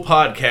full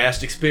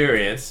podcast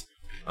experience,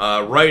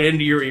 right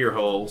into your ear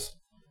holes,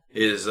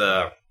 is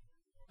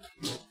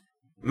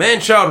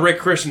man-child Rick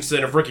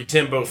Christensen of Ricky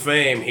Timbo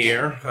fame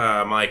here,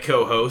 my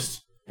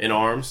co-host in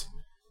arms.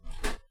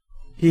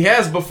 He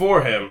has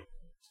before him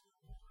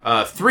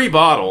 3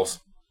 bottles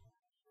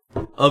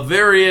of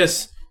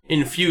various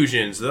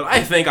infusions that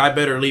I think I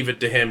better leave it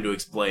to him to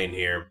explain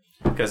here.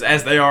 Because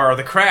as they are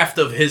the craft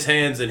of his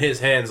hands and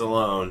his hands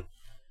alone,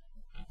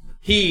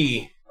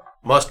 he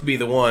must be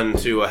the one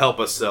to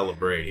help us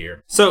celebrate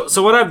here. So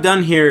what I've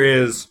done here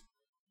is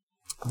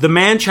the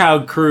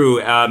Man-Child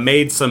crew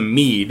made some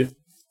mead,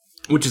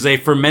 which is a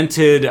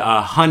fermented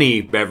honey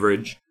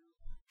beverage.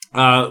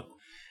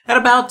 At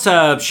about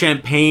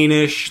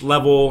champagne-ish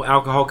level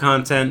alcohol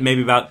content,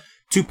 maybe about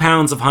 2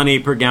 pounds of honey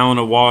per gallon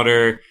of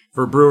water.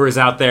 For brewers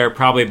out there,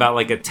 probably about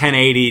like a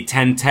 1080,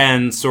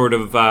 1010 sort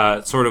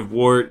of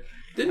wort.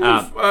 Didn't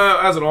we,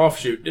 as an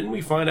offshoot, didn't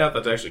we find out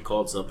that's actually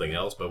called something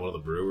else by one of the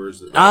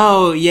brewers?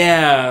 Oh,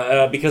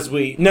 yeah, because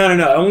No,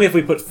 only if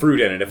we put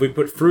fruit in it. If we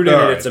put fruit in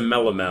it, it's a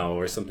melomel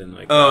or something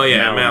like that. Oh,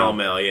 yeah,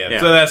 melomel, yeah.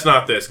 So that's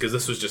not this, because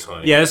this was just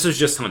honey. Yeah, this was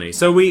just honey.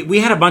 So we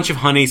had a bunch of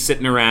honey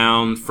sitting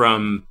around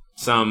from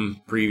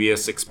some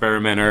previous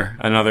experiment or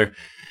another,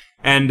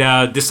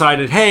 and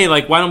decided, hey,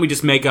 like, why don't we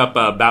just make up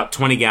about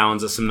 20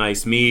 gallons of some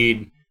nice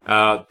mead,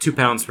 2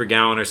 pounds per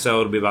gallon or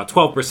so. It'll be about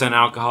 12%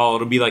 alcohol.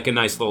 It'll be like a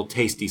nice little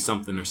tasty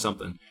something or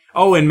something.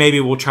 Oh, and maybe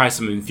we'll try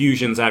some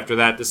infusions after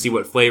that to see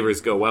what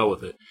flavors go well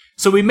with it.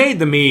 So we made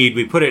the mead,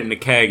 we put it in a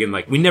keg, and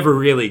we never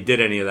really did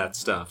any of that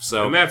stuff.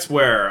 So And that's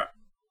where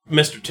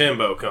Mr.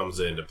 Timbo comes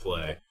into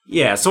play.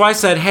 yeah, so I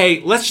said,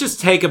 hey, let's just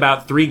take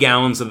about 3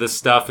 gallons of this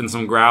stuff and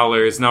some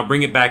growlers, and I'll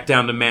bring it back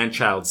down to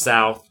Manchild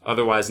South,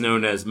 otherwise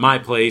known as my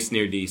place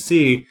near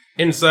D.C.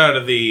 Inside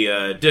of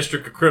the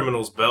District of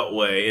Criminals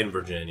Beltway in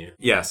Virginia.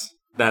 Yes,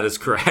 that is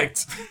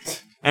correct.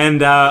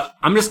 And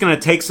I'm just going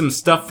to take some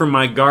stuff from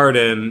my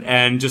garden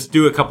and just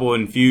do a couple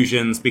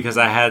infusions because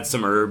I had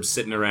some herbs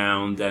sitting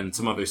around and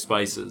some other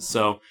spices.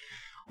 So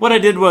what I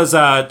did was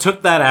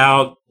took that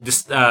out,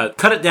 just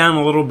cut it down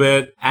a little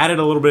bit, added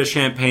a little bit of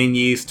champagne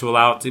yeast to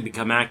allow it to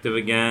become active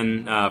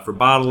again for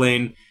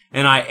bottling,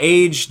 and I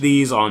aged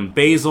these on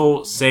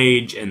basil,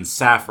 sage, and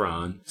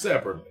saffron.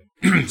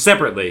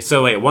 Separately.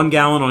 So 1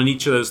 gallon on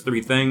each of those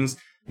 3 things.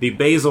 The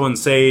basil and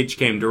sage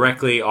came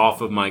directly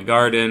off of my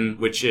garden,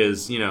 which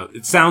is,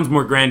 it sounds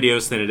more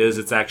grandiose than it is.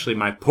 It's actually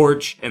my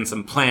porch and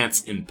some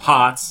plants in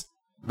pots.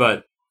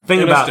 But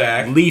thing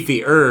about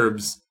leafy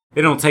herbs,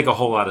 they don't take a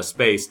whole lot of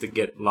space to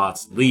get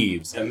lots of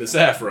leaves. And the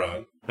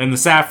saffron. And the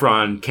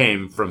saffron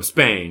came from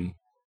Spain.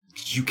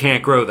 You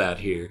can't grow that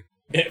here.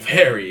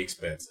 Very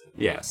expensive.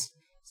 Yes.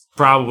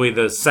 Probably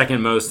the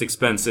second most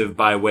expensive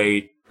by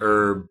weight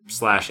herb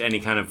 /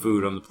 any kind of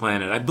food on the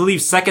planet. I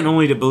believe second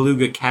only to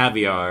beluga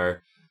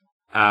caviar.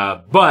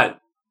 But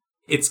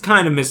it's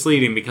kind of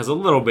misleading because a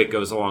little bit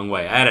goes a long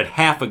way. I added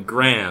 0.5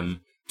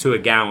 gram to a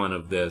gallon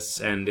of this,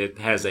 and it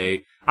has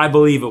I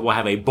believe it will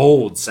have a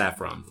bold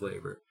saffron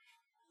flavor.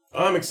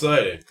 I'm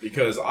excited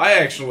because I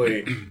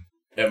actually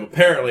am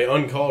apparently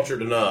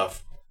uncultured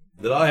enough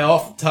that I,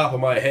 off the top of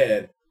my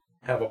head,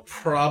 have a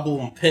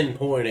problem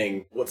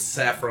pinpointing what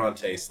saffron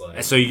tastes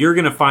like. So you're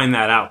going to find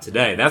that out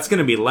today. That's going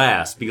to be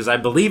last because I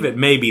believe it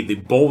may be the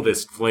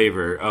boldest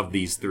flavor of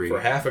these 3.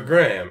 For 0.5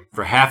 gram.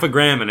 For 0.5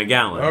 gram in a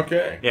gallon.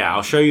 Okay. Yeah,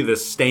 I'll show you the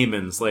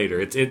stamens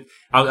later.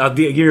 I'll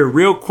give you a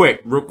real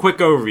quick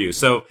overview.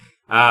 So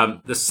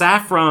the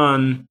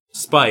saffron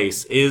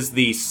spice is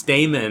the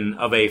stamen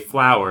of a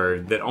flower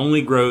that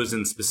only grows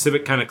in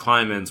specific kind of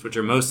climates, which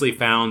are mostly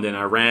found in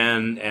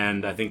Iran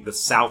and I think the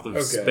south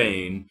of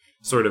Spain.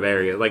 Sort of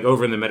area,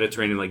 over in the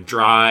Mediterranean,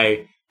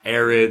 dry,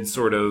 arid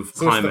sort of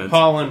climates. It's the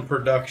pollen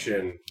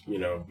production,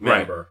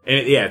 member. Right.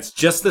 And it's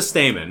just the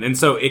stamen. And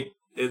so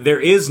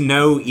there is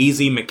no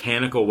easy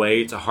mechanical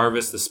way to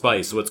harvest the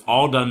spice, so it's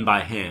all done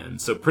by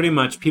hand. So pretty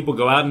much people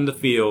go out in the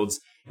fields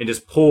and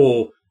just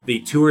pull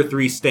the 2 or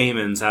 3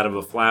 stamens out of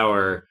a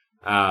flower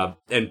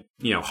and,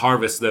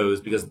 harvest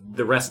those because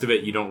the rest of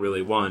it you don't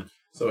really want.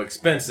 So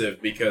expensive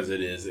because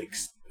it is,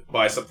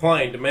 by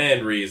supply and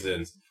demand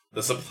reasons,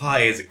 the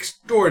supply is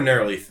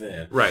extraordinarily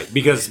thin. Right,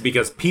 because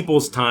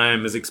people's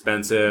time is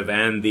expensive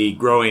and the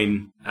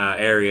growing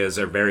areas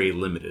are very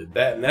limited.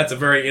 That's a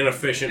very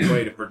inefficient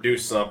way to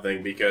produce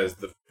something because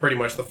pretty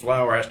much the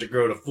flower has to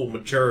grow to full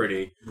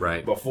maturity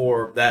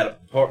before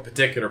that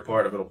particular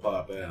part of it will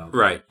pop out.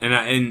 Right, and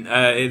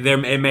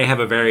it may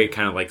have a very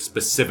kind of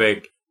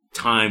specific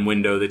time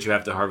window that you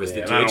have to harvest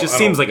it to. It just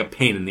seems like a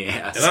pain in the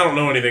ass. And I don't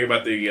know anything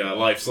about the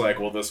life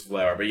cycle of this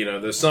flower, but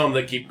there's some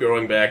that keep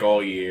growing back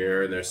all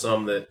year, and there's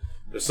some that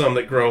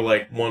grow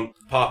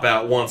pop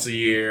out once a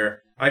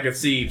year. I could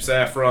see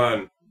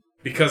saffron,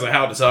 because of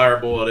how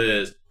desirable it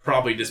is,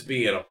 probably just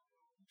being a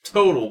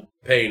total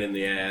pain in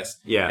the ass.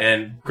 Yeah.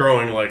 And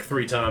growing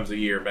 3 times a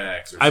year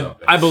max or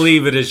something. I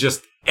believe it is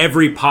just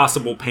every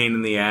possible pain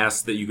in the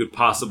ass that you could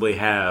possibly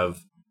have.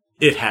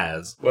 It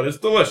has. But it's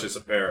delicious,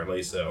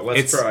 apparently, so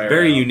let's try it. It's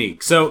very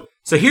unique. So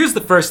here's the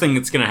first thing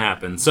that's going to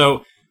happen.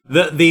 So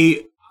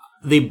the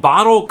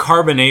bottle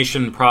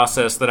carbonation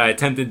process that I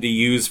attempted to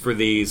use for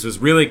these was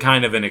really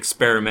kind of an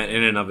experiment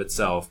in and of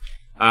itself.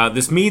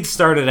 This mead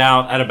started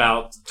out at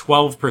about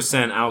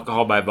 12%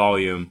 alcohol by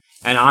volume,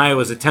 and I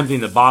was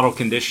attempting to bottle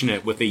condition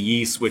it with a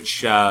yeast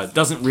which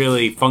doesn't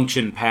really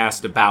function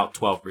past about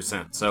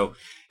 12%. So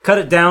cut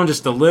it down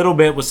just a little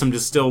bit with some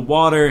distilled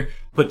water,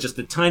 put just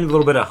a tiny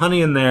little bit of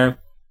honey in there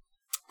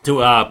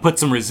to put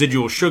some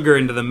residual sugar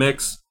into the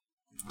mix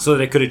so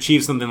that it could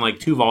achieve something like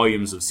 2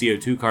 volumes of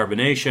CO2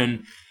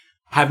 carbonation.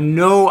 Have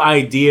no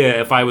idea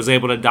if I was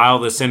able to dial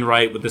this in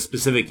right with the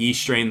specific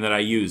yeast strain that I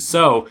used.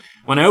 So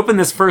when I open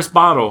this first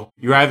bottle,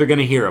 you're either going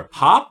to hear a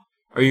pop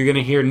or you're going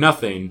to hear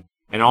nothing,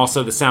 and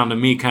also the sound of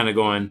me kind of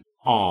going,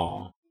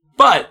 "Aw."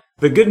 But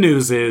the good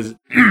news is,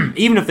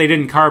 even if they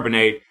didn't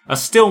carbonate, a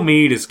still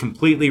mead is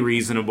completely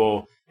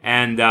reasonable,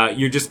 and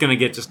you're just going to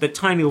get just a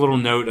tiny little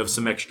note of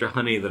some extra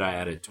honey that I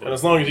added to it. And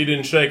as long as you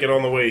didn't shake it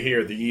on the way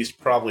here, the yeast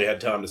probably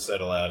had time to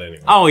settle out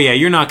anyway. Oh, yeah,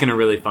 you're not going to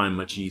really find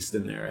much yeast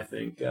in there, I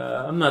think.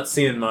 I'm not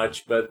seeing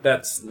much, but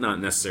that's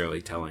not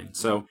necessarily telling.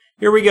 So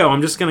here we go.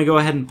 I'm just going to go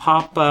ahead and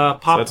pop the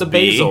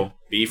basil.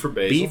 B for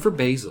basil. B for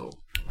basil.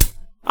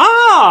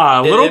 Ah!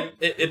 Ah, a little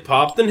It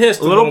popped and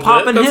hissed a little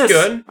pop bit. and That's hiss.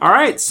 good. All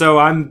right, so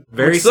I'm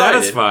very excited.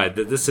 satisfied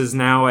that this is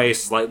now a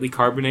slightly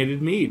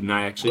carbonated mead, and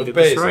I actually With did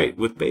this basil. right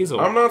with basil.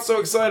 I'm not so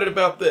excited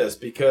about this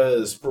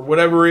because, for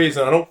whatever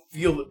reason, I don't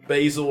feel that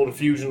basil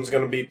infusion is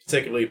going to be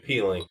particularly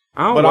appealing.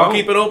 Oh, But well, I'll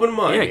keep an open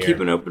mind. Yeah, here. keep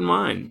an open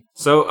mind.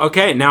 So,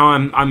 okay, now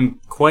I'm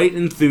quite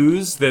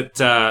enthused that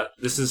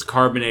this is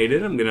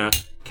carbonated. I'm gonna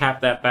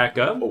cap that back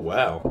up. Oh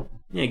wow!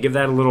 Yeah, give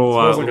that a little.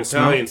 Smells like little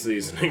smell. Italian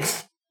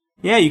seasonings.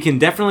 Yeah, you can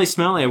definitely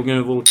smell it. We're gonna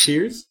have a little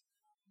cheers.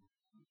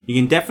 You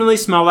can definitely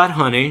smell that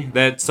honey.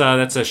 That's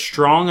a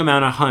strong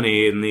amount of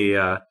honey in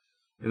the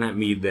in that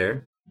mead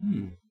there.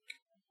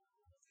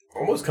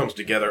 Almost comes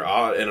together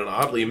in an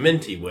oddly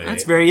minty way.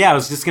 That's very, yeah, I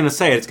was just going to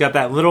say, it's got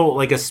that little,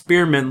 like a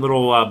spearmint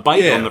little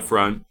bite Yeah. on the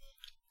front.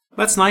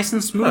 That's nice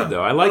and smooth,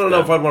 though. I like that. I don't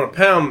know if I'd want to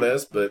pound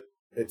this, but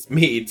it's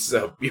mead,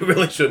 so you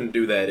really shouldn't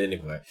do that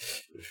anyway.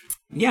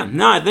 Yeah,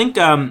 no, I think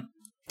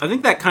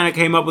that kind of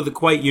came up with a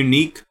quite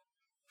unique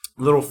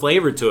little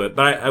flavor to it.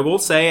 But I will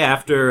say,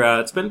 after,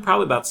 it's been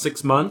probably about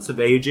 6 months of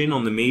aging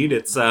on the mead,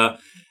 it's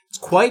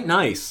quite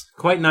nice.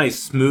 Quite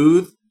nice.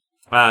 Smooth.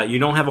 You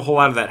don't have a whole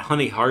lot of that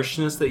honey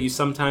harshness that you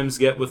sometimes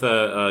get with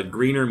a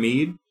greener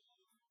mead.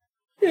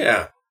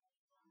 Yeah.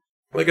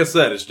 Like I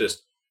said, it's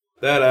just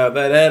that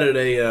added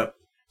a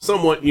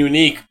somewhat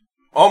unique,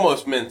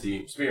 almost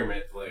minty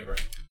spearmint flavor.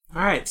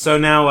 All right, so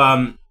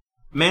now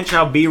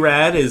Manchild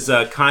B-Rad is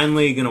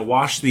kindly going to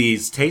wash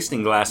these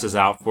tasting glasses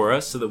out for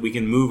us so that we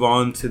can move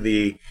on to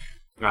the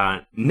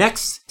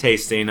next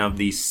tasting of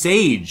the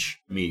Sage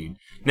mead.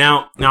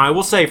 Now I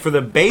will say, for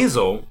the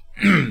basil,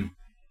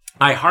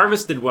 I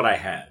harvested what I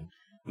had,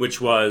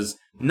 which was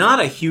not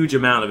a huge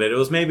amount of it. It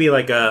was maybe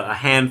like a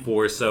handful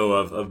or so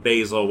of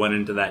basil went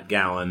into that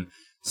gallon.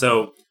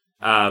 So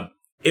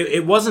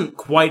it wasn't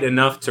quite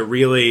enough to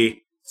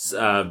really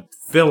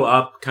fill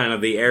up kind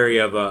of the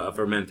area of a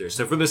fermenter.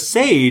 So for the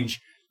sage,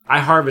 I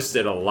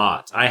harvested a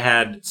lot. I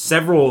had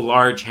several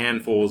large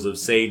handfuls of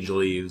sage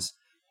leaves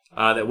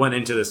that went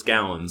into this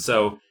gallon.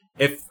 So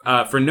if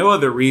for no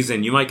other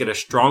reason, you might get a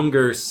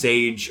stronger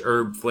sage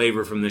herb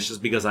flavor from this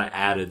just because I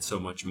added so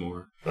much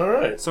more. All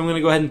right. So I'm going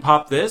to go ahead and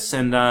pop this,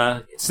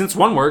 and since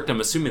one worked,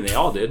 I'm assuming they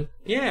all did.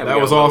 Yeah,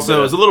 That was also,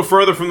 it was a little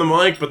further from the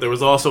mic, but there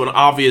was also an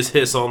obvious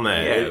hiss on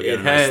that. Yeah, it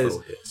has.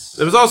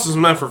 There was also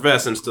some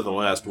effervescence to the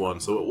last one,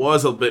 so it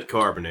was a bit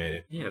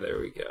carbonated. Yeah, there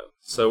we go.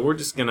 So we're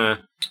just going to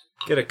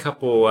get a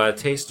couple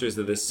tasters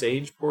of this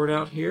sage poured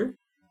out here.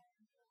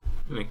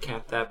 I'm going to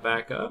cap that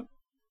back up.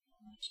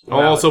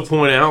 I'll also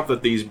point out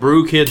that these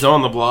Brew Kids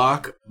on the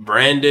Block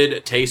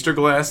branded taster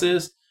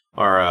glasses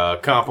are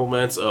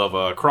compliments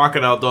of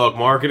Crocodile Dog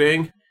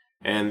Marketing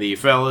and the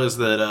fellas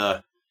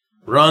that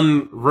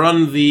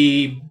run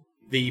the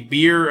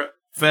beer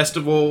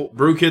festival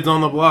Brew Kids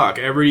on the Block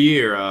every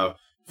year,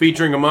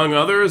 featuring among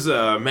others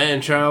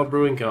Man-Child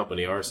Brewing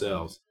Company,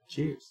 ourselves.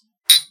 Cheers.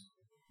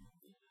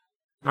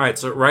 All right,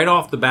 so right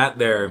off the bat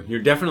there,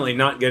 you're definitely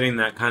not getting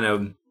that kind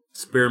of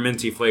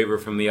spearminty flavor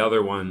from the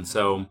other one.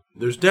 So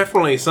there's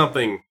definitely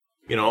something,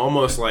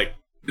 almost like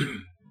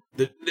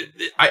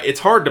it's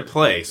hard to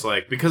place.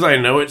 Like, because I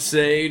know it's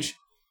sage,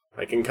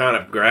 I can kind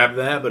of grab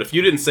that. But if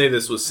you didn't say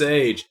this was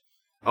sage,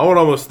 I would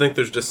almost think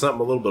there's just something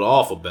a little bit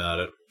off about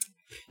it.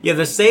 Yeah,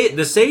 the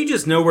sage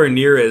is nowhere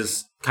near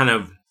as kind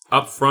of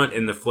upfront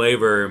in the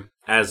flavor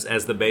as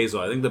the basil.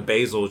 I think the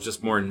basil is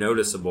just more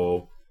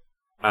noticeable.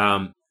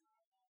 I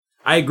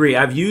agree.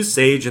 I've used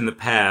sage in the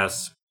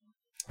past,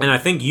 and I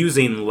think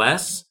using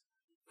less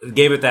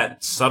gave it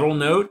that subtle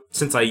note.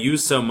 Since I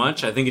used so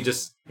much, I think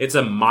it's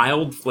a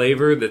mild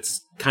flavor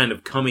that's kind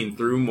of coming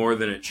through more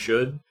than it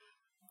should.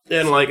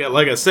 And like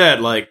I said,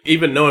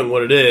 even knowing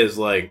what it is,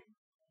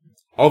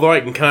 although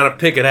I can kind of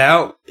pick it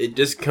out, it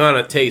just kind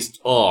of tastes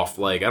off.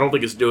 I don't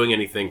think it's doing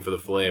anything for the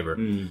flavor.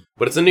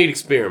 But it's a neat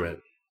experiment.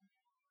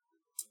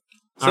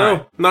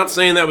 So, not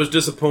saying that was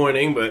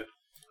disappointing, but,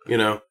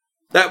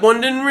 that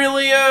one didn't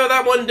really,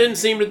 that one didn't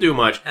seem to do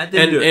much.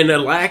 And a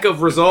lack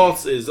of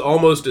results is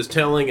almost as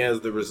telling as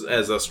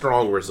a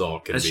strong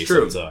result can be. That's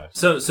true.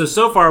 Sometimes.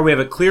 So far we have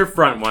a clear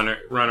front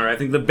runner. I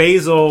think the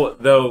basil,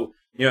 though,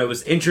 it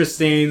was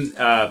interesting,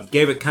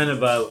 gave it kind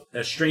of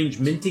a strange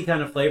minty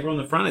kind of flavor on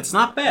the front. It's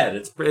not bad.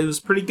 It was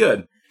pretty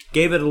good.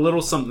 Gave it a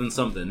little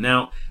something.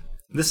 Now,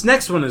 this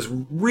next one is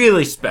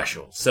really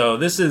special. So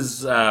this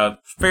is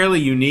fairly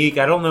unique.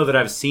 I don't know that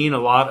I've seen a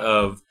lot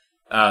of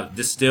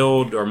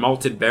distilled or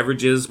malted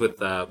beverages with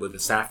the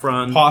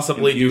saffron.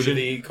 Possibly infusion.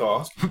 due to the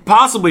cost.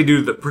 Possibly due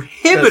to the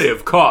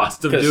prohibitive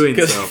cost of doing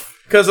so.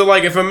 Because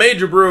if a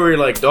major brewery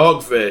like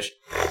Dogfish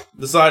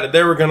decided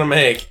they were going to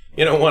make,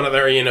 one of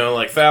their,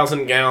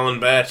 1,000-gallon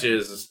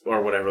batches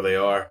or whatever they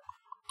are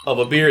of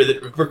a beer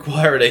that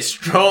required a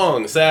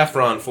strong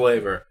saffron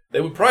flavor, they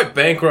would probably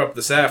bankrupt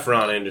the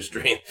saffron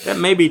industry. That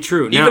may be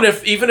true. Even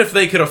if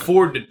they could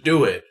afford to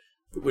do it,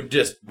 it would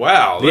just,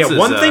 wow.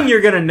 One thing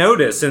you're going to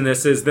notice in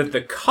this is that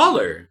the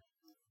color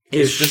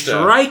is just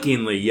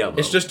strikingly yellow.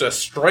 It's just a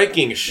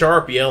striking,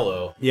 sharp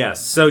yellow.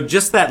 Yes, so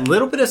just that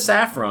little bit of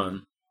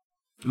saffron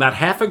about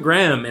half a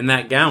gram in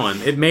that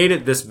gallon. It made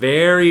it this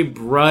very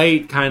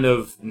bright kind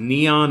of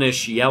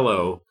neonish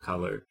yellow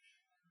color.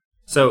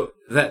 So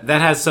that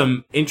has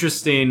some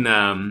interesting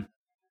kind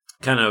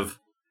of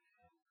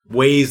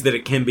ways that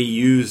it can be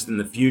used in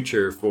the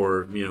future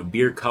for,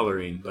 beer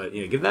coloring. But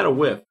give that a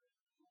whiff.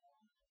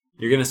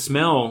 You're gonna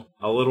smell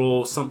a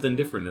little something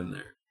different in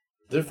there.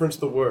 Difference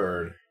the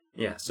word.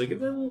 Yeah, so give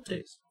that a little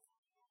taste.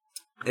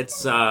 It's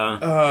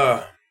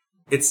saffron-y.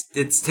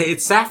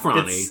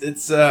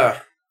 It's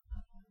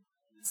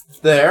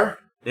there.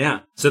 Yeah.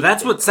 So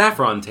that's what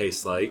saffron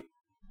tastes like.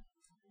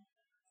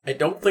 I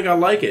don't think I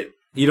like it.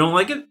 You don't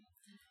like it?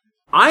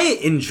 I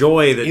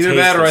enjoy the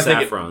taste of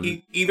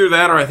saffron. Either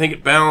that or I think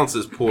it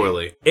balances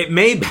poorly. It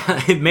may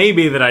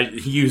be that I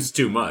use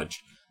too much.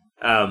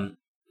 I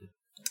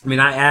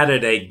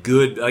added a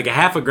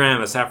half a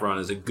gram of saffron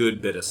is a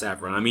good bit of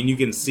saffron. You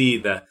can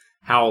see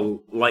how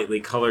lightly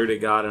colored it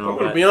got and all that.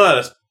 I'm gonna be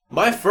honest.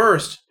 My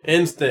first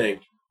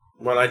instinct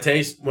when I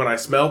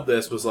smelled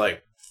this was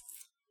like,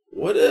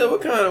 what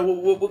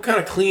kind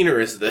of cleaner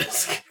is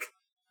this?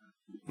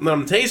 And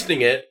I'm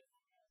tasting it.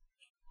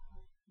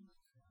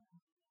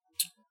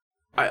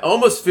 I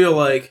almost feel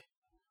like,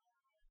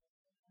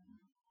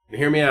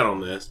 hear me out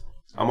on this.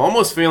 I'm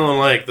almost feeling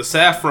like the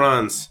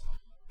saffron's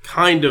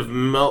kind of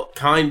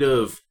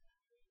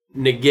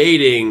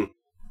negating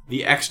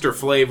the extra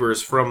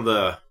flavors from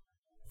the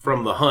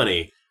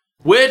honey,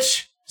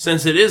 which,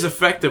 since it is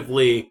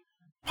effectively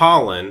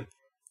pollen,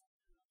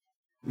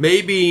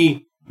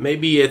 maybe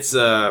it's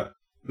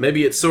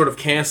sort of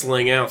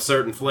canceling out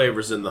certain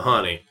flavors in the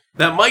honey.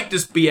 That might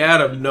just be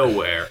out of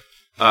nowhere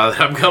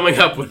that I'm coming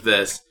up with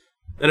this,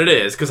 and it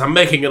is because I'm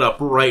making it up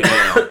right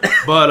now.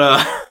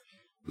 But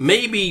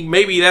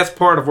maybe that's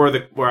part of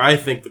where I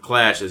think the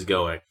clash is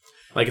going.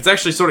 Like, it's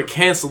actually sort of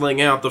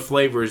canceling out the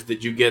flavors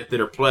that you get that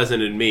are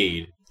pleasant in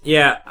mead.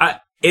 Yeah,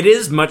 it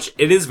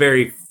is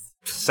very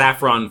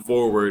saffron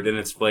forward in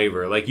its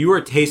flavor. Like, you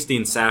are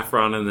tasting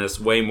saffron in this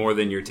way more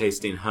than you're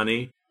tasting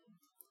honey.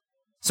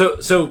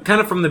 So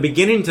kind of from the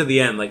beginning to the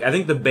end, like, I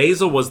think the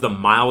basil was the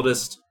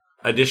mildest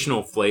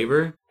additional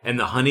flavor, and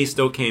the honey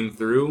still came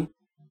through.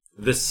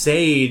 The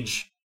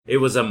sage, it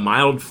was a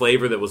mild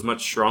flavor that was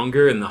much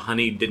stronger, and the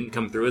honey didn't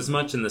come through as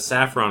much, and the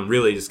saffron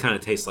really just kind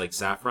of tastes like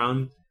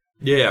saffron.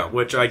 Yeah,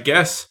 which I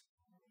guess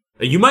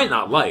you might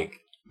not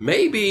like.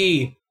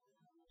 Maybe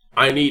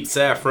I need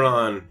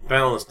saffron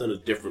balanced in a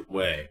different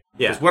way.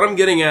 Yeah. Because what I'm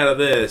getting out of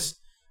this,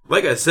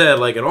 like I said,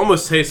 like, it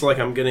almost tastes like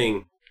I'm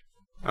getting,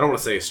 I don't want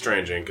to say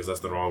astringent because that's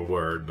the wrong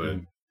word,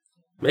 but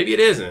maybe it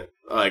isn't.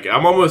 Like, I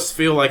almost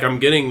feel like I'm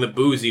getting the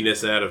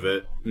booziness out of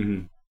it.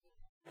 Mm-hmm.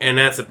 And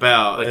that's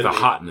about... Like the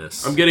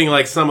hotness. I'm getting,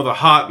 like, some of the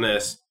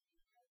hotness,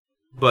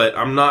 but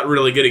I'm not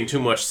really getting too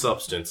much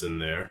substance in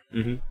there.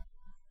 Mm-hmm.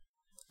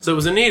 So it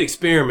was a neat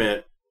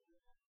experiment,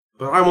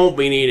 but I won't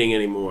be needing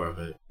any more of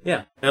it.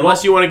 Yeah.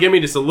 Unless you want to give me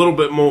just a little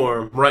bit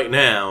more right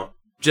now,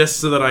 just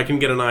so that I can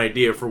get an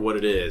idea for what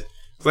it is.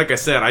 Like I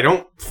said, I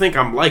don't think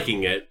I'm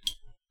liking it.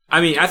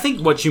 I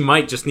think what you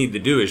might just need to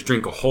do is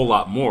drink a whole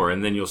lot more,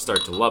 and then you'll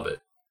start to love it.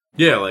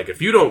 Yeah, like,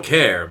 if you don't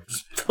care,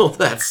 just fill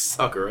that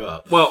sucker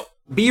up. Well,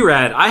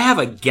 B-Rad, I have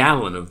a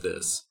gallon of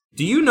this.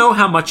 Do you know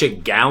how much a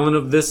gallon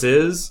of this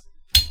is?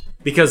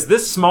 Because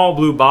this small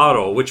blue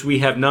bottle, which we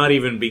have not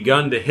even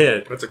begun to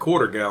hit... That's a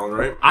quarter gallon,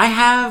 right? I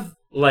have,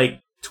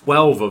 like,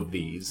 12 of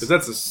these.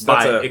 That's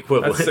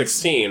equivalent. That's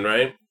 16,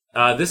 right?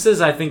 This is,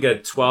 I think, a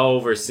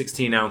 12 or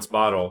 16 ounce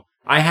bottle.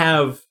 I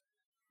have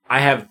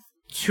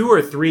 2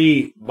 or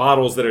 3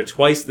 bottles that are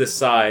twice this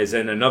size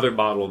and another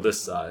bottle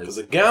this size. Because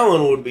a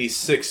gallon would be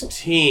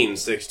 16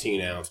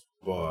 16-ounce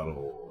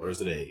bottle. Or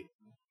is it 8?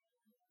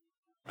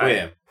 Oh,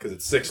 yeah, because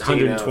it's 16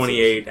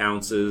 128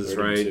 ounces,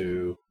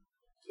 32, right?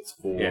 It's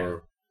 4. Yeah.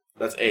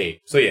 That's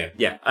 8. So, yeah.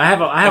 Yeah, I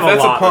have a lot of this. If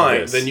that's a pint,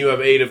 of this. then you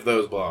have 8 of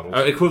those bottles.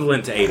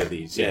 Equivalent to 8 of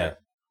these, yeah.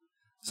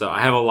 So I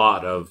have a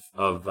lot of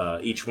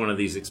each one of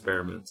these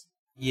experiments.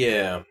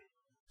 Yeah.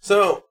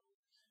 So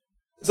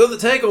the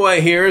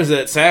takeaway here is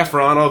that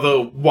saffron,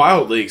 although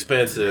wildly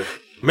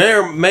expensive, may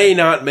or may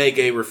not make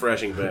a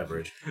refreshing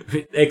beverage.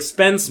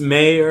 Expense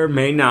may or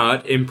may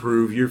not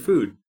improve your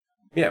food.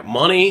 Yeah,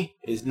 money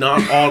is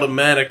not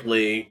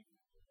automatically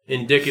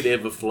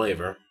indicative of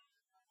flavor.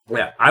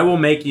 Yeah, I will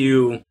make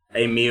you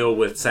a meal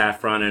with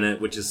saffron in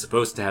it, which is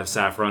supposed to have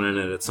saffron in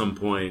it at some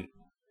point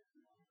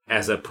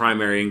as a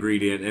primary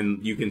ingredient,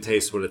 and you can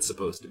taste what it's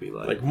supposed to be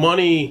like. Like,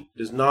 money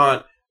does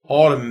not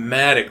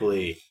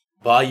automatically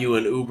buy you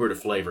an Uber to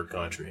flavor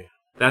country.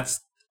 That's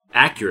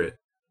accurate.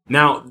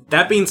 Now,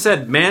 that being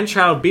said,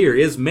 Man-Child beer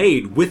is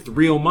made with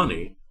real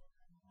money.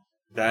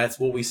 That's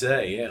what we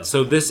say, yeah.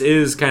 So this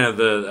is kind of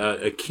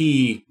a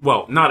key,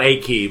 well, not a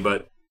key,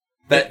 but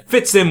that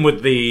fits in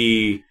with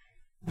the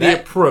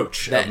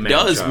approach of Man-Child. That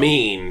does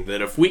mean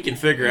that if we can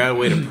figure out a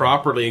way to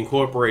properly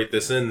incorporate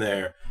this in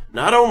there,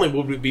 not only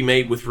would it be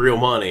made with real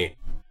money,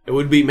 it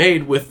would be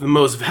made with the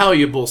most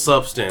valuable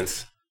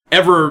substance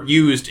ever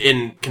used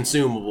in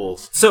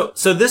consumables.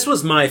 So this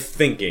was my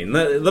thinking.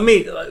 Let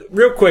me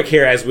real quick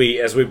here as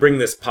we bring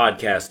this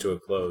podcast to a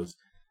close.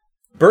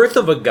 Birth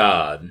of a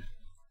God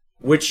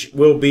which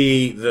will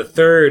be the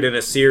third in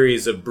a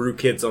series of Brew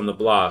Kids on the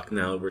Block.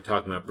 Now we're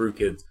talking about Brew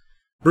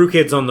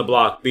Kids on the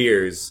Block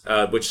beers,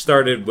 which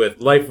started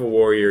with Life of a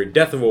Warrior,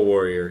 Death of a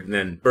Warrior, and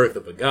then Birth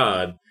of a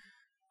God.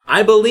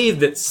 I believe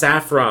that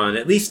saffron,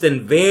 at least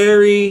in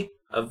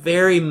a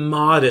very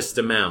modest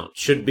amount,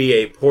 should be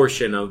a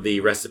portion of the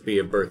recipe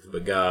of Birth of a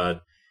God.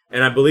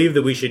 And I believe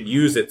that we should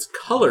use its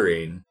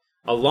coloring,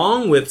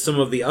 along with some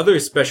of the other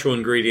special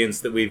ingredients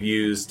that we've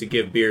used to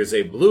give beers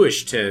a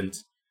bluish tint,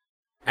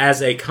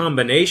 as a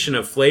combination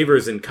of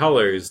flavors and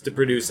colors to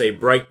produce a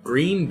bright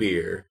green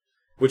beer,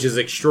 which is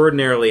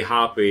extraordinarily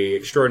hoppy,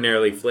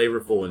 extraordinarily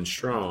flavorful and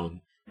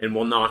strong, and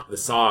will knock the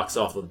socks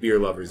off of beer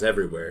lovers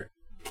everywhere.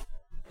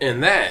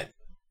 And that,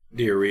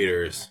 dear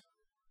readers,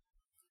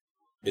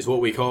 is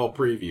what we call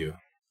preview.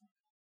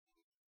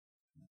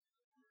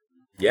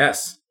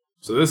 Yes.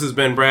 So this has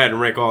been Brad and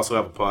Rick Also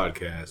Have a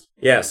Podcast.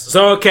 Yes.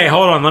 So, okay,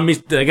 hold on.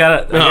 I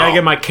gotta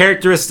get my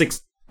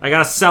characteristics. I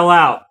gotta sell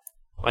out,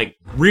 like,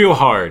 real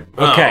hard.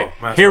 Okay,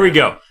 here we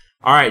go.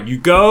 All right, you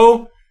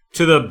go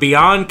to the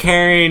Beyond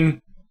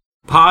Caring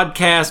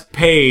podcast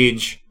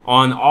page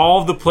on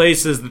all the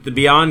places that the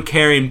Beyond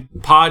Caring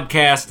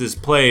podcast is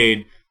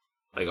played,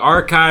 like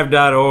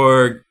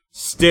archive.org,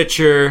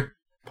 Stitcher,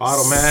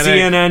 Podomatic,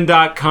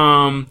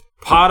 CNN.com,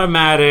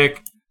 Podomatic,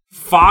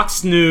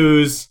 Fox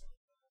News,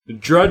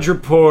 Drudge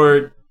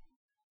Report,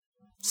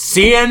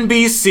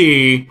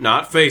 CNBC.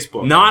 Not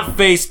Facebook. Not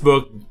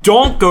Facebook.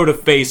 Don't go to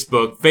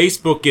Facebook.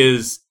 Facebook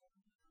is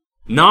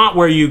not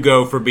where you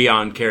go for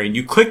Beyond Caring.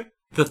 You click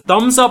the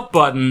thumbs up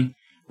button,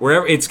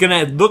 wherever it's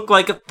going to look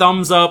like a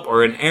thumbs up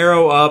or an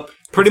arrow up.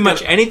 Pretty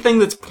much anything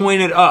that's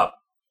pointed up.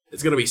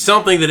 It's going to be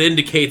something that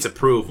indicates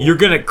approval. You're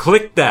going to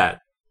click that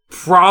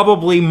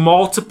probably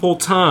multiple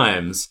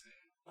times.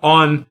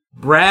 On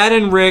Brad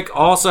and Rick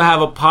Also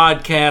Have a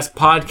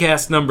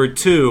Podcast number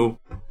 2.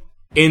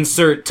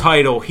 Insert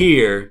title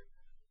here,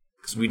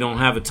 because we don't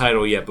have a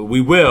title yet, but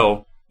we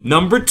will.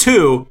 Number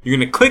 2, you're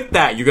going to click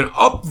that. You're going to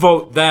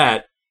upvote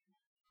that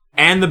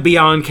and the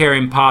Beyond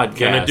Caring podcast.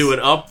 You're going to do an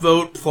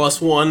upvote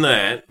 +1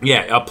 that.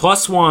 Yeah, a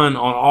 +1 on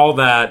all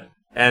that.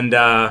 And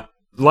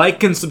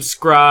like and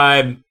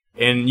subscribe,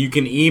 and you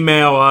can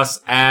email us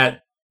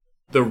at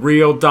The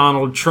Real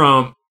Donald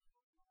Trump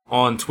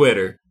on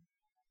Twitter.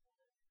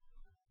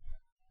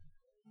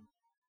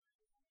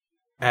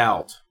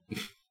 Out.